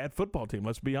are a bad football team.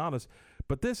 Let's be honest,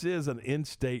 but this is an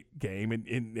in-state game,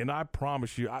 and I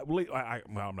promise you, I'm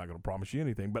not going to promise you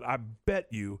anything, but I bet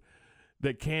you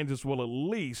that Kansas will at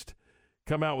least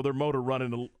come out with their motor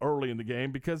running early in the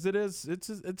game, because it's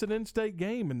an in-state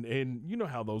game, and you know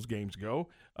how those games go.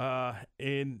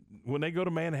 And when they go to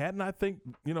Manhattan, I think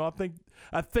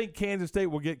Kansas State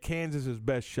will get Kansas's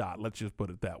best shot. Let's just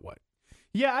put it that way.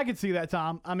 Yeah, I could see that,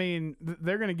 Tom. I mean,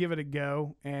 they're going to give it a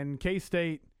go, and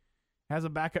K-State has a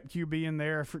backup QB in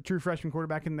there, a true freshman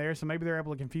quarterback in there, so maybe they're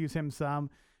able to confuse him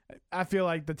some. I feel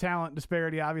like the talent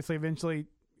disparity obviously eventually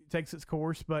takes its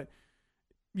course, but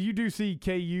you do see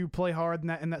KU play hard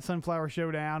in that Sunflower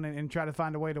Showdown and try to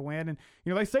find a way to win. And,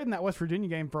 they stayed in that West Virginia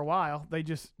game for a while. They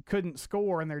just couldn't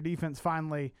score, and their defense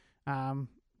finally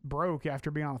broke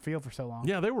after being on the field for so long.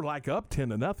 Yeah, they were like up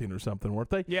 10-0 or something, weren't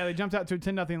they? Yeah, they jumped out to a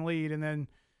 10-0 lead, and then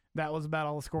that was about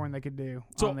all the scoring they could do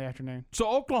on the afternoon. So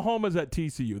Oklahoma's at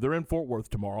TCU. They're in Fort Worth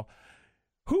tomorrow.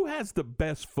 Who has the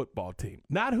best football team?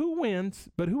 Not who wins,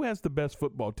 but who has the best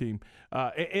football team?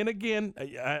 And again,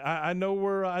 I know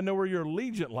where your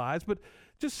allegiance lies, but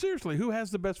just seriously, who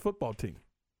has the best football team?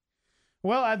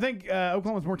 Well, I think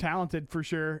Oklahoma's more talented for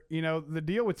sure. The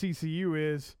deal with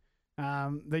TCU is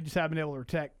they just haven't been able to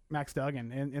protect Max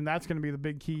Duggan, and that's going to be the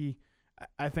big key,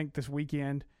 I think, this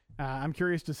weekend. I'm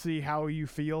curious to see how OU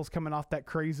feels coming off that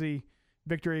crazy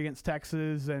victory against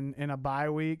Texas and in a bye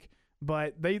week.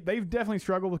 But they've definitely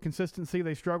struggled with consistency.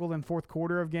 They struggled in fourth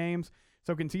quarter of games.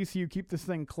 So can TCU keep this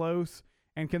thing close,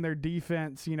 and can their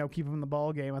defense, keep them in the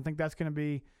ball game? I think that's going to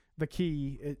be the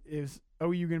key. Is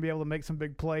OU going to be able to make some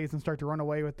big plays and start to run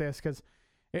away with this? Because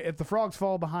if the Frogs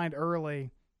fall behind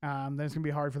early, then it's going to be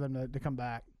hard for them to come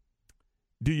back.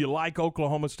 Do you like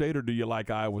Oklahoma State, or do you like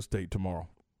Iowa State tomorrow?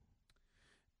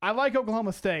 I like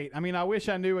Oklahoma State. I mean, I wish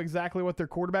I knew exactly what their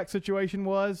quarterback situation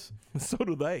was. So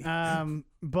do they.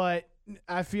 But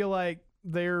I feel like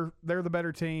they're the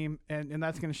better team, and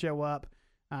that's going to show up.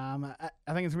 I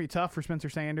think it's going to be tough for Spencer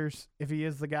Sanders if he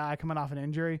is the guy coming off an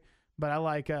injury. But I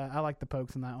like the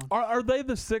Pokes in that one. Are they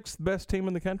the sixth best team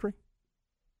in the country?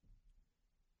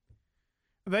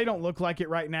 They don't look like it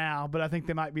right now, but I think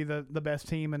they might be the best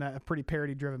team in a pretty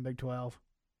parity-driven Big 12.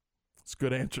 It's a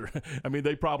good answer. I mean,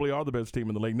 they probably are the best team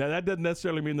in the league. Now, that doesn't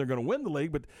necessarily mean they're going to win the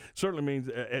league, but certainly means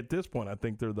at this point, I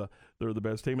think they're the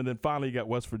best team. And then finally, you got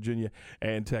West Virginia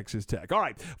and Texas Tech. All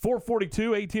right,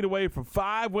 4:42, 18 away from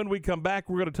 5. When we come back,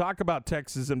 we're going to talk about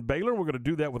Texas and Baylor. We're going to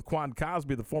do that with Quan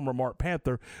Cosby, the former Mart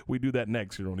Panther. We do that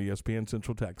next here on ESPN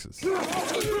Central Texas.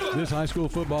 This high school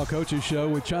football coaches show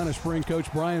with China Spring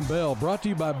coach Brian Bell, brought to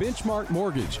you by Benchmark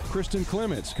Mortgage, Kristen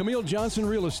Clements, Camille Johnson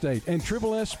Real Estate, and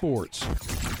Triple S Sports.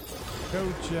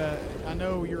 Coach, I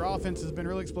know your offense has been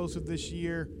really explosive this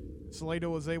year. Salado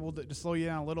was able to slow you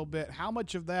down a little bit. How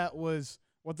much of that was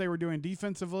what they were doing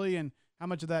defensively, and how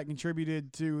much of that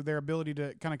contributed to their ability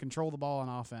to kind of control the ball on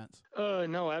offense?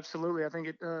 No, absolutely. I think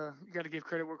you got to give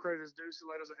credit where credit is due.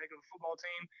 Salado's a heck of a football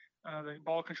team. The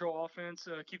ball control offense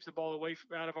keeps the ball away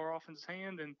out of our offense's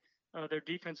hand, and their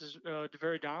defense is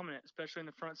very dominant, especially in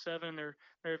the front seven.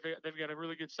 They've got a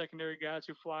really good secondary guys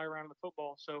who fly around the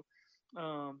football. So,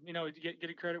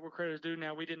 getting credit where credit is due.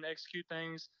 Now, we didn't execute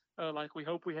things like we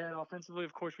hoped we had offensively.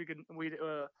 Of course, we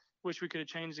wish we could have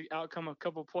changed the outcome of a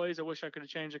couple of plays. I wish I could have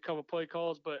changed a couple of play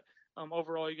calls, but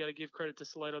overall, you got to give credit to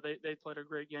Salado. They played a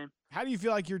great game. How do you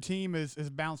feel like your team has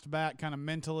bounced back kind of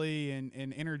mentally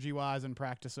and energy-wise in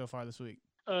practice so far this week?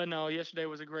 No, yesterday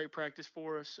was a great practice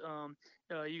for us.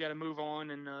 You got to move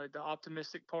on, and the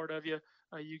optimistic part of you,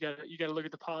 you got to look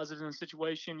at the positives in the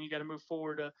situation. You got to move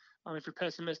forward. If you're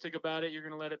pessimistic about it, you're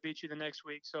going to let it beat you the next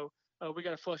week. So we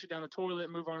got to flush it down the toilet,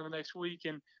 move on to the next week,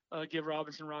 and give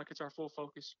Robinson Rockets our full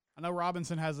focus. I know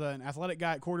Robinson has an athletic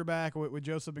guy at quarterback with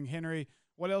Joseph and Henry.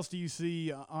 What else do you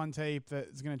see on tape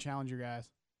that's going to challenge your guys?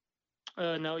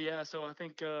 So I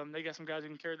think they got some guys who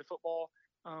can carry the football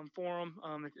for them.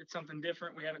 It's something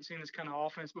different. We haven't seen this kind of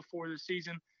offense before this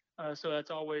season, so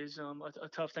that's always a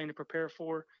tough thing to prepare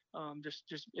for.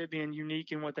 Just it being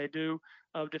unique in what they do.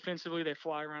 Defensively, they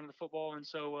fly around the football, and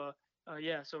so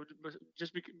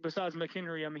besides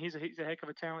McHenry, I mean, he's a heck of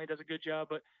a talent. He does a good job,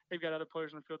 but they've got other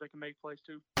players in the field that can make plays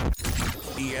too.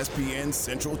 ESPN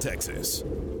Central Texas.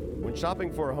 When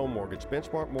shopping for a home mortgage,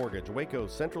 Benchmark Mortgage, Waco,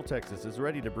 Central Texas is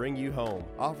ready to bring you home,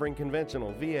 offering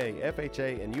conventional VA,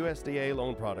 FHA, and USDA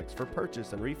loan products for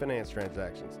purchase and refinance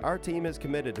transactions. Our team is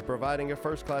committed to providing a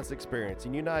first-class experience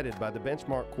and united by the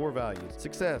Benchmark core values: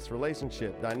 success,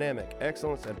 relationship, dynamic,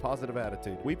 excellence, and positive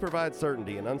attitude. We provide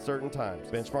certainty in uncertain times.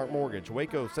 Benchmark Mortgage,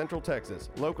 Waco, Central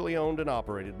Texas, locally owned and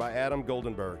operated by Adam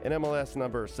Goldenberg, NMLS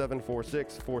number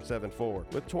 746474,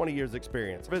 with 20 years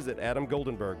experience. Visit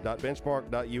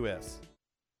adamgoldenberg.benchmark.us.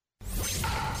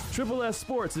 Triple S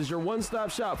Sports is your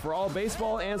one-stop shop for all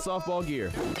baseball and softball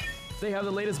gear. They have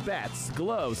the latest bats,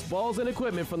 gloves, balls, and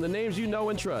equipment from the names you know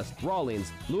and trust: Rawlings,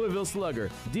 Louisville Slugger,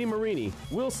 DeMarini,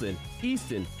 Wilson,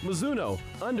 Easton, Mizuno,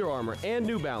 Under Armour, and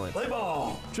New Balance. Play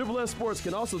ball! Triple S Sports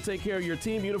can also take care of your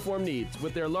team uniform needs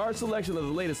with their large selection of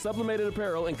the latest sublimated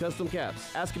apparel and custom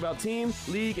caps. Ask about team,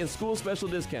 league, and school special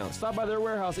discounts. Stop by their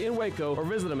warehouse in Waco or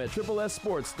visit them at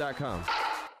triplessports.com.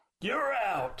 You're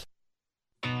out!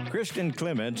 Kristen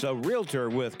Clements, a realtor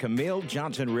with Camille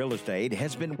Johnson Real Estate,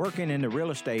 has been working in the real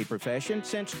estate profession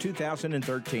since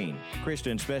 2013.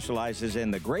 Kristen specializes in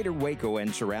the greater Waco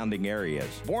and surrounding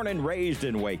areas. Born and raised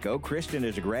in Waco, Kristen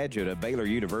is a graduate of Baylor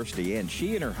University, and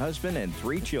she and her husband and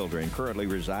 3 children currently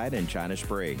reside in China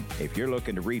Spring. If you're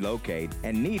looking to relocate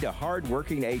and need a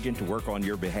hard-working agent to work on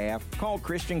your behalf, call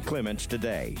Kristen Clements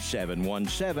today,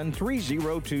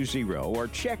 717-3020, or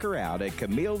check her out at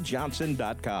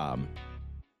CamilleJohnson.com.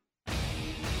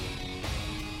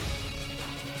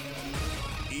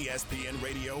 ESPN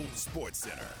Radio Sports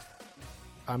Center.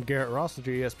 I'm Garrett Ross with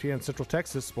your ESPN Central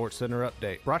Texas Sports Center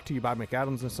update, brought to you by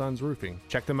McAdams & Sons Roofing.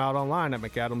 Check them out online at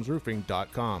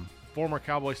mcadamsroofing.com. Former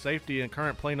Cowboy safety and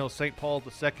current Plano St. Paul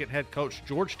II head coach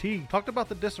George Teague talked about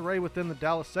the disarray within the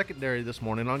Dallas secondary this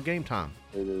morning on Game Time.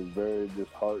 It is very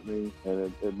disheartening,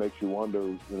 and it makes you wonder,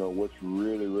 what's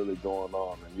really, really going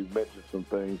on. And you've mentioned some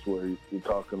things where you're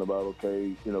talking about,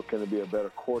 okay, can it be a better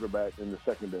quarterback in the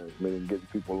secondary, meaning getting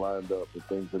people lined up and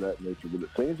things of that nature. But it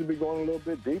seems to be going a little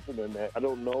bit deeper than that. I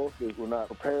don't know if we're not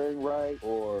preparing right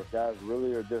or guys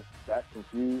really are just that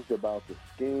confused about the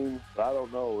scheme. But I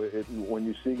don't know. When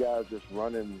you see guys just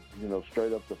running,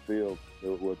 straight up the field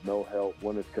with no help,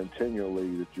 when it's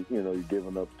continually that you're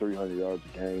giving up 300 yards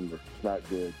a game, it's not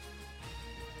good.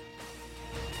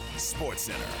 Sports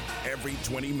Center, every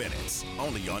 20 minutes,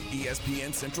 only on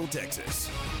ESPN Central Texas.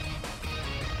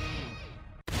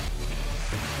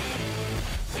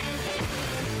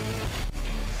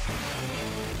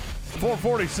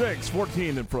 .446,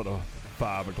 14 in front of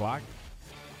 5 o'clock.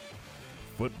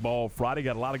 Football Friday,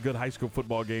 got a lot of good high school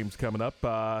football games coming up,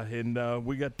 and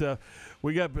we got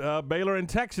Baylor and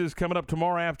Texas coming up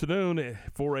tomorrow afternoon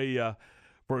for a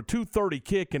 2:30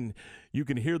 kick, and you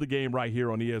can hear the game right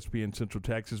here on ESPN Central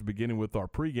Texas, beginning with our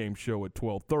pregame show at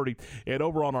 12:30, and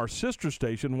over on our sister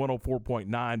station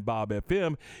 104.9 Bob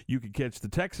FM, you can catch the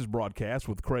Texas broadcast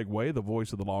with Craig Way, the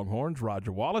voice of the Longhorns,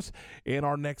 Roger Wallace, and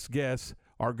our next guest,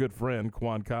 our good friend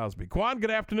Quan Cosby. Quan, good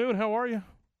afternoon. How are you?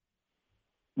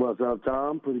 What's up,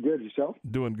 Tom? Pretty good. Yourself?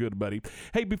 Doing good, buddy.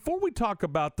 Hey, before we talk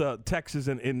about Texas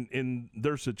and in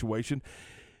their situation,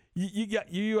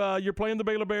 you're playing the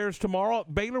Baylor Bears tomorrow.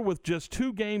 Baylor with just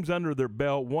 2 games under their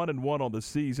belt, 1-1 on the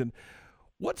season.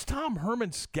 What's Tom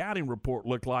Herman's scouting report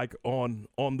look like on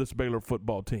this Baylor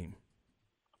football team?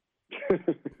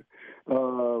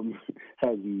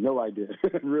 Has no idea,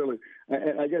 really.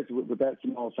 I guess with that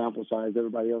small sample size,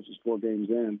 everybody else is 4 games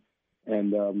in.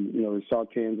 And, we saw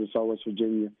Kansas, saw West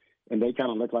Virginia, and they kind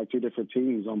of look like 2 different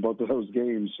teams on both of those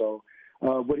games. So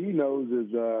what he knows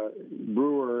is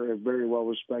Brewer is very well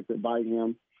respected by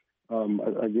him.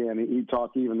 Again, he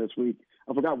talked even this week.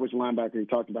 I forgot which linebacker he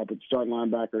talked about, but the starting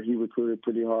linebacker he recruited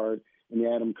pretty hard, and he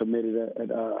had him committed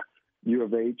at U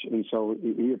of H. And so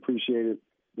he appreciated,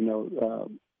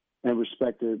 and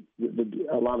respected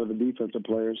a lot of the defensive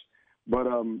players. But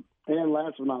and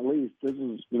last but not least, this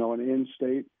is an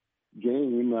in-state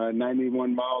game,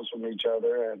 91 miles from each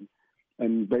other,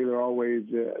 and Baylor always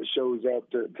shows up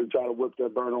to try to whip their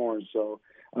burnt orange. So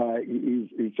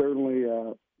he's certainly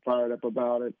fired up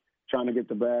about it, trying to get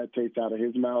the bad taste out of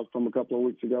his mouth from a couple of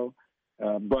weeks ago.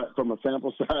 But from a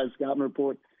sample size scouting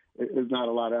report, there's not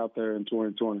a lot out there in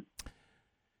 2020.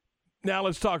 Now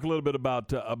let's talk a little bit about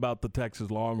the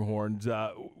Texas Longhorns.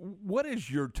 What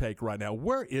is your take right now?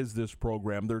 Where is this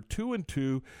program? They're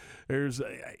 2-2. There's,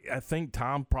 I think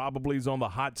Tom probably is on the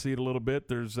hot seat a little bit.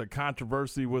 There's a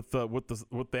controversy with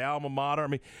the alma mater. I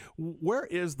mean, where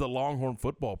is the Longhorn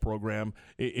football program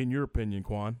in your opinion,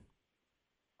 Quan?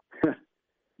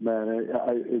 Man,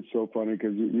 it's so funny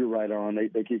because you're right on.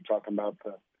 They keep talking about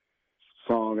the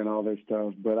song and all this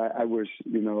stuff, but I wish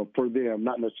for them,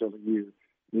 not necessarily you.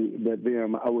 But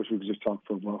them, I wish we could just talk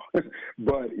football.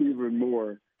 But even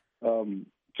more, 2-2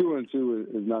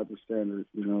 is not the standard,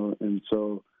 and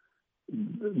so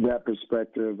that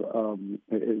perspective,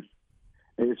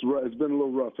 it's been a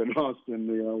little rough in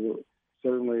Austin.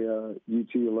 Certainly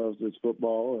UT loves its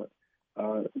football.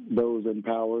 Those in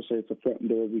power say it's a front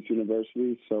door of each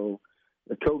university. So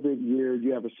the COVID year,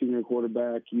 you have a senior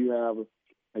quarterback. You have,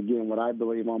 again, what I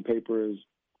believe on paper is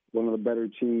one of the better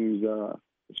teams,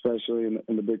 especially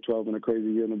in the Big 12, and a crazy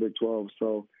year in the Big 12.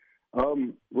 So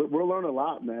we'll learn a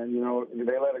lot, man.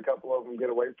 They let a couple of them get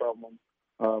away from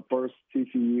them. First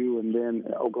TCU and then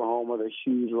Oklahoma, the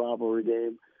huge rivalry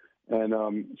game. And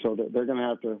so they're going to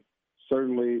have to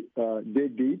certainly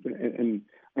dig deep. And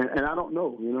I don't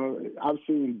know. I've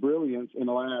seen brilliance in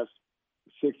the last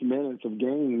 6 minutes of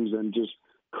games and just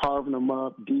carving them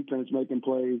up, defense making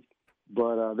plays.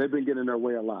 But they've been getting their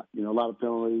way a lot. A lot of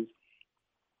penalties,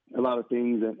 a lot of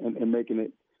things, and making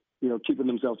it, keeping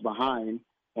themselves behind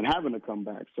and having to come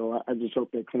back. So I just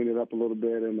hope they clean it up a little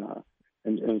bit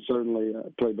and certainly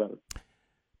play better.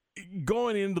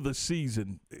 Going into the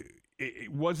season,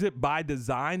 was it by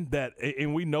design that,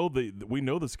 and we know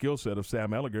the skill set of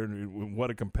Sam Ehlinger and what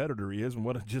a competitor he is and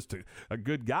what just a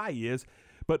good guy he is,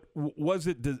 but was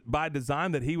it by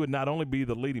design that he would not only be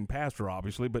the leading passer,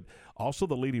 obviously, but also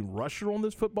the leading rusher on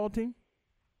this football team?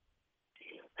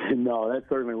 No, that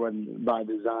certainly wasn't by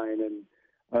design.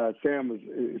 And Sam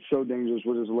is so dangerous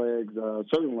with his legs,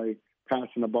 certainly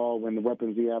passing the ball when the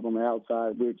weapons he have on the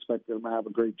outside. We expected him to have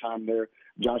a great time there.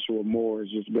 Joshua Moore has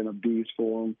just been a beast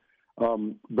for him.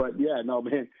 But, yeah, no,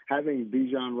 man, having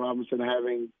Bijan Robinson,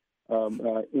 having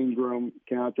Ingram,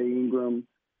 Keontae Ingram,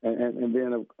 and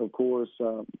then, of course,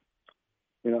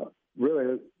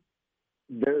 really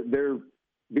they're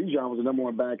Bijan was the number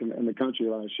one back in the country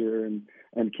last year, and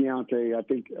Keontae, I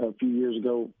think a few years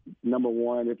ago, number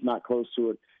one, if not close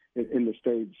to it, in the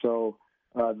state. So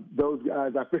those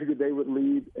guys, I figured they would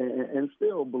lead and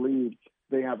still believe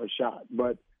they have a shot.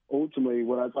 But ultimately,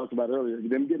 what I talked about earlier,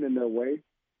 them getting in their way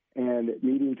and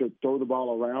needing to throw the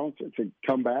ball around to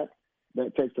come back,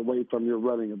 that takes away from your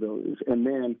running abilities. And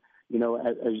then,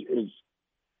 as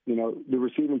the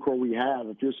receiving core we have,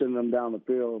 if you're sending them down the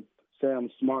field, Sam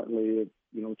smartly,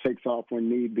 takes off when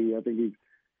need be. I think he's,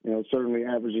 certainly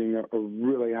averaging a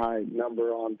really high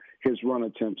number on his run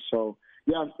attempts. So,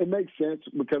 yeah, it makes sense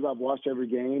because I've watched every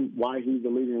game why he's the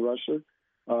leading rusher.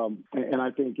 And I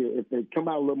think if they come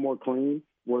out a little more clean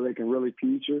where they can really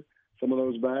feature some of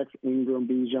those backs, Ingram,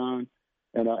 Bijan,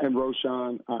 and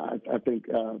Roshan, I think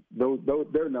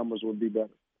their numbers would be better.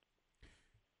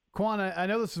 Quan, I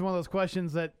know this is one of those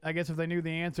questions that I guess if they knew the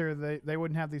answer, they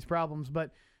wouldn't have these problems.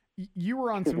 But you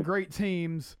were on some great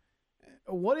teams.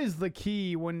 What is the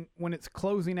key when it's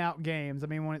closing out games? I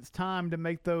mean, when it's time to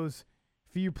make those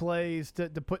few plays to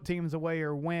put teams away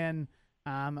or win?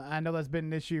 I know that's been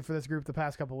an issue for this group the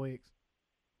past couple of weeks.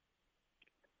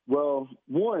 Well,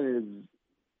 one is,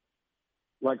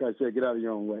 like I said, get out of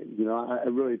your own way. I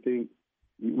really think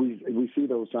we see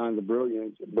those signs of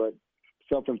brilliance, but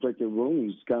self-inflicted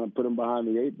wounds kind of put them behind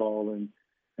the eight ball, and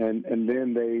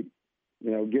then they,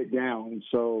 get down.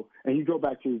 So, and you go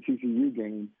back to the TCU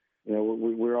game,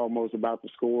 we're almost about to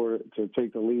score to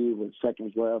take the lead with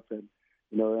seconds left, and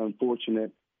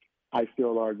unfortunate. I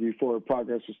still argue for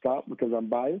progress to stop because I'm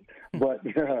biased, but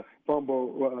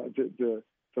fumble to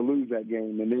lose that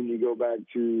game, and then you go back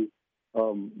to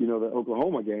the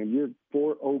Oklahoma game. You're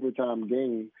 4 overtime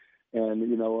game, and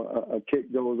a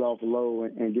kick goes off low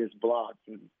and gets blocked,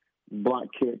 and block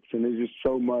kicks, and there's just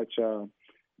so much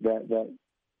that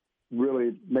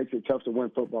really makes it tough to win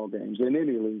football games in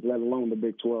any league, let alone the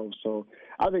Big 12. So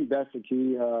I think that's the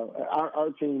key. Our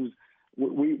teams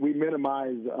we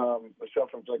minimize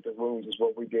self-inflicted wounds is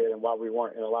what we did and why we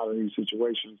weren't in a lot of these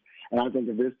situations. And I think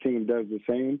if this team does the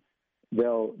same,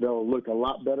 they'll look a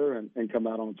lot better and come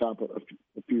out on top of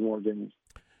a few more games.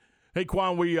 Hey,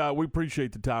 Quan, we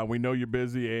appreciate the time. We know you're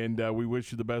busy, and we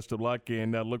wish you the best of luck,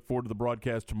 and look forward to the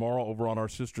broadcast tomorrow over on our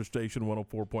sister station,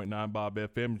 104.9 Bob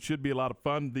FM. It should be a lot of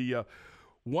fun. The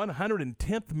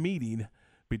 110th meeting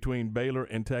between Baylor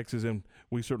and Texas, and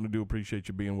we certainly do appreciate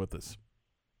you being with us.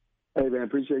 Hey, man,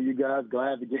 appreciate you guys.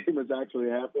 Glad the game has actually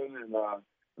happened, and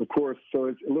of course, so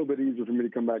it's a little bit easier for me to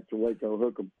come back to Waco,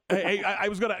 hook 'em. Hey, I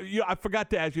was gonna. I forgot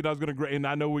to ask you. And I was gonna, and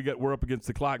I know we're up against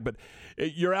the clock, but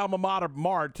your alma mater,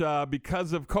 Mart,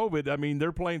 because of COVID, I mean,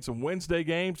 they're playing some Wednesday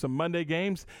games, some Monday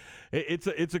games.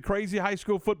 It's a crazy high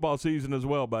school football season as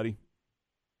well, buddy.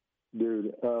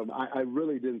 Dude, I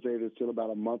really didn't say this till about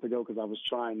a month ago because I was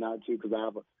trying not to because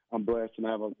I'm blessed and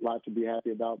I have a lot to be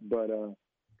happy about. But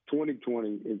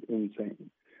 2020 is insane.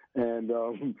 And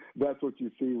that's what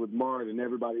you see with Mart and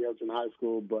everybody else in high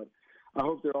school. But I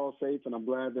hope they're all safe, and I'm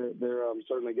glad that they're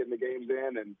certainly getting the games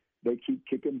in, and they keep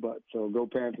kicking butt. So go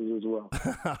Panthers as well.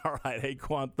 All right. Hey,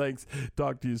 Quan, thanks.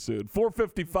 Talk to you soon.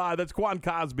 4:55, that's Quan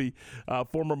Cosby,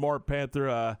 former Mart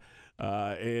Panther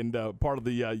and part of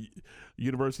the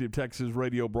University of Texas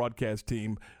radio broadcast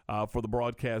team for the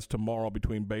broadcast tomorrow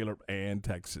between Baylor and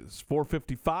Texas.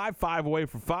 4:55, 5 away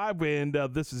from 5, and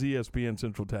this is ESPN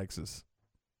Central Texas.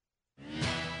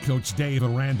 Coach Dave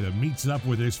Aranda meets up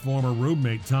with his former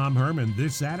roommate Tom Herman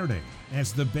this Saturday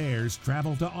as the Bears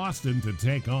travel to Austin to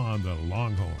take on the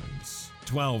Longhorns.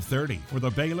 12:30 for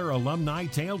the Baylor Alumni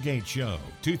Tailgate Show.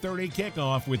 2:30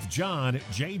 kickoff with John,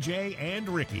 JJ, and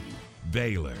Ricky.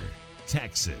 Baylor,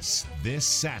 Texas, this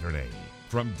Saturday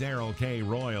from Darrell K.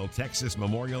 Royal Texas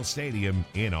Memorial Stadium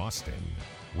in Austin.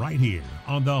 Right here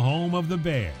on the home of the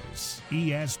Bears,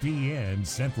 ESPN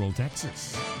Central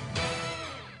Texas.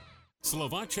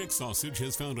 Slovacek Sausage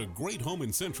has found a great home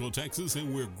in Central Texas,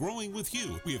 and we're growing with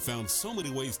you. We have found so many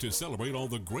ways to celebrate all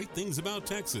the great things about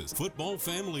Texas. Football,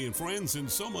 family, and friends, and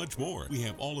so much more. We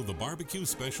have all of the barbecue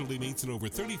specialty meats and over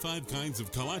 35 kinds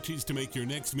of kolaches to make your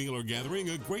next meal or gathering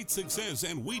a great success,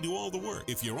 and we do all the work.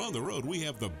 If you're on the road, we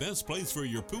have the best place for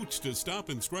your pooch to stop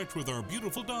and stretch with our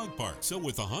beautiful dog park. So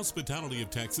with the hospitality of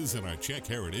Texas and our Czech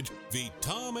heritage,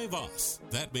 Vítame vás.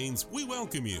 That means we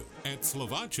welcome you. At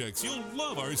Slovacek's, you'll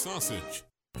love our sausage.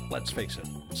 Let's face it,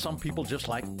 some people just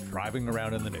like driving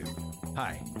around in the nude.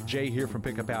 Hi, Jay here from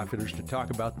Pickup Outfitters to talk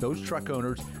about those truck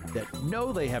owners that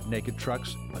know they have naked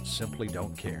trucks but simply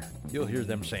don't care. You'll hear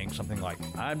them saying something like,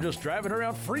 "I'm just driving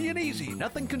around free and easy,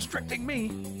 nothing constricting me."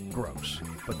 Gross.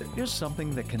 But there is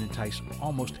something that can entice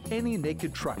almost any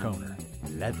naked truck owner.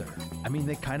 Leather. I mean,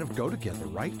 they kind of go together,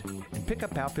 right? And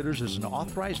Pickup Outfitters is an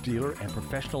authorized dealer and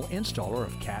professional installer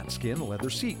of cat skin leather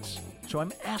seats. So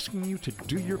I'm asking you to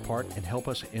do your part and help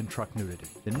us end truck nudity.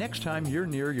 The next time you're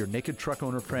near your naked truck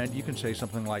owner friend, you can say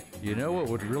something like, "You know what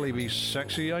would really be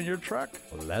sexy on your truck?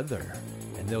 Leather."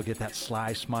 And they'll get that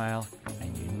sly smile,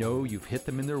 and you know you've hit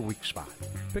them in their weak spot.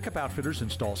 Pickup Outfitters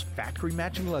installs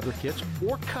factory-matching leather kits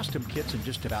or custom kits in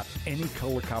just about any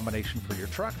color combination for your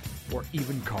truck or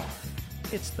even car.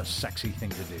 It's the sexy thing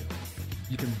to do.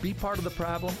 You can be part of the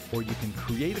problem, or you can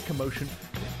create a commotion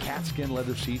with cat skin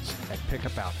leather seats at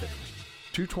Pickup Outfitters.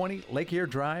 220 Lake Air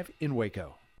Drive in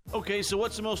Waco. Okay, so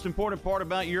what's the most important part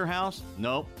about your house?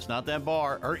 Nope, it's not that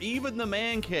bar or even the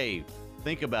man cave.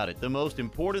 Think about it. The most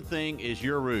important thing is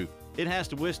your roof. It has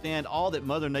to withstand all that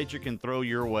Mother Nature can throw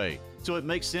your way. So it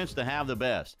makes sense to have the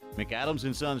best.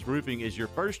 McAdams & Sons Roofing is your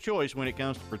first choice when it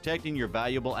comes to protecting your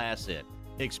valuable asset.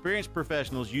 Experienced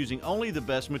professionals using only the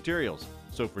best materials.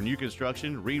 So for new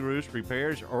construction, re-roofs,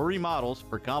 repairs, or remodels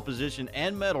for composition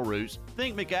and metal roofs,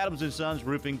 think McAdams & Sons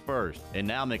Roofing first. And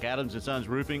now McAdams & Sons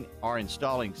Roofing are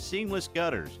installing seamless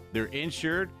gutters. They're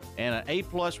insured and an A+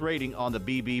 rating on the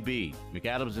BBB.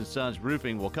 McAdams & Sons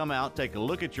Roofing will come out, take a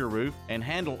look at your roof, and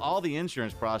handle all the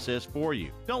insurance process for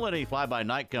you. Don't let any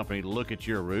fly-by-night company look at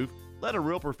your roof. Let a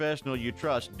real professional you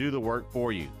trust do the work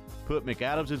for you. Put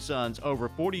McAdams & Sons over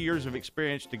 40 years of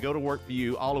experience to go to work for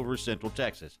you all over Central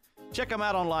Texas. Check them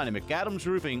out online at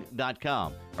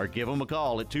McAdamsRoofing.com or give them a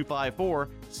call at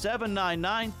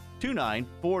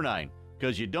 254-799-2949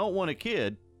 because you don't want a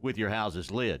kid with your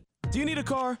house's lid. Do you need a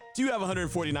car? Do you have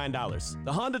 $149?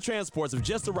 The Honda transports have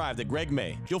just arrived at Greg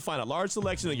May. You'll find a large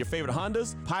selection of your favorite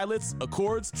Hondas, Pilots,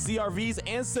 Accords, CRVs,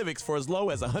 and Civics for as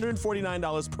low as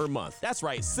 $149 per month. That's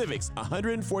right, Civics,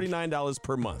 $149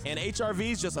 per month. And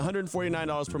HRVs, just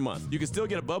 $149 per month. You can still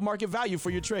get above market value for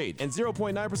your trade, and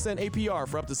 0.9% APR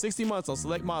for up to 60 months on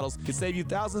select models can save you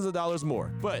thousands of dollars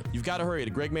more. But you've got to hurry to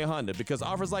Greg May Honda because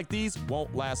offers like these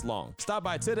won't last long. Stop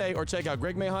by today or check out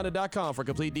GregMayHonda.com for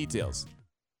complete details.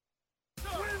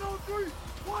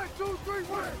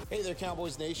 Hey there,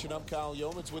 Cowboys Nation. I'm Kyle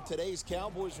Yeomans with today's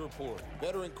Cowboys Report.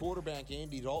 Veteran quarterback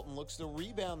Andy Dalton looks to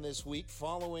rebound this week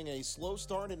following a slow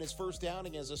start in his first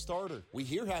outing as a starter. We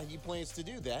hear how he plans to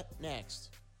do that next.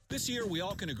 This year, we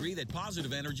all can agree that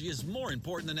positive energy is more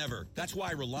important than ever. That's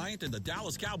why Reliant and the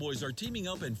Dallas Cowboys are teaming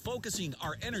up and focusing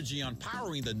our energy on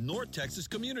powering the North Texas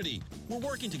community. We're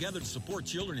working together to support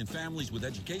children and families with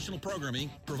educational programming,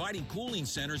 providing cooling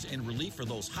centers and relief for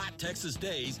those hot Texas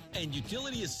days, and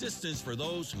utility assistance for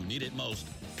those who need it most.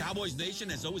 Cowboys Nation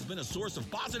has always been a source of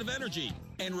positive energy,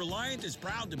 and Reliant is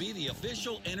proud to be the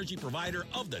official energy provider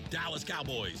of the Dallas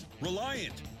Cowboys.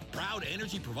 Reliant, proud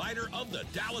energy provider of the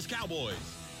Dallas Cowboys.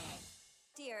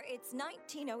 Dear, it's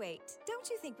 1908. Don't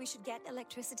you think we should get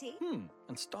electricity? And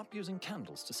stop using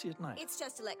candles to see at night. It's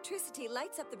just electricity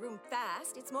lights up the room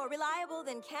fast. It's more reliable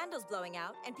than candles blowing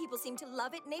out, and people seem to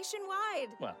love it nationwide.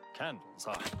 Well, candles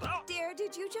are... Dear,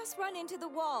 did you just run into the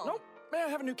wall? Nope. May I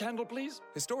have a new candle, please?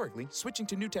 Historically, switching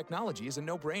to new technology is a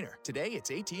no-brainer. Today, it's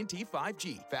AT&T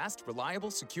 5G. Fast, reliable,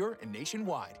 secure, and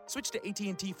nationwide. Switch to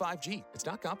AT&T 5G. It's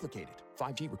not complicated.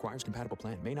 5G requires compatible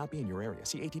plan. May not be in your area.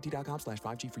 See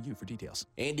att.com/5G for you for details.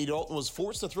 Andy Dalton was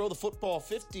forced to throw the football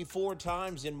 54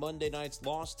 times in Monday night's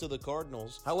loss to the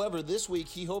Cardinals. However, this week,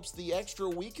 he hopes the extra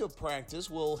week of practice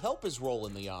will help his role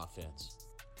in the offense.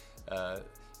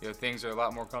 Things are a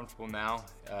lot more comfortable now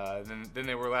than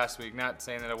they were last week. Not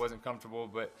saying that I wasn't comfortable,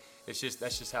 but that's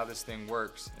just how this thing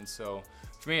works. And so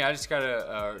for me, I just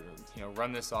gotta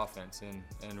run this offense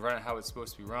and run it how it's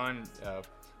supposed to be run.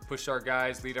 Push our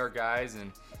guys, lead our guys,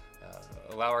 and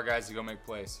allow our guys to go make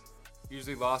plays.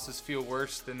 Usually losses feel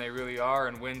worse than they really are,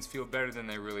 and wins feel better than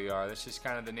they really are. That's just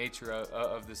kind of the nature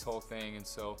of this whole thing. And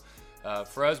so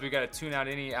for us, we got to tune out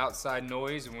any outside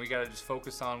noise, and we got to just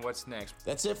focus on what's next.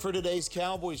 That's it for today's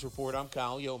Cowboys Report. I'm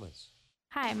Kyle Yeomans.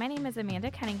 Hi, my name is Amanda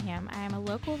Cunningham. I am a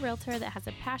local realtor that has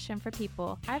a passion for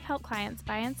people. I've helped clients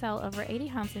buy and sell over 80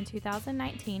 homes in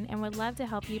 2019 and would love to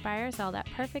help you buy or sell that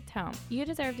perfect home. You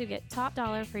deserve to get top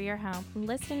dollar for your home.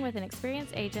 Listing with an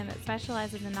experienced agent that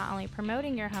specializes in not only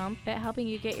promoting your home, but helping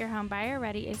you get your home buyer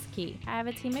ready is key. I have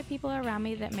a team of people around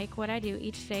me that make what I do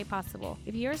each day possible.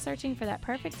 If you're searching for that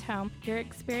perfect home, your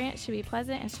experience should be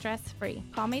pleasant and stress-free.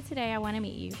 Call me today. I want to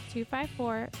meet you.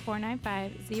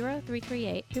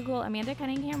 254-495-0338. Google Amanda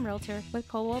Cunningham Realtor with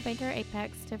Coldwell Banker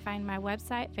Apex to find my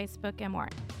website, Facebook, and more.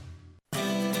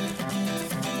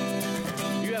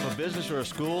 You have a business or a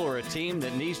school or a team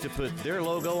that needs to put their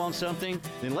logo on something?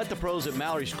 Then let the pros at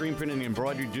Mallory Screen Printing and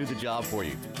Embroidery do the job for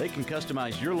you. They can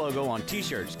customize your logo on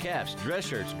t-shirts, caps, dress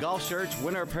shirts, golf shirts,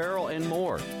 winter apparel, and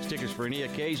more. Stickers for any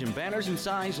occasion, banners and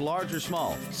signs, large or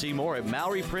small. See more at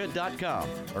MalloryPrint.com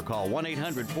or call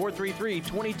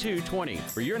 1-800-433-2220.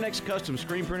 For your next custom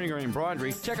screen printing or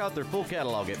embroidery, check out their full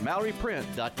catalog at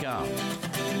MalloryPrint.com.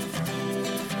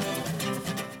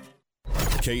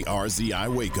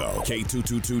 KRZI Waco,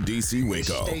 K222DC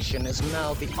Waco. This station is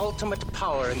now the ultimate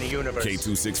power in the universe.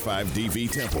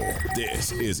 K265DV Temple.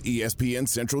 This is ESPN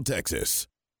Central Texas.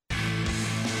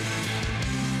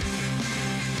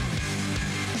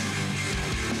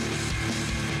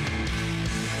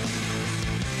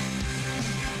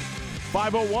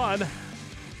 .501.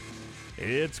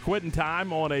 It's quitting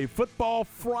time on a football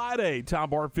Friday.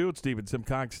 Tom Barfield, Stephen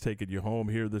Simcox taking you home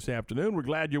here this afternoon. We're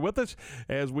glad you're with us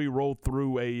as we roll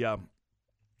through a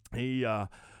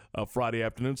Friday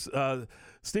afternoon.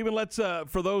 Stephen, let's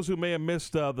for those who may have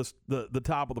missed the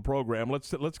top of the program,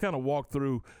 let's kind of walk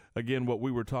through again what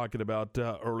we were talking about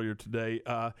earlier today.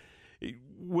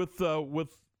 With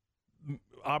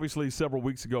obviously several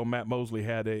weeks ago, Matt Mosley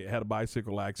had a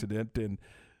bicycle accident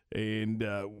and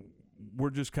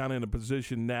we're just kind of in a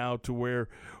position now to where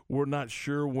we're not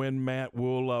sure when Matt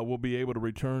will be able to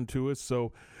return to us.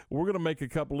 So we're going to make a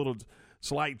couple little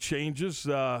slight changes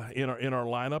in our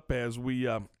lineup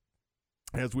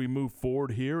as we move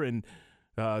forward here. And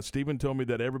Stephen told me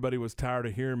that everybody was tired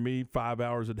of hearing me 5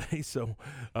 hours a day. So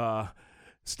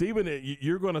Stephen,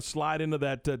 you're going to slide into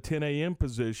that 10 a.m.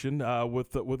 position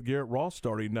with Garrett Ross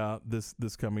starting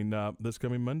this coming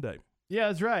Monday. Yeah,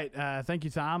 that's right. Thank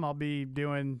you, Tom. I'll be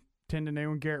doing 10 to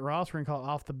noon Garrett Ross. We're going to call it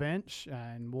Off the Bench,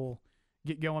 and we'll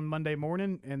get going Monday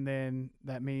morning, and then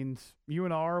that means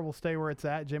UNR will stay where it's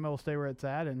at, JMO will stay where it's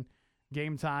at, and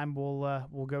game time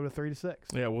will go to 3 to 6.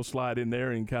 Yeah, we'll slide in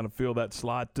there and kind of fill that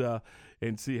slot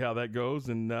and see how that goes.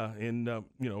 And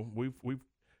you know, we've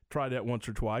tried that once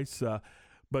or twice,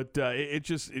 but it's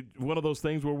just one of those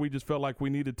things where we just felt like we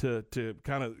needed to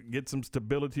kind of get some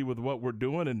stability with what we're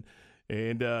doing,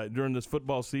 and during this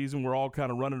football season, we're all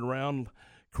kind of running around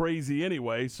crazy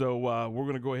anyway. So we're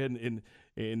going to go ahead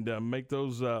and make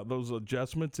those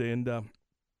adjustments, and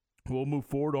we'll move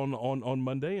forward on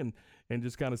Monday and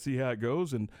just kind of see how it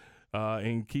goes,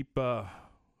 and keep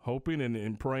hoping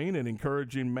and praying and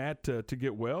encouraging Matt to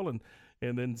get well, and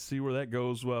then see where that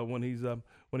goes when he's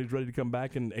ready to come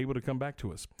back and able to come back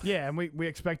to us. Yeah, and we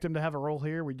expect him to have a role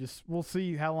here. We'll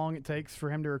see how long it takes for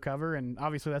him to recover, and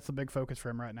obviously that's the big focus for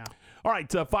him right now. All right,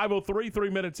 5:03, 3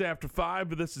 minutes after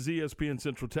 5. This is ESPN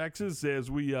Central Texas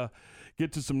as we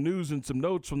get to some news and some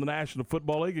notes from the National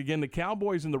Football League. Again, the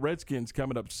Cowboys and the Redskins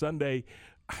coming up Sunday.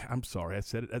 I'm sorry, I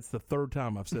said it. That's the third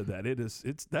time I've said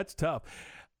that. That's tough.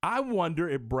 I wonder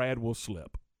if Brad will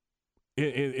slip.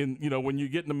 In you know, when you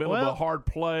get in the middle of a hard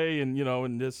play, and you know,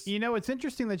 and this. You know, it's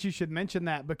interesting that you should mention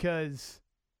that, because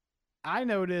I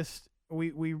noticed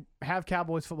we have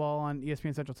Cowboys football on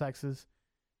ESPN Central Texas.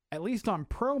 At least on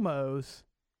promos,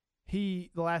 the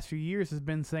last few years has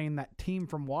been saying that team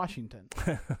from Washington.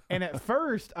 And at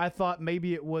first, I thought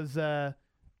maybe it was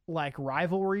like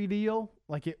rivalry deal,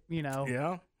 like it, you know,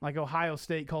 yeah, like Ohio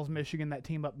State calls Michigan that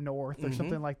team up north or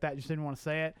something like that. Just didn't want to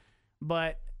say it,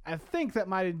 but I think that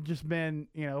might have just been,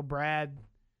 you know, Brad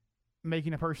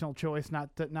making a personal choice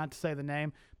not to say the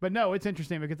name. But no, it's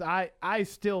interesting because I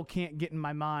still can't get in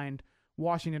my mind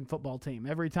Washington football team.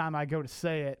 Every time I go to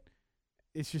say it,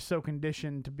 it's just so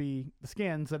conditioned to be the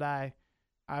Skins that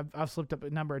I've slipped up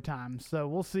a number of times. So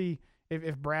we'll see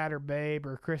if Brad or Babe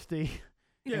or Christy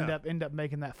end up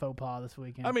making that faux pas this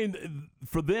weekend. I mean,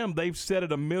 for them, they've said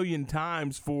it a million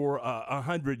times for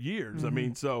 100 years. I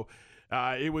mean, so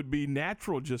it would be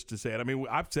natural just to say it. I mean,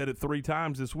 I've said it 3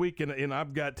 times this week, and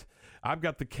I've got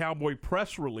the Cowboy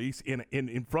press release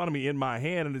in front of me in my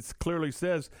hand, and it clearly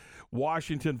says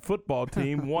Washington football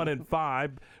team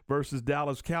 1-5 versus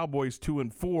Dallas Cowboys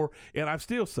 2-4, and I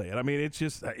still say it. I mean,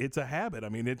 it's a habit. I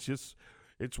mean, it's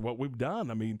what we've done.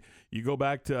 I mean, you go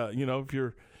back to, you know,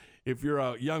 if you're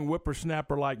a young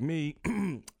whippersnapper like me,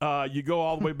 you go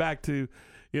all the way back to,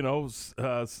 you know,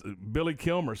 Billy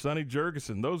Kilmer, Sonny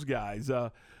Jurgensen, those guys,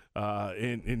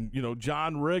 and you know,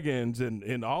 John Riggins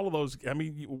and all of those. I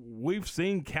mean, we've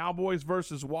seen Cowboys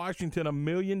versus Washington a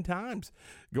million times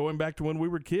going back to when we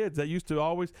were kids. That used to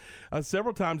always,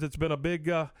 several times it's been a big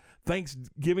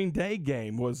Thanksgiving Day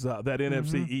game was that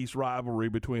NFC East rivalry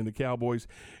between the Cowboys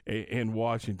and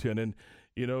Washington. And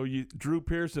you know, Drew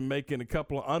Pearson making a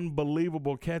couple of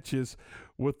unbelievable catches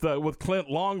with Clint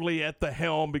Longley at the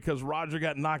helm because Roger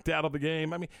got knocked out of the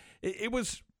game. I mean, it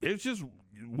was just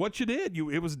what you did.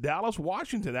 It was Dallas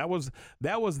Washington. That was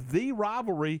the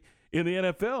rivalry in the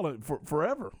NFL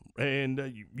forever. And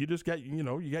you just got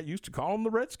used to calling them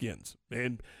the Redskins,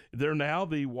 and they're now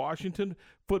the Washington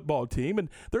football team. And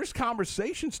there's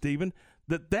conversation, Stephen,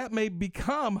 that may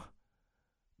become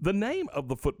the name of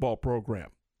the football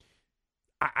program.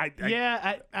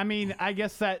 I mean, I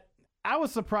guess that I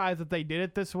was surprised that they did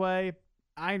it this way.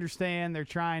 I understand they're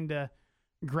trying to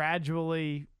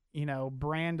gradually, you know,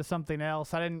 brand to something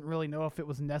else. I didn't really know if it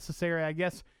was necessary. I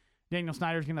guess Daniel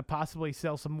Snyder's going to possibly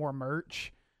sell some more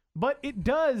merch, but it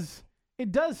does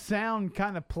sound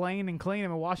kind of plain and clean.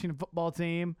 I'm a Washington football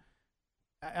team.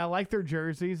 I like their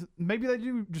jerseys. Maybe they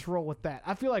do just roll with that.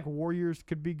 I feel like Warriors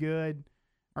could be good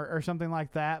or something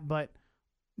like that, but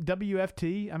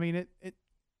WFT, I mean,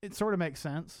 it sort of makes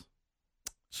sense.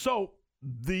 So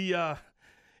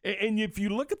and if you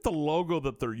look at the logo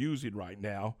that they're using right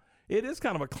now, it is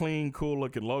kind of a clean,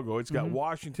 cool-looking logo. It's got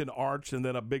Washington arch and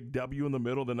then a big W in the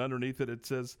middle. Then underneath it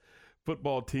says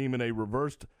football team in a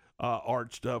reversed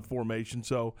arched formation.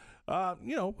 So,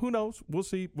 you know, who knows? We'll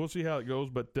see how it goes.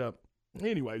 But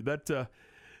anyway,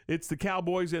 it's the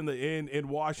Cowboys in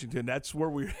Washington. That's where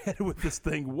we're headed with this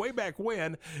thing way back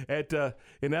when and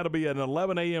that'll be an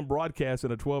 11 a.m. broadcast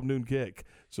and a 12 noon kick.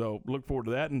 So look forward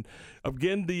to that. And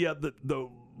again, the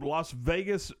Las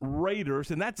Vegas Raiders,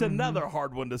 and that's another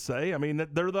hard one to say. I mean,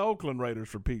 they're the Oakland Raiders,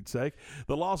 for Pete's sake.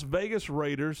 The Las Vegas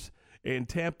Raiders and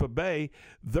Tampa Bay,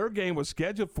 their game was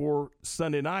scheduled for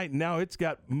Sunday night. Now it's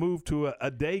got moved to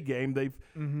a day game.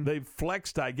 They've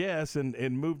flexed, I guess, and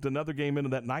moved another game into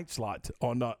that night slot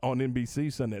on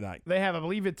NBC Sunday night. They have, I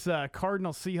believe it's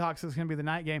Cardinals Seahawks is going to be the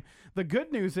night game. The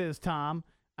good news is, Tom,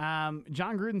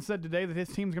 John Gruden said today that his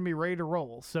team's going to be ready to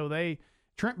roll. So they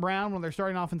Trent Brown, one of their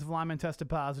starting offensive linemen, tested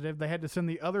positive. They had to send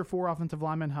the other 4 offensive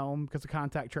linemen home because of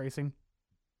contact tracing.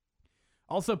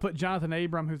 Also put Jonathan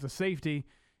Abram, who's a safety,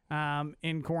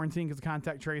 in quarantine because of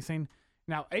contact tracing.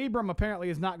 Now, Abram apparently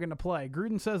is not going to play.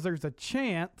 Gruden says there's a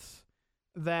chance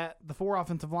that the 4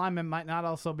 offensive linemen might not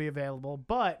also be available,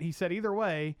 but he said either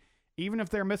way, even if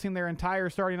they're missing their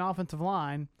entire starting offensive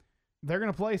line, they're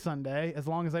going to play Sunday as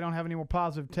long as they don't have any more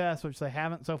positive tests, which they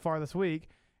haven't so far this week,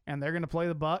 and they're going to play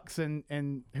the Bucs,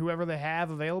 and whoever they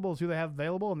have available is who they have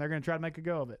available, and they're going to try to make a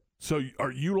go of it. So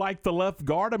are you like the left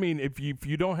guard? I mean, if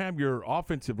you don't have your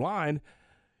offensive line,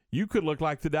 you could look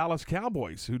like the Dallas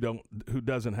Cowboys who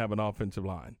doesn't have an offensive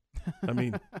line. I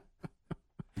mean,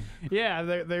 yeah,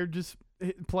 they're just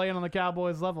playing on the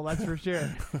Cowboys level, that's for sure.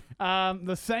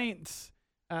 The Saints,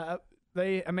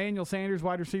 Emmanuel Sanders,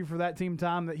 wide receiver for that team,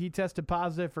 Tom, that he tested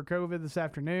positive for COVID this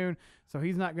afternoon, so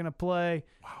he's not going to play.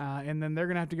 Wow. And then they're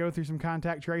going to have to go through some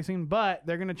contact tracing, but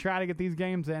they're going to try to get these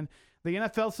games in. The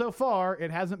NFL so far,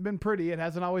 it hasn't been pretty. It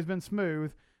hasn't always been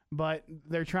smooth, but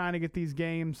they're trying to get these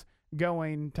games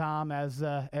going, Tom, as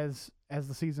the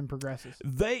season progresses.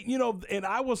 They, and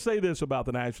I will say this about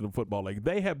the National Football League.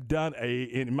 They have done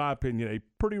in my opinion, a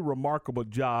pretty remarkable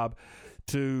job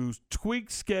to tweak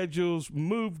schedules,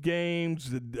 move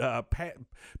games,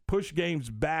 push games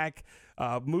back,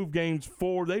 move games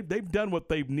forward. They've done what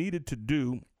they've needed to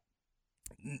do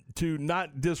to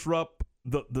not disrupt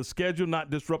the schedule, not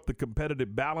disrupt the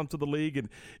competitive balance of the league,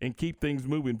 and keep things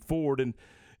moving forward.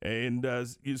 And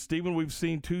Stephen, we've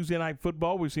seen Tuesday night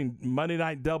football. We've seen Monday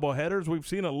night doubleheaders. We've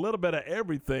seen a little bit of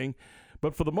everything.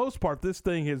 But for the most part, this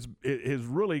thing has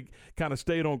really kind of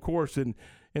stayed on course. And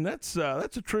that's a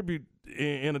tribute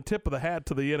and a tip of the hat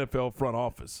to the NFL front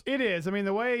office. It is. I mean,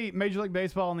 the way Major League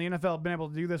Baseball and the NFL have been able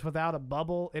to do this without a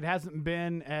bubble, it hasn't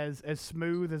been as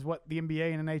smooth as what the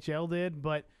NBA and NHL did,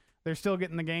 but they're still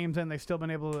getting the games in. They've still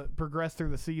been able to progress through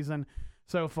the season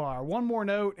so far. One more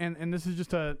note, and this is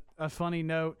just a funny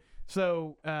note.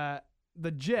 So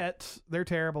the Jets, they're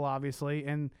terrible, obviously,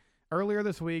 and earlier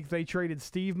this week they traded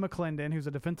Steve McClendon, who's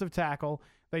a defensive tackle.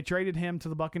 They traded him to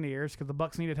the Buccaneers because the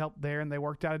Bucs needed help there, and they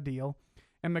worked out a deal.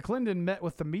 And McClendon met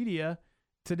with the media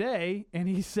today, and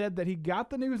he said that he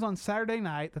got the news on Saturday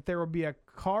night that there would be a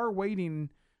car waiting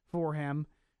for him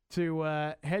to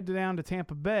head down to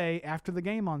Tampa Bay after the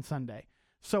game on Sunday.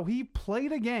 So he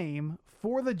played a game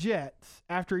for the Jets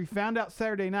after he found out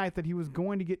Saturday night that he was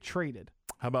going to get traded.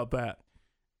 How about that?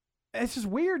 It's just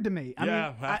weird to me. I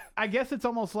mean, I guess it's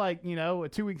almost like, a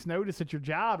 2 weeks notice at your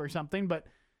job or something, but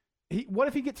what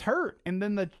if he gets hurt and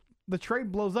then the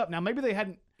trade blows up? Now, maybe they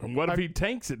hadn't. And what if he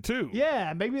tanks it too?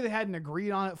 Yeah, maybe they hadn't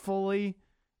agreed on it fully,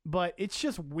 but it's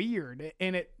just weird.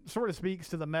 And it sort of speaks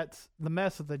to the mess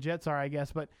that the Jets are, I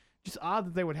guess, but just odd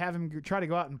that they would have him try to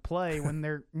go out and play when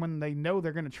they know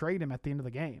they're going to trade him at the end of the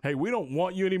game. Hey, we don't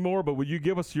want you anymore, but will you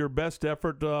give us your best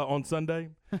effort on Sunday?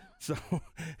 So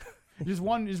just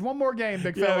one more game,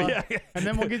 big fella, yeah. And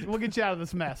then we'll get you out of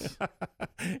this mess.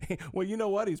 Well, you know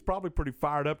what? He's probably pretty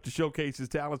fired up to showcase his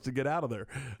talents to get out of there.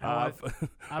 I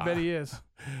bet he is.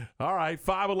 All right,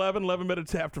 11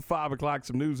 minutes after 5 o'clock.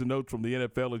 Some news and notes from the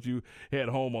NFL as you head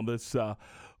home on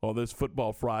this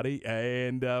Football Friday,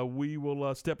 and we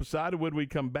will step aside. And when we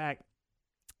come back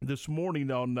this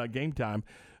morning on Game Time,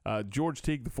 George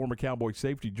Teague, the former Cowboy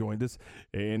safety, joined us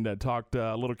and talked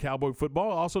a little Cowboy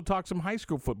football. Also talked some high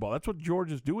school football. That's what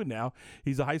George is doing now.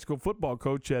 He's a high school football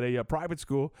coach at a private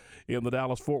school in the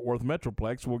Dallas-Fort Worth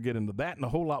Metroplex. We'll get into that and a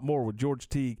whole lot more with George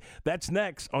Teague. That's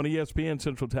next on ESPN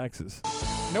Central Texas.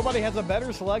 Nobody has a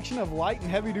better selection of light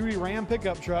and heavy-duty Ram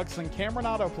pickup trucks than Cameron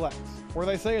Autoplex, where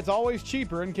they say it's always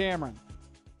cheaper in Cameron.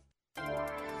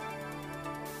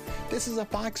 This is a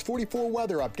Fox 44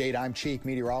 weather update. I'm Chief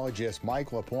Meteorologist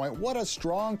Mike LaPointe. What a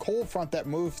strong cold front that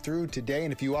moved through today.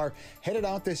 And if you are headed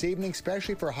out this evening,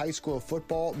 especially for high school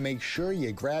football, make sure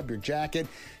you grab your jacket.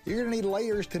 You're going to need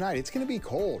layers tonight. It's going to be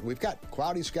cold. We've got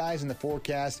cloudy skies in the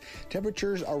forecast.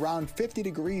 Temperatures around 50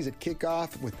 degrees at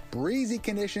kickoff with breezy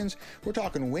conditions. We're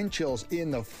talking wind chills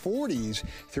in the 40s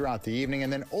throughout the evening.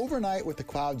 And then overnight with the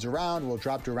clouds around, we'll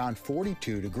drop to around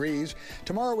 42 degrees.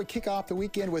 Tomorrow we kick off the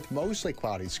weekend with mostly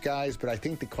cloudy skies, but I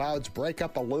think the clouds break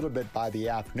up a little bit by the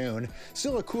afternoon.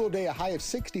 Still a cool day, a high of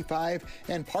 65,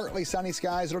 and partly sunny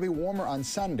skies. It'll be warmer on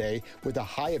Sunday with a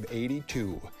high of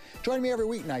 82. Join me every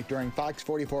weeknight during Fox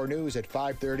 44 News at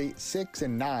 5:30, 6,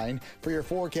 and 9 for your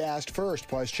forecast first.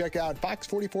 Plus, check out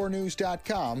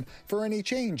fox44news.com for any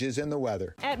changes in the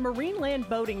weather. At Marineland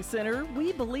Boating Center,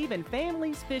 we believe in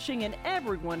families, fishing, and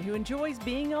everyone who enjoys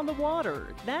being on the water.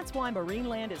 That's why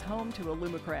Marineland is home to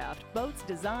Alumacraft, boats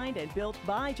designed and built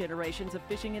by generations generations of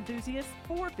fishing enthusiasts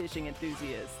for fishing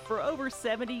enthusiasts. For over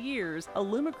 70 years,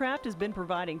 Alumacraft has been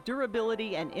providing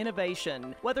durability and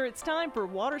innovation. Whether it's time for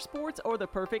water sports or the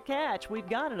perfect catch, we've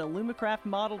got an Alumacraft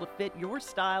model to fit your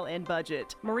style and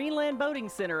budget. Marineland Boating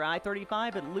Center,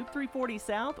 I-35 at Loop 340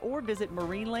 South, or visit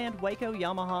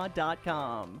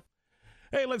marinelandwacoyamaha.com.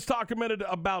 Hey, let's talk a minute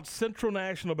about Central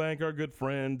National Bank. Our good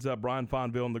friends, Brian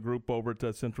Fonville and the group over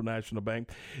at Central National Bank.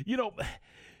 You know,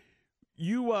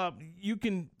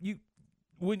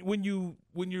 when you're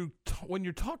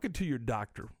talking to your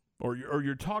doctor, or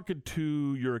you're talking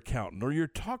to your accountant, or you're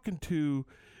talking to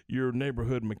your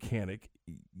neighborhood mechanic,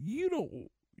 you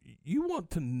want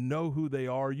to know who they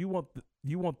are. You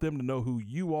want them to know who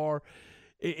you are,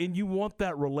 and you want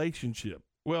that relationship.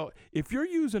 Well, if you're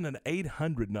using an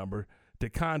 800 number to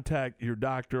contact your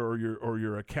doctor or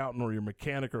your accountant or your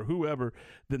mechanic or whoever,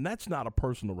 then that's not a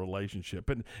personal relationship.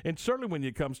 And certainly when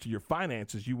it comes to your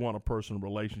finances, you want a personal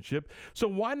relationship. So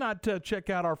why not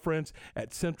check out our friends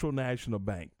at Central National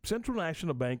Bank? Central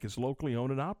National Bank is locally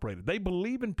owned and operated. They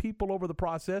believe in people over the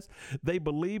process. They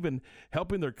believe in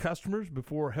helping their customers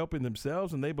before helping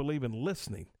themselves, and they believe in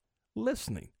listening,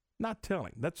 not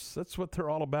telling. That's what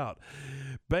they're all about.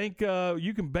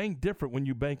 You can bank different when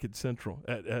you bank at Central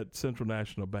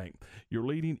National Bank, your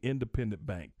leading independent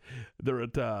bank. They're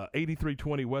at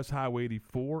 8320 West Highway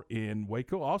 84 in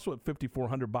Waco, also at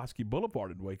 5400 Bosque Boulevard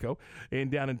in Waco,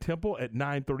 and down in Temple at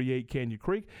 938 Canyon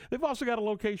Creek. They've also got a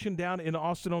location down in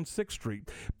Austin on 6th Street.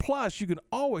 Plus, you can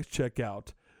always check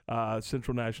out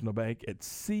Central National Bank at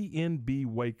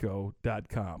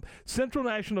cnbwaco.com. Central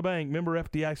National Bank, member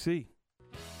FDIC.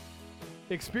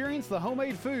 Experience the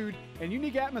homemade food and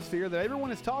unique atmosphere that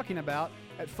everyone is talking about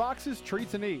at Fox's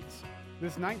Treats and Eats.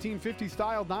 This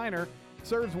 1950s-style diner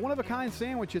serves one-of-a-kind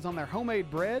sandwiches on their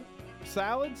homemade bread,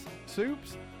 salads,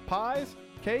 soups, pies,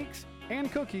 cakes,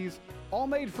 and cookies, all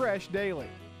made fresh daily.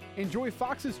 Enjoy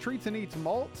Fox's Treats and Eats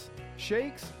malts,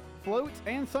 shakes, floats,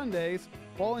 and sundaes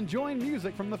while enjoying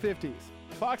music from the 50s.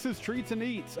 Fox's Treats and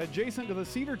Eats, adjacent to the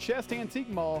Cedar Chest Antique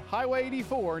Mall, Highway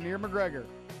 84 near McGregor.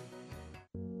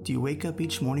 Do you wake up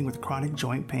each morning with chronic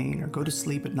joint pain or go to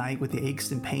sleep at night with the aches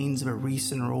and pains of a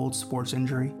recent or old sports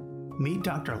injury? Meet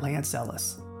Dr. Lance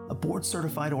Ellis, a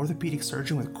board-certified orthopedic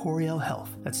surgeon with Coriel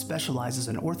Health that specializes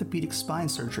in orthopedic spine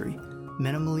surgery,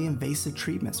 minimally invasive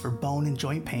treatments for bone and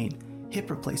joint pain,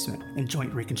 hip replacement, and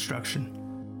joint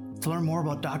reconstruction. To learn more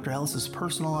about Dr. Ellis's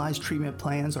personalized treatment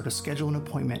plans or to schedule an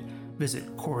appointment,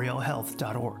 visit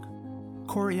CorielHealth.org.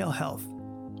 Coriel Health,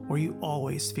 where you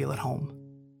always feel at home.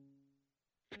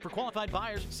 For qualified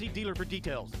buyers, see dealer for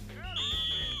details.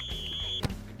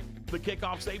 The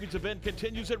kickoff savings event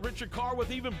continues at Richard Carr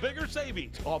with even bigger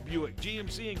savings. All Buick,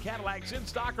 GMC, and Cadillacs in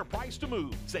stock are priced to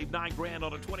move. Save $9,000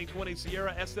 on a 2020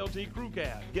 Sierra SLT Crew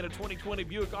Cab. Get a 2020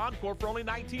 Buick Encore for only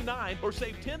 $19,900, or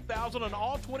save $10,000 on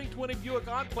all 2020 Buick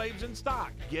Enclaves in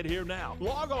stock. Get here now.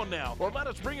 Log on now, or let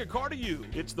us bring a car to you.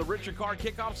 It's the Richard Carr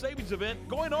kickoff savings event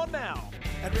going on now.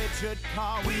 At Richard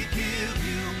Carr, we give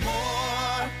you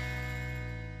more.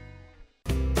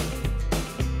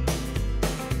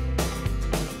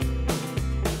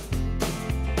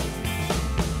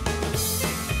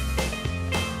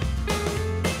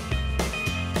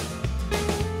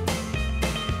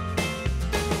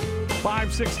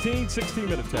 .16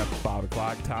 minutes after 5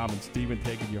 o'clock. Tom and Steven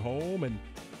taking you home. And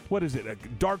what is it? A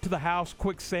dart to the house,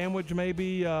 quick sandwich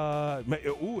maybe? A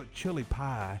chili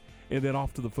pie, and then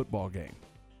off to the football game.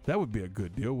 That would be a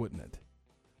good deal, wouldn't it?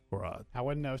 Or I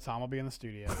wouldn't know. Tom will be in the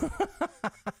studio.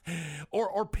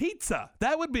 or pizza.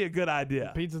 That would be a good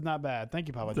idea. Pizza's not bad. Thank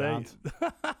you, Papa John's.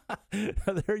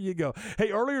 There you go.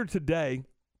 Hey, earlier today,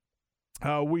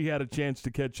 we had a chance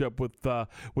to catch up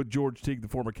with George Teague, the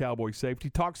former Cowboy safety.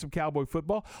 Talk some Cowboy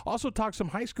football. Also talk some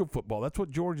high school football. That's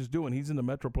what George is doing. He's in the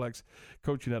Metroplex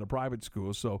coaching at a private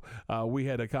school. So we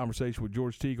had a conversation with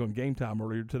George Teague on Game Time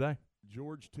earlier today.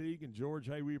 George Teague. And, George,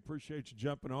 hey, we appreciate you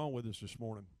jumping on with us this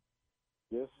morning.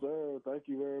 Yes, sir. Thank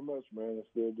you very much, man. It's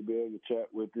good to be able to chat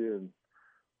with you. And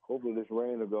hopefully this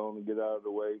rain will go on and get out of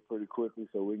the way pretty quickly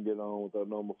so we can get on with our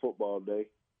normal football day.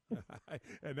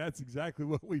 And that's exactly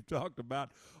what we've talked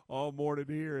about all morning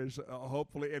here is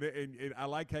hopefully, and I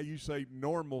like how you say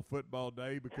normal football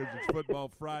day because it's football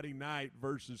Friday night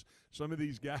versus some of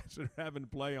these guys that are having to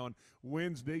play on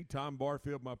Wednesday. Tom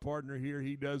Barfield, my partner here,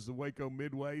 he does the Waco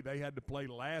Midway. They had to play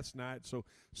last night, so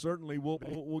certainly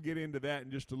we'll get into that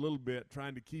in just a little bit,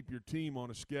 trying to keep your team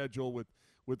on a schedule with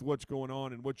what's going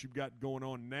on and what you've got going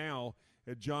on now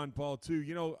at John Paul II.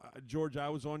 You know, George, I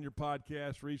was on your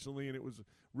podcast recently, and it was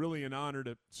really an honor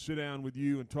to sit down with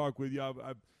you and talk with you.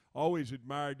 I've always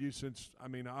admired you since, I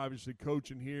mean, obviously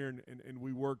coaching here, and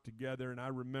we worked together. And I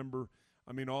remember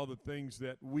I mean, all the things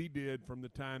that we did from the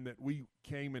time that we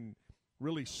came and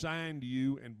really signed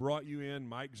you and brought you in.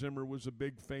 Mike Zimmer was a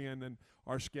big fan, and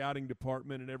our scouting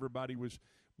department and everybody was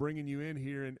bringing you in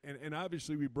here. And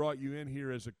obviously we brought you in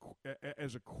here as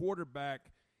a quarterback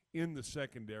in the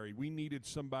secondary. We needed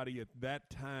somebody at that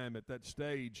time, at that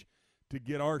stage, to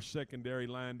get our secondary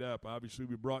lined up. Obviously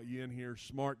we brought you in here,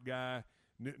 smart guy,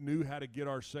 knew how to get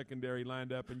our secondary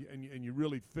lined up, and you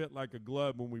really fit like a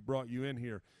glove when we brought you in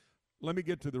here. Let me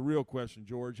get to the real question,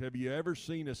 George. Have you ever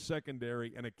seen a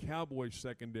secondary and a Cowboys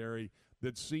secondary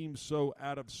that seems so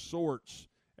out of sorts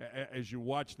as you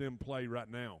watch them play right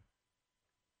now?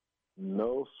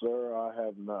 No, sir, I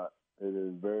have not. It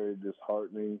is very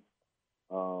disheartening,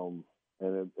 and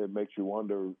it makes you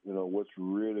wonder, what's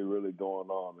really, really going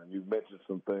on. And you've mentioned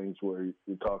some things where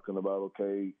you're talking about,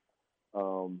 okay,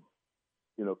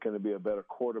 can it be a better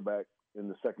quarterback in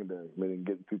the secondary, meaning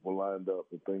getting people lined up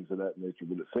and things of that nature.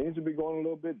 But it seems to be going a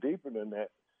little bit deeper than that,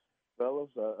 fellas.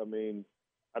 I mean,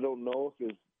 I don't know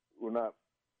if we're not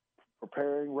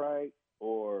preparing right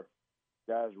or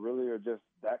guys really are just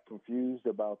that confused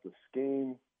about the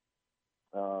scheme.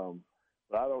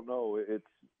 But I don't know. It's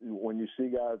when you see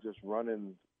guys just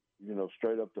running,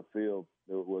 straight up the field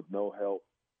with no help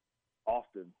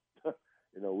often.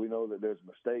 We know that there's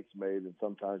mistakes made, and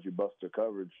sometimes you bust their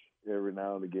coverage every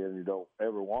now and again. You don't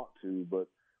ever want to, but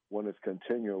when it's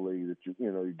continually that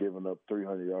you're giving up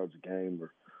 300 yards a game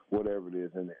or whatever it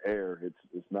is in the air,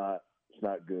 it's not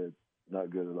good, not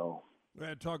good at all.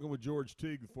 Talking with George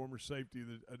Teague, the former safety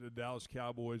of the Dallas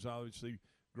Cowboys, obviously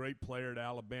great player at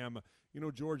Alabama.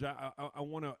 George, I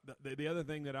want to. The other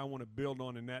thing that I want to build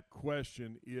on in that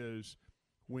question is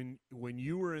when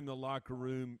you were in the locker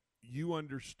room, you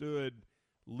understood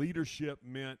leadership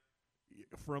meant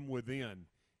from within.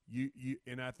 You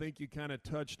and I think you kind of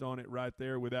touched on it right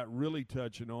there without really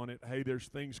touching on it. Hey, there's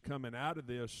things coming out of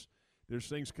this. There's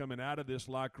things coming out of this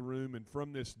locker room and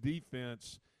from this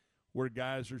defense where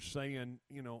guys are saying,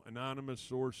 anonymous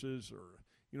sources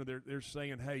or, they're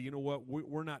saying, hey, you know what,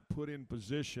 we're not put in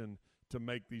position to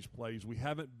make these plays. We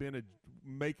haven't been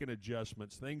making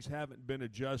adjustments. Things haven't been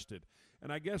adjusted.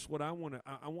 And I guess what I want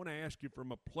to ask you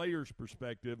from a player's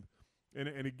perspective,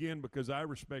 and again, because I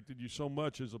respected you so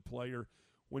much as a player,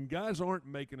 when guys aren't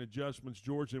making adjustments,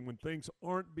 George, and when things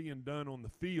aren't being done on the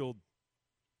field,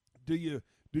 do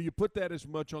you put that as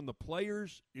much on the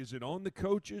players? Is it on the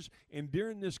coaches? And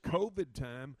during this COVID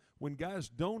time, when guys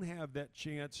don't have that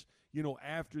chance,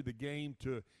 after the game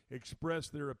to express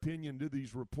their opinion to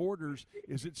these reporters,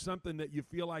 is it something that you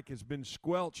feel like has been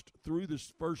squelched through the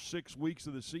first 6 weeks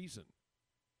of the season?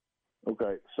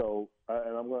 Okay, so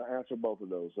and I'm going to answer both of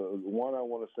those. One, I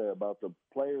want to say about the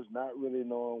players not really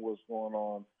knowing what's going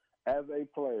on. As a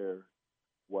player,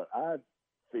 what I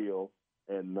feel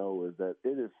and know is that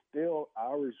it is still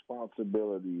our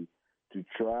responsibility to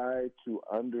try to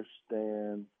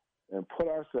understand and put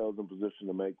ourselves in position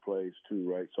to make plays too,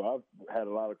 right? So I've had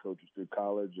a lot of coaches through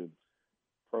college and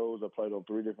pros. I played on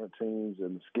 3 different teams,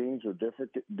 and the schemes are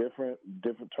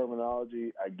different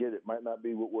terminology. I get it. Might not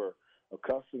be what we're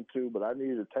accustomed to, but I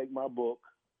needed to take my book,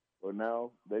 or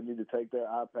now they need to take their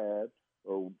iPad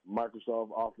or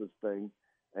Microsoft Office thing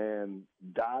and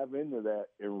dive into that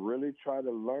and really try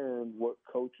to learn what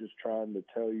coach is trying to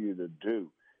tell you to do.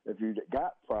 If you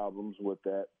got problems with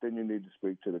that, then you need to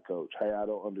speak to the coach. Hey, I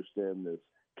don't understand this.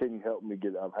 Can you help me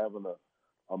I'm having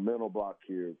a mental block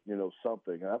here,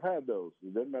 something. And I've had those.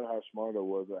 It doesn't matter how smart I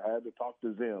was. I had to talk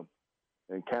to Zim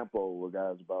and Campo with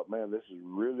guys about, man, this is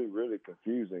really, really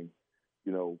confusing.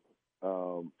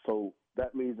 So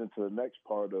that leads into the next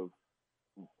part of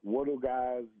what do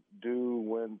guys do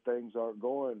when things aren't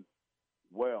going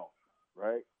well,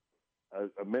 right?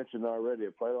 I mentioned already, I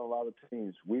played on a lot of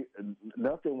teams.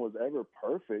 Nothing was ever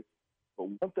perfect, but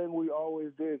one thing we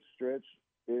always did, Stretch,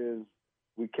 is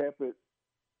we kept it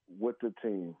with the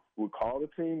team. We called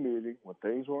a team meeting when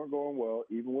things weren't going well,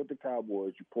 even with the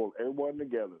Cowboys. You pull everyone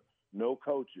together, no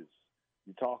coaches.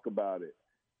 You talk about it.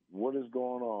 What is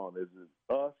going on? Is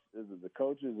it us? Is it the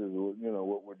coaches? Is it,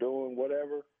 what we're doing,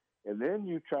 whatever? And then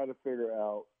you try to figure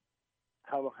out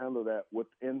how to handle that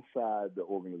inside the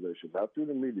organization, not through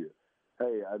the media.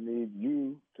 Hey, I need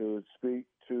you to speak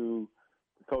to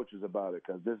the coaches about it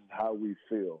because this is how we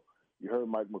feel. You heard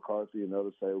Mike McCarthy and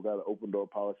others say we got an open door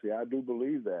policy. I do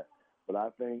believe that. But I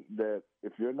think that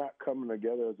if you're not coming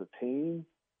together as a team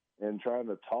and trying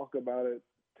to talk about it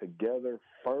together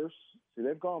first, see,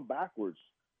 they've gone backwards.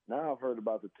 Now I've heard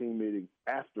about the team meeting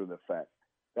after the fact.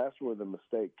 That's where the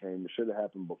mistake came. It should have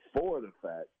happened before the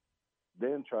fact.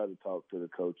 Then try to talk to the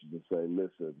coaches and say,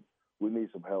 listen, we need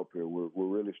some help here. We're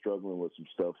really struggling with some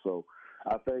stuff. So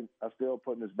I think I'm still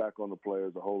putting this back on the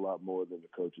players a whole lot more than the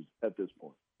coaches at this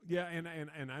point. Yeah,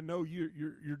 and I know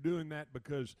you're doing that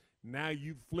because now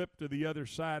you've flipped to the other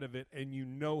side of it, and you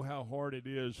know how hard it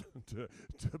is to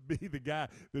be the guy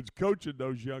that's coaching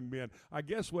those young men. I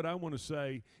guess what I want to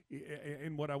say,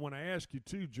 and what I want to ask you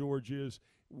too, George, is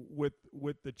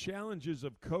with the challenges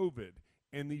of COVID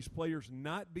and these players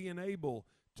not being able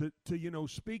to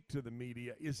speak to the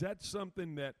media, is that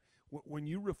something that when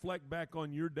you reflect back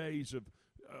on your days of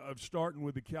starting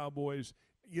with the Cowboys,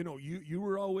 you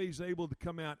were always able to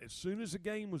come out as soon as the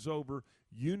game was over.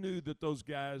 You knew that those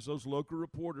guys, those local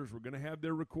reporters, were going to have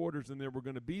their recorders and they were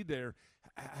going to be there.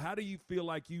 How do you feel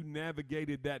like you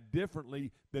navigated that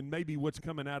differently than maybe what's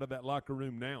coming out of that locker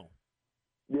room now?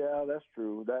 Yeah, that's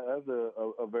true. That's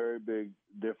a very big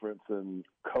difference in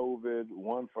COVID.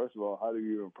 One, first of all, how do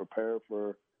you even prepare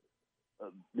for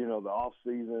the off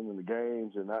season and the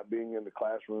games and not being in the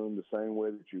classroom the same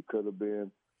way that you could have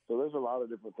been? So there's a lot of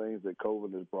different things that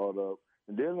COVID has brought up.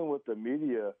 And dealing with the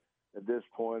media at this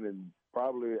point, and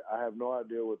probably I have no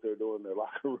idea what they're doing in their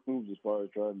locker rooms as far as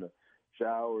trying to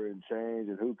shower and change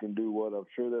and who can do what. I'm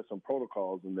sure there's some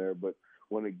protocols in there. But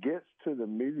when it gets to the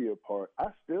media part, I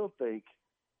still think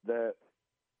that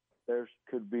there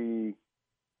could be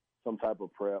some type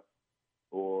of prep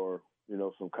or,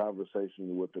 some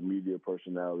conversation with the media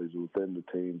personalities within the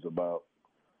teams about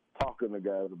talking to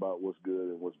guys about what's good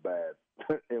and what's bad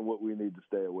and what we need to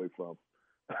stay away from,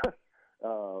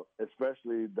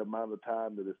 especially the amount of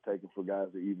time that it's taking for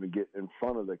guys to even get in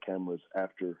front of the cameras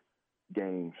after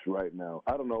games right now.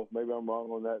 I don't know. Maybe I'm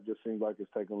wrong on that. It just seems like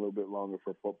it's taking a little bit longer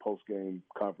for post-game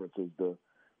conferences to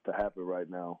happen right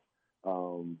now.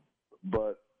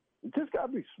 But we just got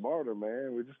to be smarter,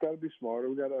 man. We just got to be smarter.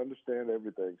 We got to understand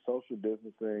everything, social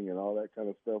distancing and all that kind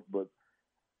of stuff. But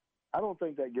I don't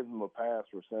think that gives them a pass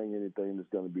for saying anything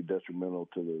that's going to be detrimental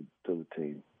to the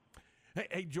team.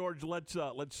 Hey, George, let's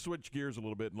switch gears a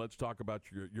little bit and let's talk about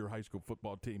your high school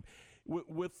football team.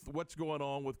 With what's going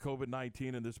on with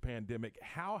COVID-19 and this pandemic,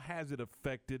 how has it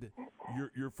affected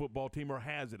your football team, or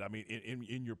has it? I mean,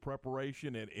 in your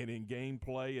preparation and in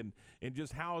gameplay, and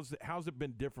just how's it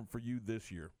been different for you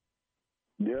this year?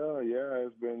 Yeah,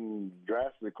 it's been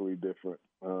drastically different.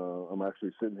 I'm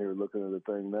actually sitting here looking at the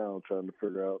thing now, trying to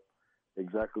figure out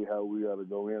exactly how we got to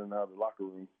go in and out of the locker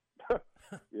room,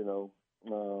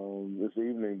 this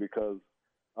evening, because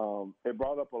it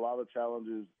brought up a lot of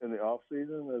challenges in the off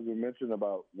season, as we mentioned,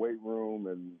 about weight room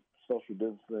and social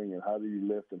distancing and how do you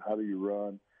lift and how do you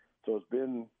run. So it's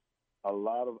been a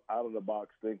lot of out of the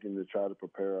box thinking to try to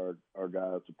prepare our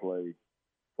guys to play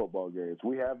football games.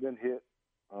 We have been hit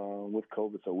with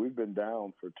COVID, so we've been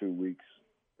down for 2 weeks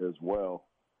as well,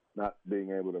 not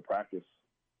being able to practice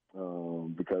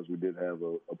because we did have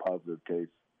a positive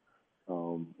case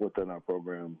within our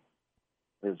program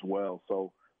as well.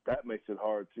 So that makes it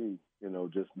hard too,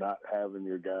 just not having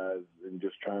your guys and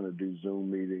just trying to do Zoom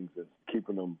meetings and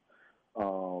keeping them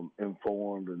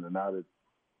informed, and they're not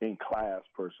in class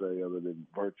per se other than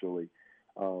virtually.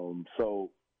 I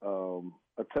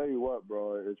tell you what,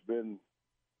 bro, it's been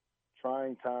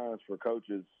trying times for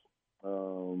coaches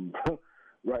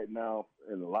right now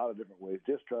in a lot of different ways,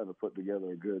 just trying to put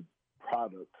together a good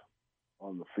product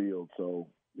on the field. So,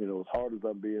 as hard as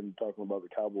I'm being talking about the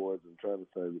Cowboys and trying to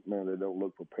say, man, they don't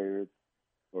look prepared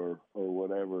or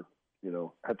whatever, I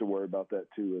have to worry about that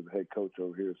too as a head coach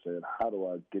over here saying, how do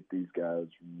I get these guys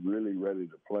really ready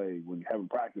to play when you haven't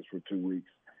practiced for 2 weeks,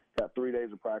 got 3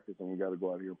 days of practice, and we got to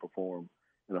go out here and perform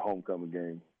in a homecoming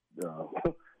game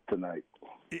tonight.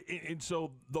 And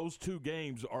so those 2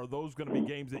 games, are those going to be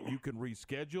games that you can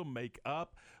reschedule, make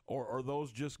up, or are those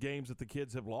just games that the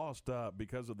kids have lost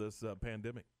because of this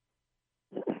pandemic?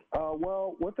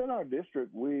 Well, within our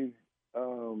district, we've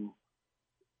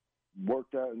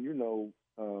worked out,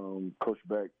 and Coach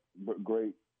Beck,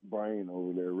 great brain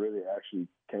over there, really actually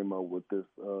came up with this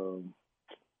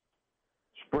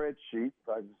spreadsheet, if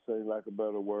I can say lack of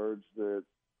better words, that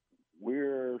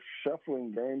we're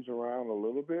shuffling games around a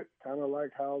little bit, kind of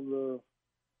like how the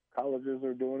colleges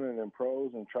are doing it in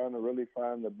pros, and trying to really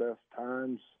find the best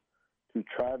times to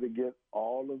try to get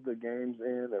all of the games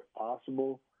in if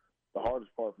possible. The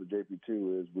hardest part for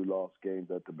JP2 is we lost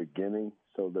games at the beginning,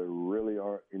 so there really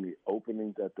aren't any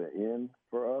openings at the end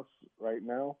for us right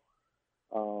now.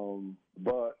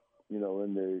 But,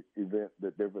 in the event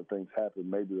that different things happen,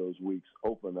 maybe those weeks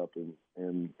open up and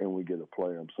we get to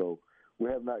play them. So we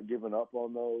have not given up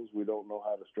on those. We don't know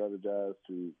how to strategize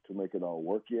to make it all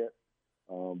work yet.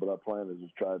 But our plan is to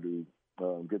try to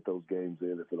get those games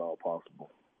in if at all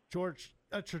possible. George,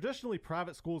 traditionally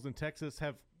private schools in Texas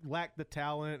have lacked the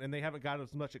talent and they haven't gotten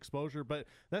as much exposure, but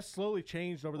that's slowly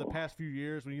changed over the past few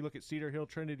years when you look at Cedar Hill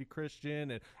Trinity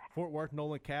Christian and Fort Worth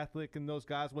Nolan Catholic and those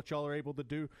guys, what y'all are able to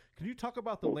do. Can you talk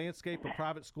about the landscape of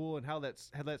private school and how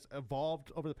that's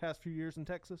evolved over the past few years in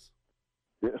Texas?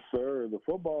 Yes, sir. The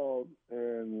football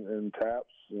and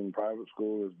TAPS in private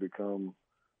school has become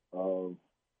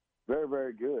very,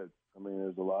 very good. I mean,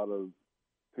 there's a lot of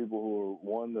people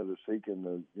who are that are seeking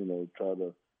to, try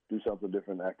to do something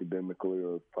different academically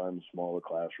or find smaller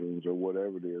classrooms or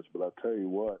whatever it is. But I tell you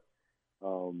what,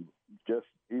 just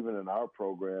even in our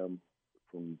program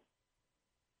from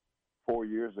 4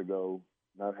 years ago,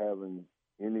 not having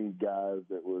any guys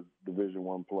that were Division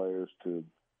I players to,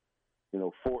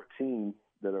 14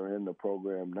 that are in the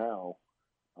program now,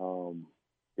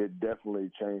 it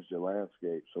definitely changed the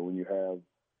landscape. So when you have,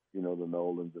 the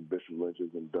Nolans and Bishop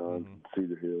Lynch's and Dunn's and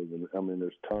Cedar Hills, and I mean,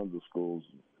 there's tons of schools,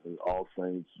 All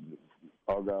Saints,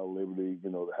 Argyle Liberty,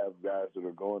 to have guys that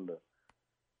are going to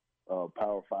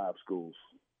Power 5 schools,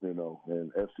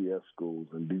 and FCS schools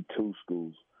and D2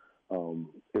 schools.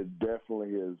 It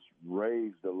definitely has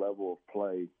raised the level of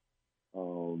play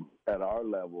at our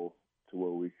level to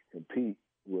where we can compete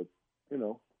with,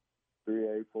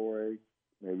 3A, 4A,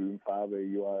 maybe even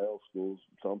 5A UIL schools,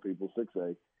 some people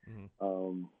 6A.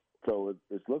 So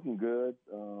it's looking good.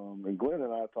 And Glenn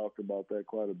and I talked about that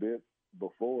quite a bit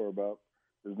before about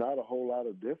there's not a whole lot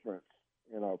of difference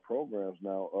in our programs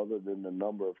now other than the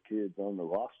number of kids on the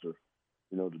roster.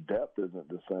 The depth isn't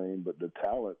the same, but the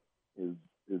talent is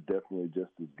definitely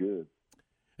just as good.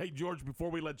 Hey, George,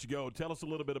 before we let you go, tell us a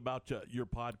little bit about your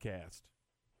podcast.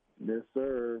 Yes,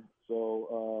 sir.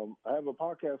 So I have a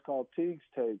podcast called Teague's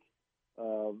Take.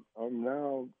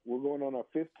 We're going on our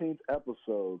 15th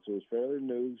episode, so it's fairly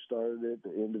new. Started at the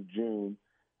end of June,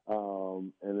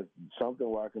 and it's something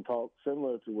where I can talk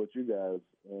similar to what you guys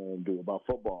do about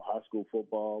football, high school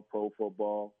football, pro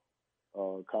football,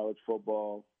 college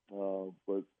football,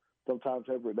 but sometimes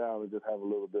taper it down and just have a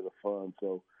little bit of fun.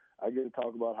 So I get to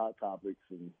talk about hot topics,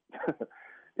 and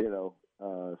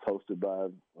it's hosted by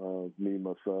me,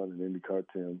 my son, and IndyCar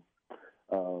Tim.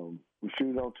 We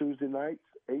shoot on Tuesday nights,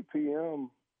 8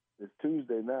 p.m. It's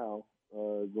Tuesday now,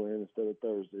 Glenn, instead of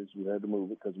Thursdays. We had to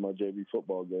move it because of my JV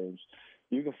football games.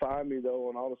 You can find me, though,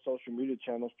 on all the social media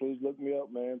channels. Please look me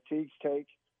up, man. Teague's Take.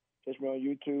 Catch me on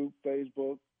YouTube,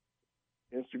 Facebook,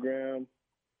 Instagram,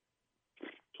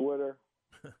 Twitter.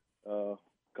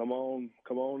 Come on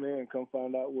in. Come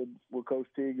find out what Coach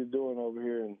Teague is doing over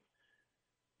here and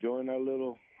join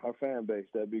our fan base.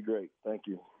 That'd be great. Thank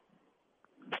you.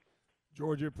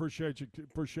 Georgia, appreciate you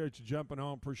jumping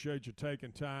on. Appreciate you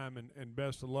taking time, and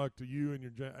best of luck to you and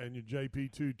your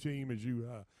JP2 team as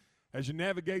you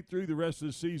navigate through the rest of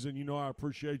the season. I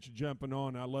appreciate you jumping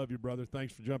on. I love you, brother.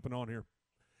 Thanks for jumping on here.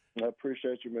 I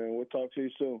appreciate you, man. We'll talk to you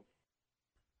soon.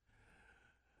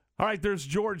 All right, there's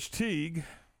George Teague.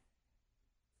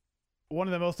 One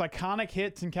of the most iconic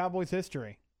hits in Cowboys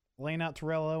history, laying out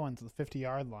Terrell Owens at the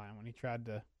 50-yard line when he tried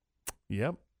to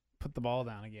put the ball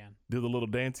down again. Do the little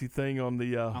dancey thing on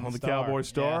the Cowboy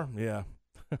star. Yeah.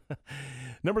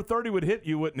 Number 30 would hit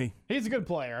you, wouldn't he? He's a good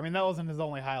player. I mean, that wasn't his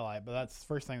only highlight, but that's the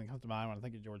first thing that comes to mind when I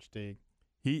think of George Teague.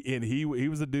 He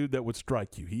was a dude that would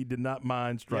strike you. He did not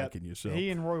mind striking you. So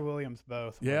he and Roy Williams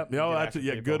both. Yeah, that's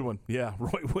a good one. Yeah,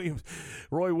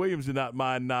 Roy Williams did not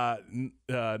mind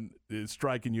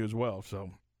striking you as well.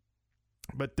 So,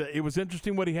 but it was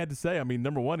interesting what he had to say. I mean,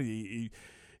 number one, he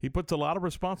puts a lot of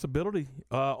responsibility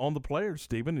on the players,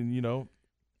 Stephen, and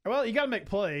Well, you got to make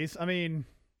plays. I mean,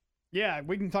 yeah,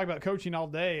 we can talk about coaching all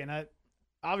day, and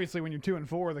obviously when you're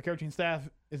 2-4, the coaching staff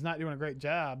is not doing a great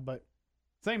job. But at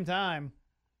the same time,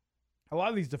 a lot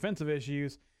of these defensive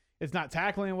issues, it's not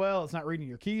tackling well, it's not reading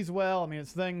your keys well. I mean,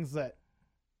 it's things that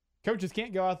coaches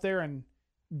can't go out there and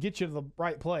get you to the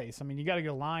right place. I mean, you got to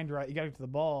get aligned right, you got to get to the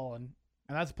ball, and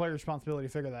that's a player's responsibility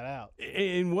to figure that out.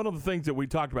 And one of the things that we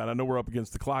talked about, I know we're up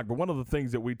against the clock, but one of the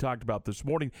things that we talked about this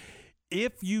morning,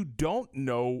 if you don't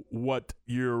know what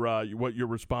your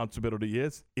responsibility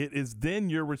is, it is then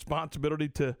your responsibility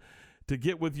to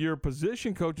get with your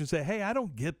position coach and say, hey, I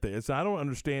don't get this, I don't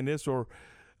understand this, or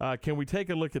can we take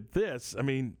a look at this? I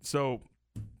mean, so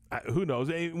who knows?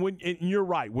 And you're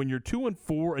right. When you're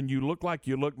 2-4 and you look like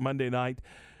you look Monday night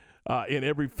in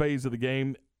every phase of the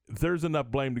game, there's enough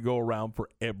blame to go around for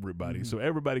everybody. Mm-hmm. So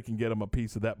everybody can get them a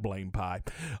piece of that blame pie.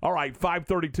 All right,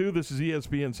 5:32. This is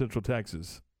ESPN Central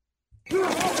Texas.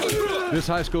 This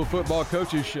high school football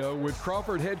coaches show with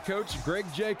Crawford head coach Greg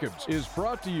Jacobs is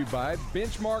brought to you by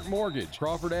Benchmark Mortgage,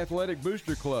 Crawford Athletic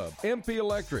Booster Club, MP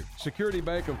Electric, Security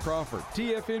Bank of Crawford,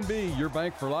 TFNB, your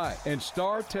bank for life, and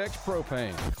Star Tex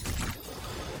Propane.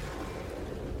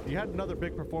 You had another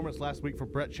big performance last week for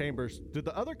Brett Chambers. Did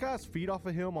the other guys feed off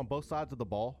of him on both sides of the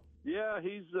ball? Yeah,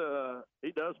 he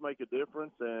does make a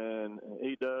difference, and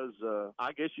he does.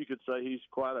 I guess you could say he's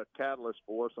quite a catalyst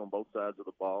for us on both sides of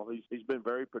the ball. He's been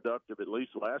very productive. At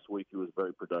least last week he was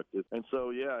very productive, and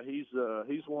so yeah, he's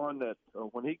one that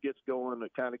when he gets going,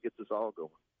 it kind of gets us all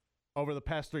going. Over the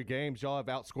past 3 games, y'all have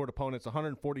outscored opponents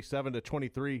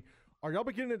 147-23. Are y'all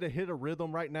beginning to hit a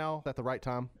rhythm right now at the right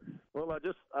time? Well, I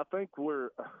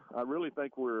really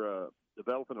think we're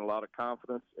developing a lot of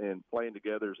confidence and playing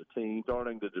together as a team,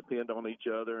 starting to depend on each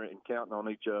other and counting on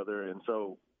each other. And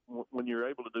so when you're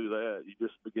able to do that, you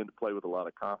just begin to play with a lot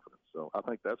of confidence. So I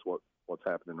think that's what's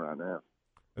happening right now.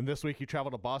 And this week you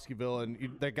traveled to Bosqueville, and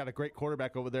they got a great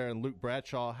quarterback over there in Luke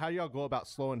Bradshaw. How do y'all go about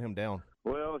slowing him down?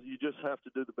 Well, you just have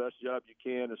to do the best job you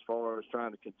can as far as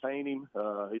trying to contain him.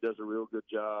 He does a real good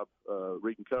job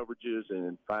reading coverages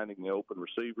and finding the open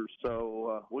receivers.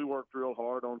 So we worked real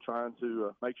hard on trying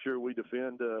to make sure we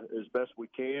defend as best we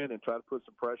can and try to put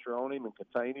some pressure on him and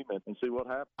contain him and see what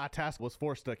happens. ITASC was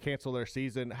forced to cancel their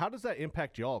season. How does that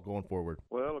impact y'all going forward?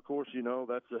 Well, of course,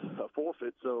 that's a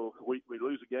forfeit, so we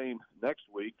lose a game next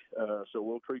week. So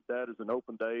we'll treat that as an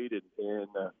open date and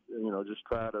just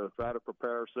try to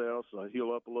prepare ourselves,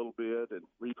 heal up a little bit, and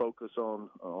refocus on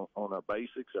our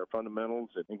basics, our fundamentals,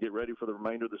 and get ready for the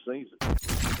remainder of the season.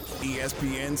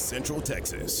 ESPN Central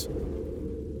Texas.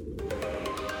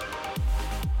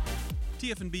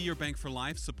 TFNB Your Bank for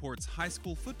Life supports high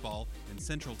school football in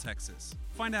Central Texas.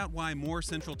 Find out why more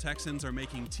Central Texans are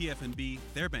making TFNB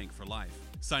their bank for life.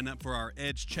 Sign up for our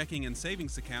Edge checking and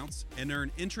savings accounts and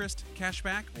earn interest,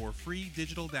 cashback, or free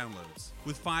digital downloads.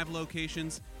 With 5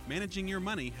 locations, managing your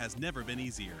money has never been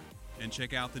easier. And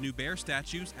check out the new bear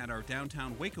statues at our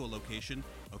downtown Waco location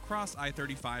across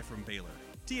I-35 from Baylor.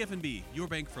 TFNB, Your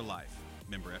Bank for Life.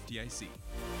 Member FDIC.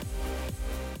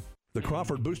 The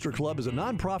Crawford Booster Club is a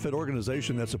nonprofit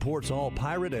organization that supports all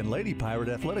Pirate and Lady Pirate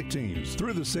athletic teams.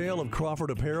 Through the sale of Crawford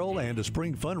apparel and a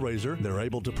spring fundraiser, they're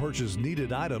able to purchase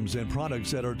needed items and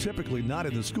products that are typically not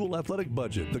in the school athletic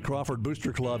budget. The Crawford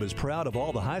Booster Club is proud of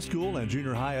all the high school and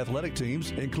junior high athletic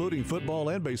teams, including football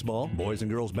and baseball, boys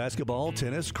and girls basketball,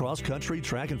 tennis, cross country,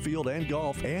 track and field, and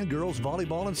golf, and girls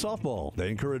volleyball and softball. They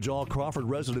encourage all Crawford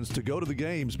residents to go to the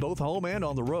games, both home and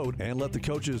on the road, and let the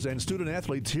coaches and student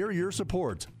athletes hear your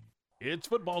support. It's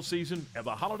football season, and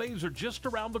the holidays are just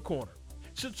around the corner.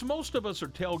 Since most of us are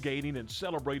tailgating and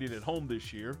celebrating at home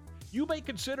this year, you may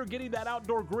consider getting that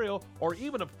outdoor grill or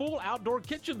even a full outdoor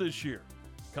kitchen this year.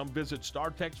 Come visit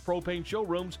StarTex Propane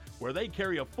showrooms where they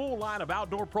carry a full line of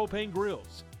outdoor propane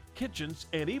grills, kitchens,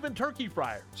 and even turkey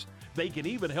fryers. They can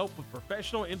even help with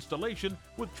professional installation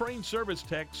with trained service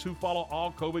techs who follow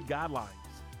all COVID guidelines.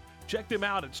 Check them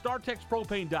out at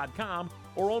StarTexPropane.com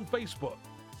or on Facebook.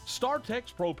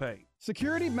 StarTex Propane.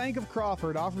 Security Bank of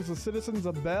Crawford offers the citizens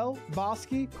of Bell,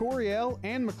 Bosque, Coryell,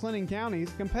 and McLennan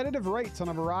counties competitive rates on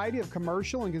a variety of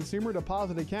commercial and consumer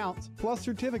deposit accounts, plus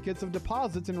certificates of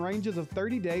deposits in ranges of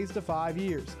 30 days to 5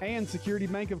 years. And Security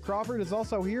Bank of Crawford is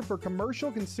also here for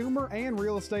commercial, consumer, and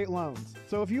real estate loans.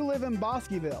 So if you live in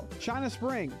Bosqueville, China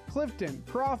Spring, Clifton,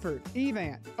 Crawford,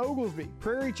 Evant, Oglesby,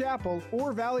 Prairie Chapel,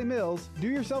 or Valley Mills, do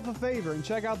yourself a favor and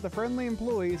check out the friendly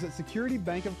employees at Security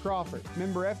Bank of Crawford.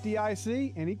 Member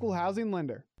FDIC and equal housing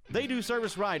lender. They do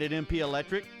service right at MP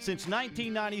Electric. Since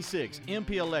 1996,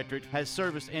 MP Electric has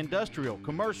serviced industrial,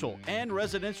 commercial, and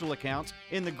residential accounts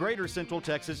in the greater Central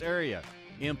Texas area.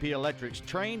 MP Electric's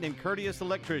trained and courteous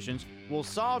electricians will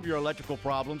solve your electrical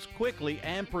problems quickly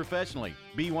and professionally.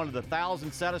 Be one of the 1,000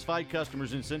 satisfied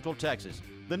customers in Central Texas.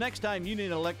 The next time you need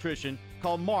an electrician,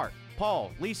 call Mark,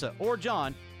 Paul, Lisa, or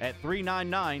John at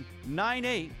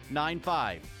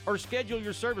 399-9895 or schedule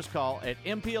your service call at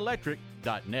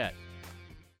mpelectric.net.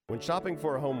 When shopping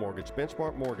for a home mortgage,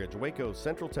 Benchmark Mortgage, Waco,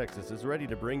 Central Texas is ready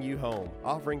to bring you home,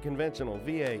 offering conventional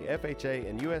VA, FHA,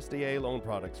 and USDA loan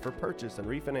products for purchase and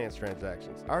refinance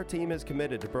transactions. Our team is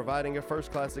committed to providing a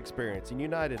first-class experience and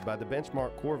united by the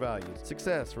Benchmark core values: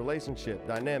 success, relationship,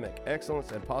 dynamic,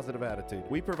 excellence, and positive attitude.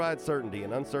 We provide certainty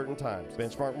in uncertain times.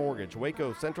 Benchmark Mortgage,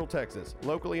 Waco, Central Texas,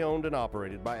 locally owned and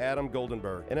operated by Adam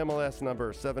Goldenberg, NMLS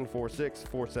number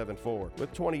 746474,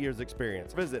 with 20 years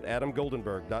experience. Visit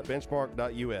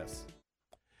adamgoldenberg.benchmark.us.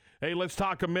 Hey, let's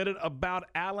talk a minute about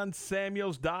Allen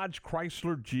Samuels Dodge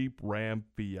Chrysler Jeep Ram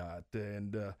Fiat.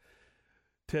 And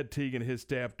Ted Teague and his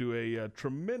staff do a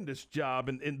tremendous job.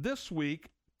 And this week,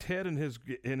 Ted and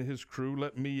his crew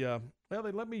let me they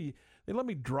let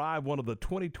me drive one of the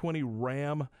 2020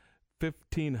 Ram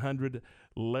 1500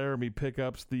 Laramie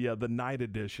pickups, the night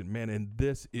edition, man, and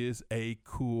this is a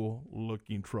cool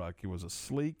looking truck. It was a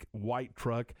sleek white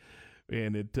truck,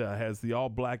 and it has the all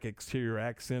black exterior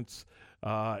accents,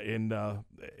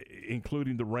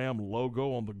 including the Ram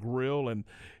logo on the grille and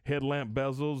headlamp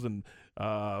bezels, and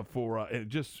it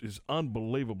just is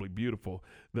unbelievably beautiful.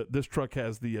 This truck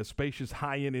has the spacious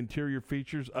high-end interior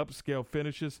features, upscale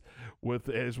finishes, with,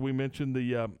 as we mentioned,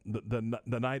 the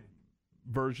night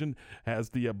version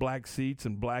has the black seats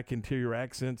and black interior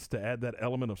accents to add that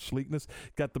element of sleekness.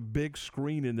 Got the big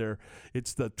screen in there.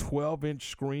 It's the 12-inch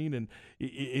screen,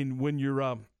 and when you're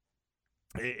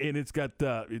and it's got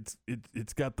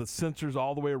it's got the sensors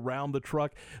all the way around the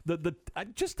truck.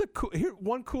 Here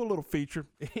one cool little feature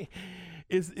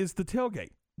is the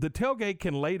tailgate. The tailgate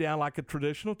can lay down like a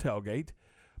traditional tailgate,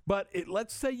 but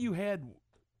let's say you had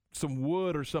some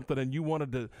wood or something and you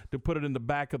wanted to put it in the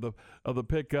back of the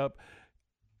pickup.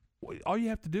 All you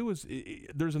have to do is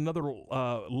there's another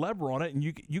lever on it, and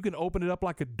you can open it up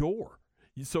like a door.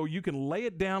 So you can lay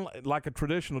it down like a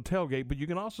traditional tailgate, but you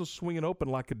can also swing it open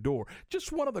like a door.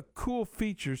 Just one of the cool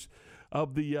features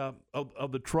of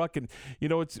the truck. And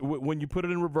it's when you put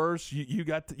it in reverse, you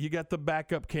got the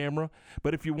backup camera.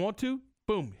 But if you want to,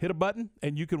 boom, hit a button,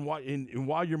 and you can and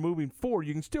while you're moving forward,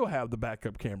 you can still have the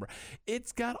backup camera.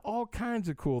 It's got all kinds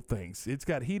of cool things. It's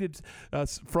got heated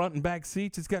front and back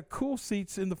seats. It's got cool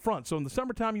seats in the front. So in the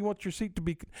summertime, you want your seat to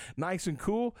be nice and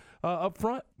cool up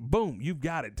front. Boom, you've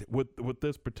got it with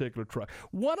this particular truck.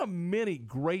 One of many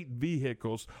great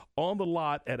vehicles on the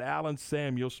lot at Allen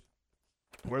Samuels,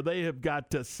 where they have got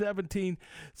 17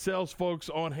 sales folks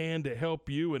on hand to help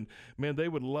you. And, man, they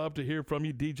would love to hear from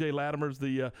you. DJ Latimer's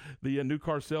the new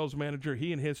car sales manager.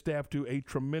 He and his staff do a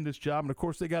tremendous job. And, of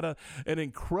course, they got an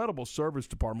incredible service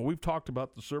department. We've talked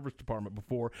about the service department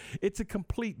before. It's a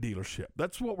complete dealership.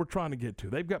 That's what we're trying to get to.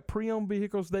 They've got pre-owned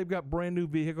vehicles. They've got brand-new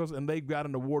vehicles. And they've got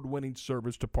an award-winning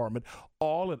service department,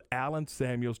 all at Allen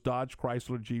Samuels, Dodge,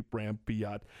 Chrysler, Jeep, Ram,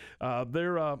 Fiat.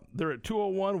 They're at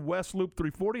 201 West Loop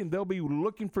 340, and they'll be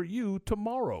looking for you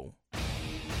tomorrow.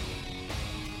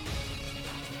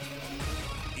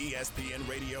 ESPN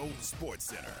Radio Sports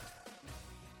Center.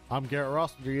 I'm Garrett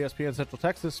Ross with your ESPN Central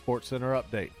Texas Sports Center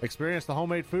update. Experience the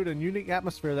homemade food and unique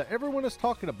atmosphere that everyone is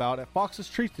talking about at Fox's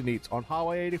Treats and Eats on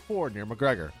Highway 84 near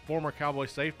McGregor. Former Cowboy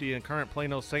safety and current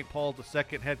Plano St. Paul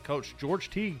II head coach George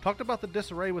Teague talked about the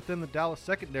disarray within the Dallas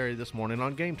secondary this morning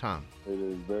on Game Time. It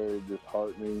is very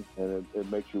disheartening, and it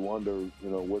makes you wonder,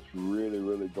 what's really,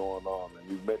 really going on.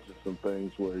 And you've mentioned some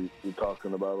things where you're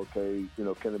talking about, okay,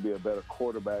 can it be a better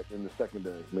quarterback in the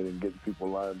secondary, meaning getting people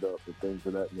lined up and things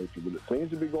of that nature. But it seems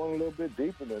to be going a little bit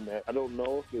deeper than that. I don't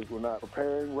know if we're not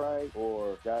preparing right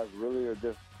or guys really are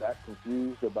just that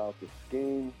confused about the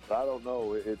scheme. But I don't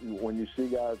know. When you see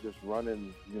guys just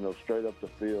running, straight up the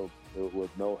field with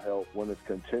no help, when it's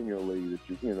continually that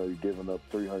you're giving up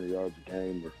 300 yards a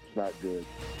game, it's not good.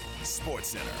 Sports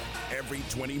Center, every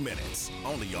 20 minutes,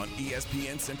 only on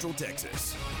ESPN Central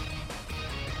Texas.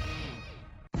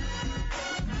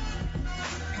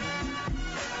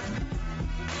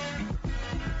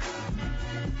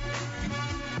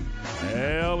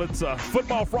 Well, it's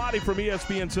Football Friday from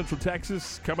ESPN Central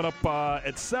Texas coming up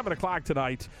at 7 o'clock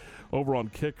tonight over on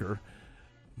Kicker.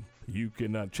 You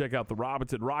can check out the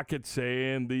Robinson Rockets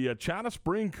and the China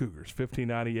Spring Cougars,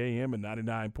 1590 AM and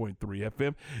 99.3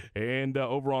 FM. And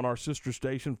over on our sister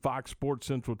station, Fox Sports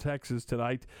Central Texas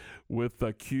tonight with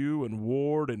Q and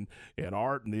Ward and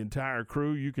Art and the entire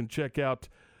crew. You can check out,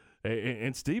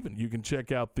 and Steven, you can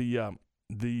check out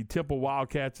the Temple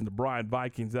Wildcats and the Bryant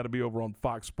Vikings. That'll be over on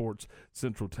Fox Sports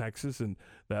Central Texas. And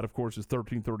that, of course, is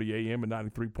 1330 AM and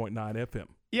 93.9 FM.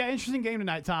 Yeah, interesting game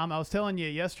tonight, Tom. I was telling you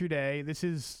yesterday, this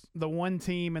is the one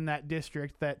team in that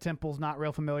district that Temple's not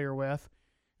real familiar with.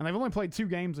 And they've only played 2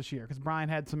 games this year because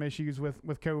Bryant had some issues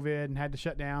with COVID and had to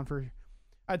shut down for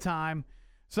a time.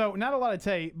 So not a lot of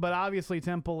tape, but obviously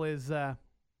Temple is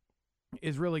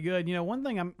really good. One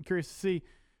thing I'm curious to see,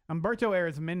 Humberto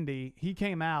Arizmendi, he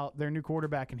came out, their new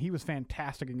quarterback, and he was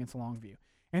fantastic against Longview.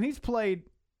 And he's played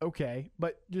okay,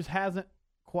 but just hasn't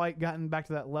quite gotten back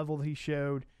to that level that he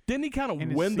showed. Didn't he kind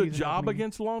of win the job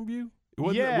against Longview?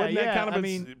 Wasn't that kind of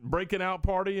a breaking out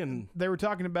party? And they were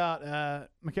talking about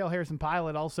Mikael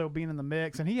Harrison-Pilot also being in the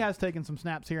mix, and he has taken some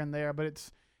snaps here and there, but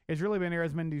it's really been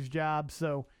Arizmendi's job.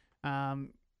 So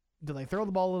do they throw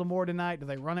the ball a little more tonight? Do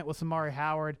they run it with Samari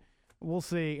Howard? We'll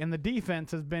see. And the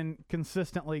defense has been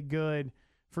consistently good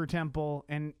for Temple,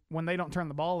 and when they don't turn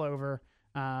the ball over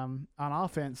on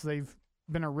offense, they've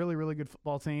been a really, really good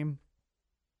football team.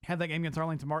 had that game against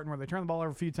Arlington Martin where they turned the ball over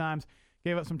a few times,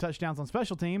 gave up some touchdowns on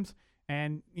special teams,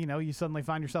 and, you suddenly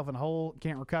find yourself in a hole,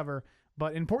 can't recover.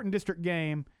 But important district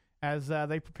game as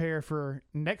they prepare for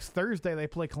next Thursday. They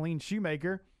play Colleen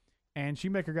Shoemaker, and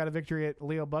Shoemaker got a victory at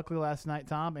Leo Buckley last night,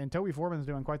 Tom, and Toby Foreman's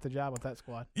doing quite the job with that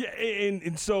squad. Yeah,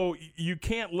 and so you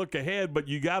can't look ahead, but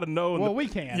you got to know. Well, we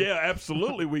can. Yeah,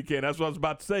 absolutely we can. That's what I was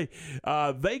about to say.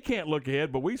 They can't look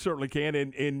ahead, but we certainly can,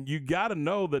 and you got to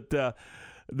know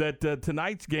that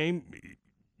tonight's game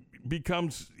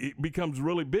becomes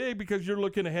really big because you're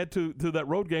looking ahead to that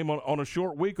road game on a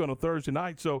short week on a Thursday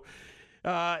night. So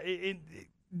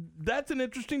that's an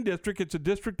interesting district. It's a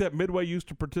district that Midway used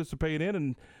to participate in,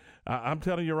 and I'm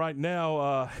telling you right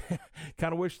now,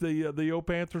 kind of wish the O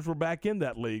Panthers were back in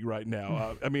that league right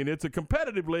now. I mean, it's a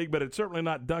competitive league, but it's certainly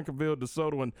not Duncanville,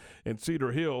 DeSoto, and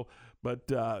Cedar Hill.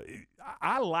 But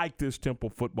I like this Temple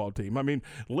football team. I mean,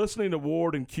 listening to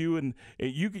Ward and Q, and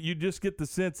you just get the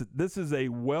sense that this is a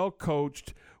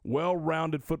well-coached,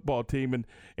 well-rounded football team.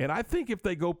 And I think if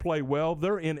they go play well,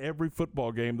 they're in every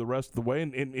football game the rest of the way.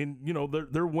 And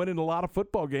they're winning a lot of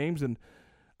football games. And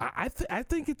I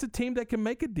think it's a team that can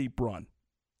make a deep run.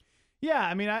 Yeah,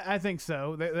 I mean, I think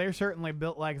so. They're certainly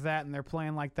built like that, and they're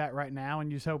playing like that right now.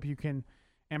 And you just hope you can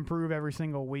improve every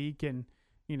single week. And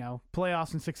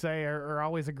playoffs in 6A are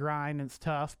always a grind, and it's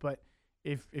tough. But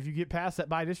if you get past that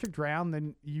by-district round,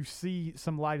 then you see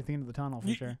some light at the end of the tunnel for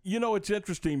sure. It's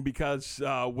interesting because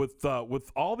with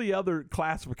all the other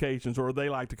classifications, or they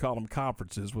like to call them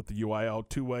conferences with the UIL,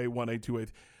 2A, 1A, 2A,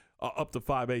 up to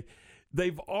 5A,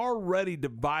 they've already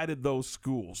divided those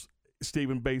schools,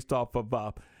 Stephen, based off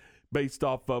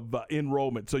of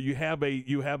enrollment. So you have a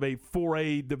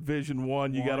 4A Division I,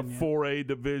 you got a 4A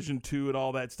Division II, and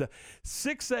all that stuff.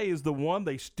 6A is the one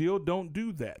they still don't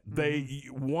do that. They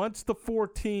once the 4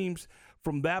 teams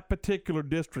from that particular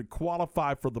district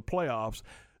qualify for the playoffs,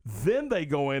 then they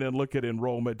go in and look at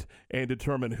enrollment and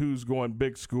determine who's going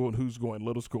big school and who's going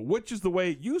little school, which is the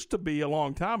way it used to be a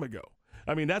long time ago.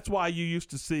 I mean, that's why you used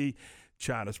to see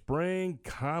China Spring,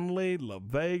 Conley, La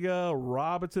Vega,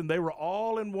 Robinson. They were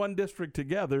all in one district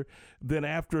together. Then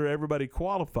after everybody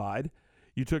qualified,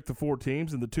 you took the 4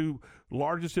 teams, and the 2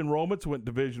 largest enrollments went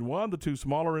Division I. The 2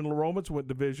 smaller enrollments went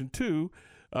Division II,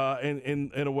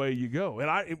 and away you go.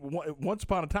 And once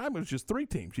upon a time, it was just 3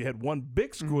 teams. You had 1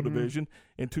 big school division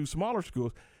and 2 smaller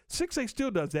schools. 6A still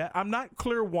does that. I'm not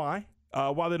clear why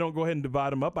they don't go ahead and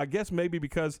divide them up. I guess maybe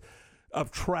because of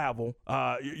travel.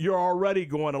 You're already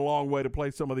going a long way to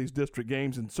play some of these district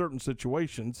games in certain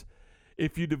situations.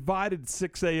 If you divided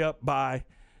 6A up by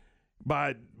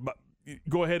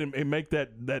go ahead and make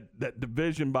that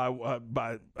division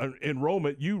by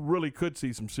enrollment, you really could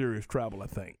see some serious travel, I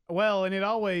think. Well, and it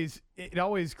always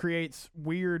creates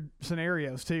weird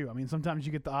scenarios too. I mean, sometimes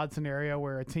you get the odd scenario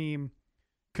where a team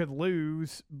could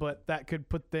lose, but that could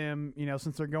put them,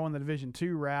 since they're going the Division II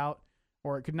route,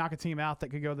 or it could knock a team out that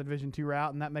could go the Division II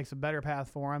route, and that makes a better path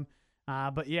for them.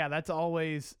 But yeah, that's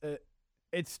always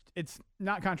it's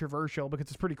not controversial because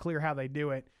it's pretty clear how they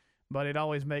do it, but it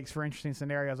always makes for interesting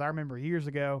scenarios. I remember years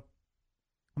ago,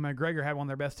 McGregor had one of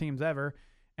their best teams ever,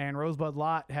 and Rosebud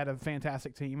Lott had a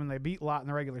fantastic team, and they beat Lott in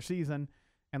the regular season,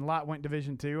 and Lott went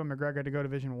Division II, and McGregor had to go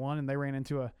Division I, and they ran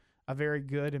into a very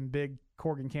good and big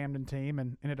Corgan Camden team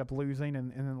and ended up losing,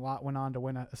 and then Lott went on to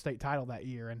win a state title that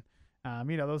year. And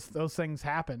those things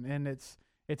happen, and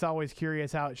it's always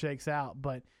curious how it shakes out.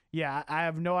 But yeah, I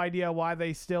have no idea why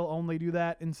they still only do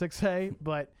that in 6A,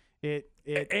 but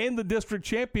and the district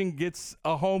champion gets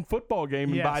a home football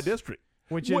game by district,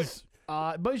 which is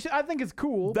but I think it's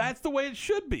cool. That's the way it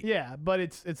should be. Yeah, but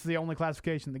it's the only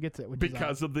classification that gets it,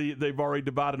 because of they've already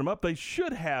divided them up. They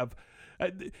should have.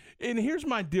 And here's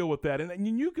my deal with that.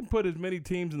 And you can put as many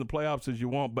teams in the playoffs as you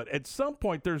want, but at some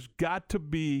point there's got to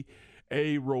be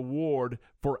a reward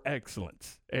for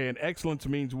excellence, and excellence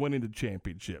means winning the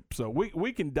championship. So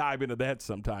we can dive into that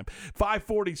sometime.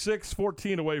 5:46,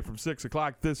 14 away from 6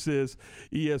 o'clock. This is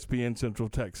ESPN Central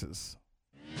Texas.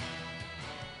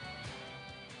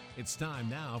 It's time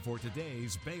now for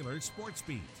today's Baylor Sports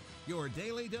Beat, your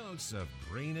daily dose of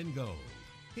green and gold.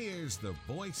 Here's the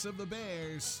voice of the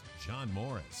Bears, John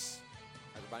Morris.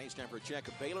 Everybody, it's time for a check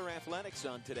of Baylor Athletics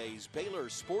on today's Baylor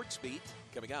Sports Beat.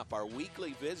 Coming up, our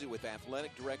weekly visit with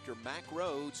Athletic Director Mac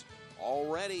Rhodes.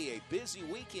 Already a busy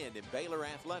weekend in Baylor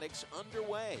Athletics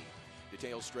underway.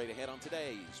 Details straight ahead on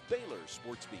today's Baylor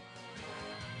Sports Beat.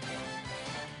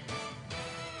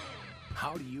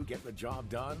 How do you get the job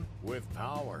done? With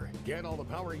power. Get all the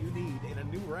power you need in a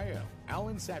new Ram.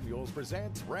 Allen Samuels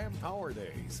presents Ram Power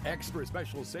Days. Extra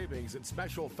special savings and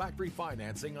special factory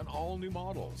financing on all new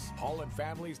models. Hauling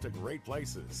families to great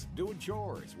places. Doing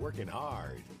chores, working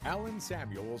hard. Allen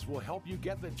Samuels will help you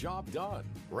get the job done.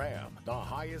 Ram, the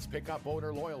highest pickup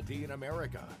owner loyalty in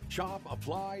America. Shop,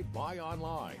 apply, buy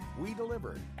online. We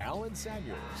deliver. Allen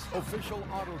Samuels, official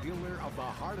auto dealer of the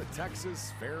Heart of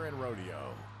Texas Fair and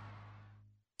Rodeo.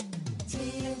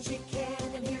 TNG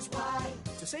can, and here's why.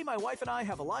 To say my wife and I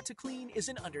have a lot to clean is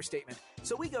an understatement.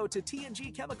 So we go to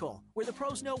TNG Chemical, where the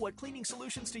pros know what cleaning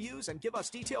solutions to use and give us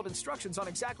detailed instructions on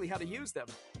exactly how to use them.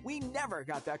 We never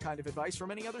got that kind of advice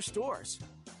from any other stores.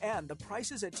 And the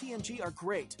prices at TNG are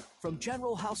great. From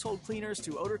general household cleaners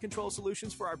to odor control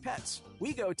solutions for our pets.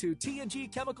 We go to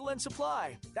TNG Chemical and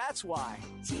Supply. That's why.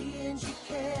 TNG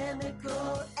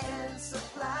Chemical and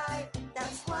Supply.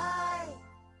 That's why.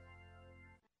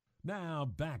 Now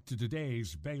back to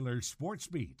today's Baylor Sports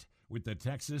Beat with the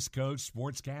Texas Coach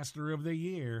Sportscaster of the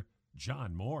Year,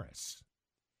 John Morris.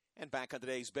 And back on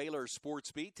today's Baylor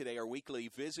Sports Beat, today our weekly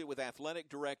visit with Athletic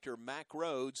Director Mack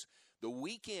Rhoades. The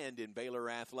weekend in Baylor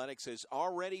Athletics has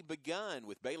already begun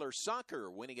with Baylor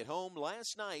soccer winning at home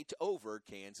last night over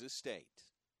Kansas State.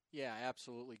 Yeah,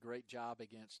 absolutely. Great job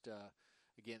against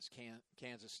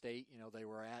Kansas State. You know, they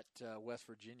were at West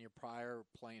Virginia prior,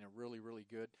 playing a really, really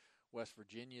good West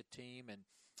Virginia team, and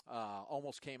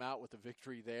almost came out with a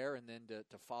victory there, and then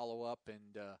to follow up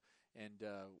and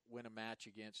win a match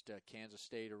against Kansas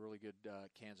State, a really good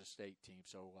Kansas State team.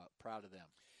 So proud of them.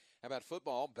 How about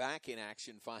football? Back in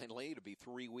action finally. It'll be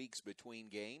 3 weeks between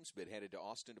games, but headed to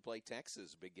Austin to play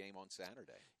Texas. Big game on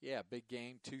Saturday. Yeah, big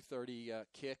game, 2:30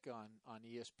 kick on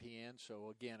ESPN. So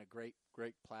again, a great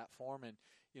platform, and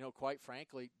you know, quite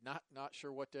frankly, not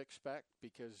sure what to expect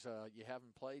because you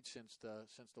haven't played since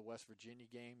the West Virginia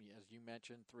game, as you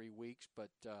mentioned, 3 weeks. But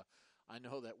I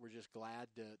know that we're just glad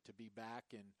to be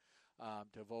back and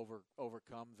to have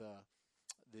overcome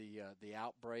the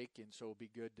outbreak, and so it'll be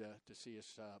good to see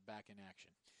us back in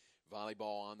action.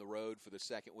 Volleyball on the road for the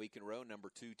second week in a row.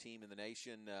 Number 2 team in the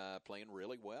nation, playing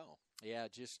really well. Yeah,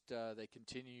 just they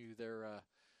continue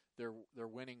their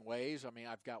winning ways. I mean,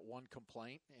 I've got one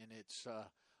complaint, and it's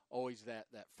always that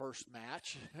first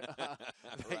match.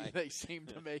 They seem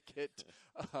to make it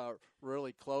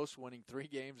really close, winning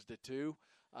 3-2.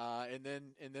 And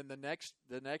then the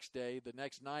next day, the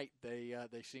next night,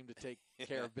 they seem to take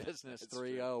care of business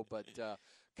 3-0. But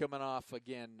coming off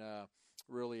again,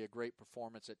 really a great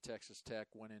performance at Texas Tech,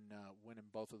 winning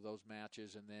both of those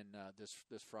matches, and then this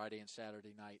Friday and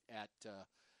Saturday night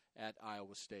at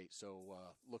Iowa State. So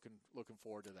looking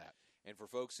forward to that. And for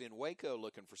folks in Waco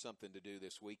looking for something to do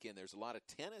this weekend, there's a lot of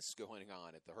tennis going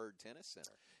on at the Herd Tennis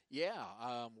Center.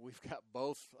 Yeah, we've got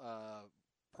both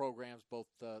programs, both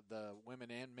the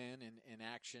women and men in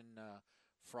action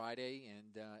Friday,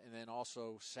 and then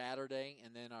also Saturday,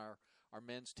 and then our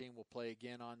men's team will play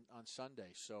again on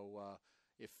Sunday. So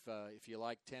if you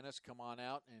like tennis, come on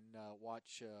out and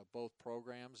watch both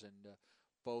programs, and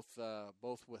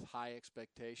both with high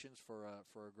expectations for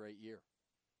a great year.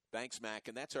 Thanks, Mac.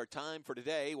 And that's our time for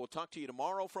today. We'll talk to you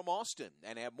tomorrow from Austin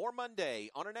and have more Monday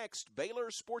on our next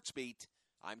Baylor Sports Beat.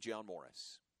 I'm John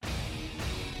Morris.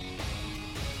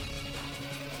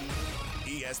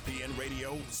 ESPN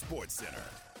Radio Sports Center.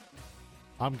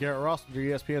 I'm Garrett Ross with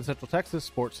your ESPN Central Texas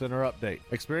Sports Center update.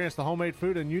 Experience the homemade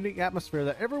food and unique atmosphere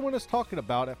that everyone is talking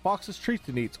about at Fox's Treats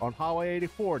and Eats on Highway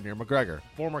 84 near McGregor.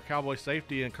 Former Cowboy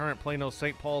safety and current Plano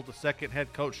St. Paul II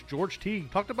head coach George Teague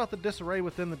talked about the disarray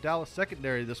within the Dallas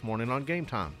secondary this morning on Game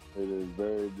Time. It is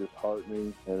very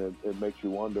disheartening, and it makes you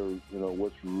wonder,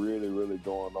 what's really, really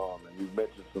going on. And you've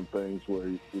mentioned some things where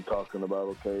you're talking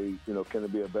about, okay, can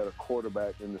it be a better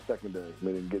quarterback in the secondary,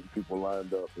 meaning getting people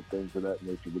lined up and things of that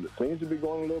nature. But it seems to be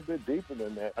going a little bit deeper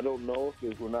than that. I don't know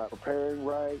if we're not preparing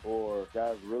right or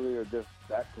guys really are just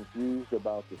that confused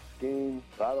about the scheme.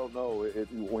 I don't know.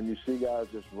 When you see guys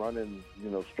just running,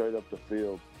 straight up the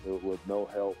field with no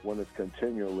help, when it's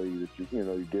continually that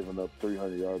you're giving up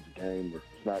 300 yards a game,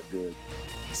 it's not good.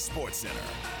 Sports Center,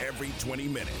 every 20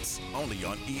 minutes, only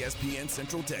on ESPN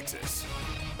Central Texas.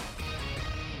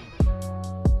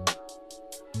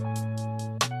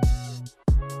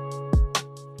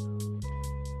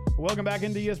 Welcome back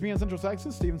into ESPN Central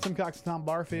Texas. Stephen Simcox and Tom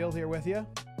Barfield here with you.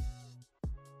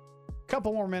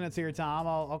 Couple more minutes here, Tom.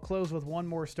 I'll close with one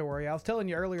more story. I was telling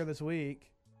you earlier this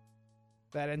week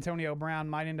that Antonio Brown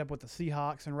might end up with the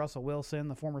Seahawks and Russell Wilson,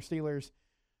 the former Steelers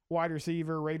wide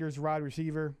receiver, Raiders wide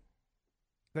receiver.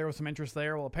 There was some interest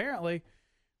there. Well, apparently,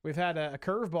 we've had a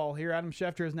curveball here. Adam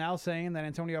Schefter is now saying that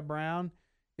Antonio Brown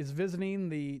is visiting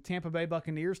the Tampa Bay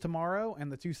Buccaneers tomorrow,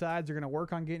 and the two sides are going to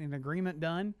work on getting an agreement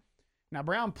done. Now,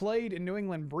 Brown played in New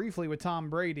England briefly with Tom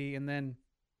Brady, and then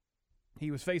he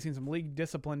was facing some league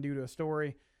discipline due to a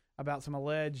story about some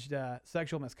alleged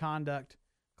sexual misconduct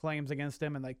claims against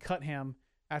him, and they cut him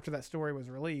after that story was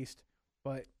released.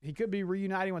 But he could be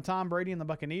reuniting with Tom Brady and the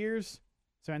Buccaneers.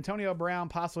 So Antonio Brown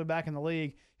possibly back in the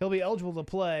league. He'll be eligible to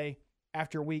play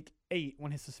after Week 8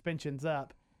 when his suspension's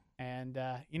up. And,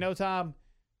 Tom,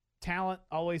 talent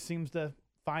always seems to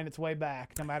find its way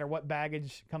back no matter what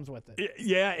baggage comes with it.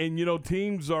 Yeah, and,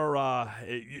 teams are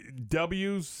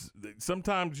W's.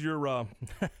 Sometimes you're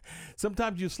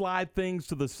sometimes you slide things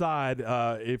to the side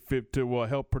to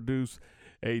help produce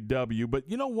a W. But,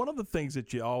 one of the things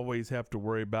that you always have to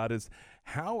worry about is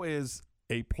how is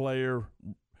a player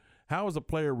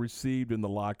received in the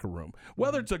locker room?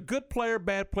 Whether it's a good player,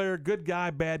 bad player, good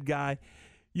guy, bad guy,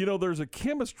 there's a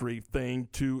chemistry thing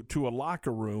to a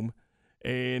locker room,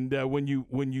 and when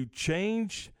you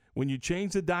change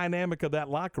the dynamic of that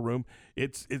locker room,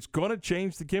 it's going to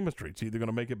change the chemistry. It's either going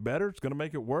to make it better, it's going to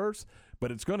make it worse,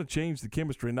 but it's going to change the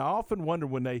chemistry. And I often wonder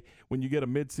when you get a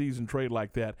midseason trade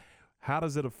like that, how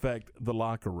does it affect the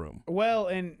locker room? Well,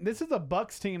 and this is a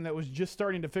Bucs team that was just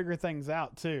starting to figure things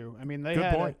out too. I mean, they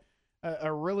had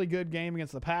a really good game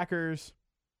against the Packers.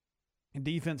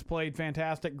 Defense played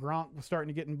fantastic. Gronk was starting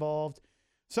to get involved.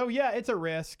 So, yeah, it's a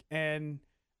risk. And,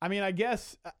 I mean, I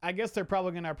guess they're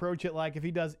probably going to approach it like if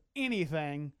he does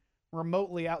anything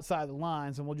remotely outside the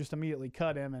lines, and we'll just immediately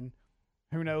cut him, and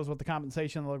who knows what the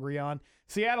compensation they'll agree on.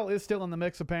 Seattle is still in the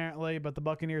mix, apparently, but the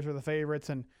Buccaneers are the favorites,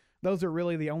 and those are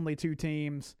really the only two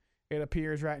teams, it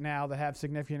appears right now, that have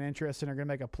significant interest and are going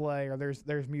to make a play, or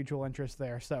there's mutual interest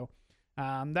there. So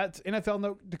that's NFL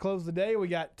Note to close the day. We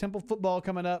got Temple football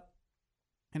coming up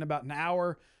in about an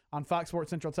hour on Fox Sports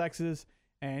Central Texas,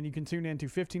 and you can tune in to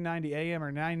 1590 AM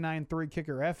or 99.3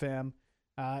 Kicker FM,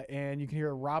 and you can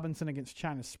hear Robinson against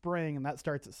China Spring, and that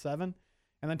starts at 7.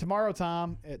 And then tomorrow,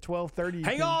 Tom, at 12:30.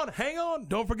 Hang on.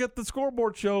 Don't forget the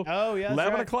scoreboard show. Oh, yeah.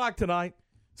 11 o'clock tonight.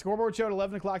 Scoreboard show at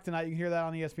 11 o'clock tonight. You can hear that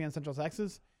on ESPN Central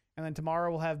Texas. And then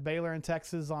tomorrow we'll have Baylor and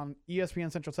Texas on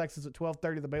ESPN Central Texas at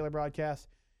 12:30, the Baylor broadcast.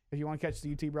 If you want to catch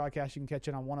the UT broadcast, you can catch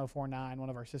it on 104.9, one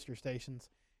of our sister stations.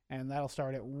 And that'll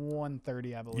start at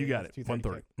 1:30, I believe. You got it, 1:30.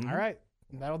 Mm-hmm. All right.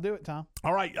 That'll do it, Tom.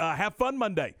 All right. Have fun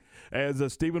Monday as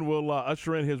Stephen will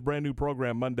usher in his brand new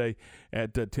program Monday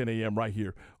at 10 a.m. right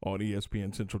here on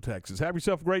ESPN Central Texas. Have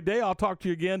yourself a great day. I'll talk to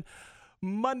you again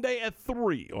Monday at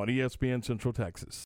 3 on ESPN Central Texas.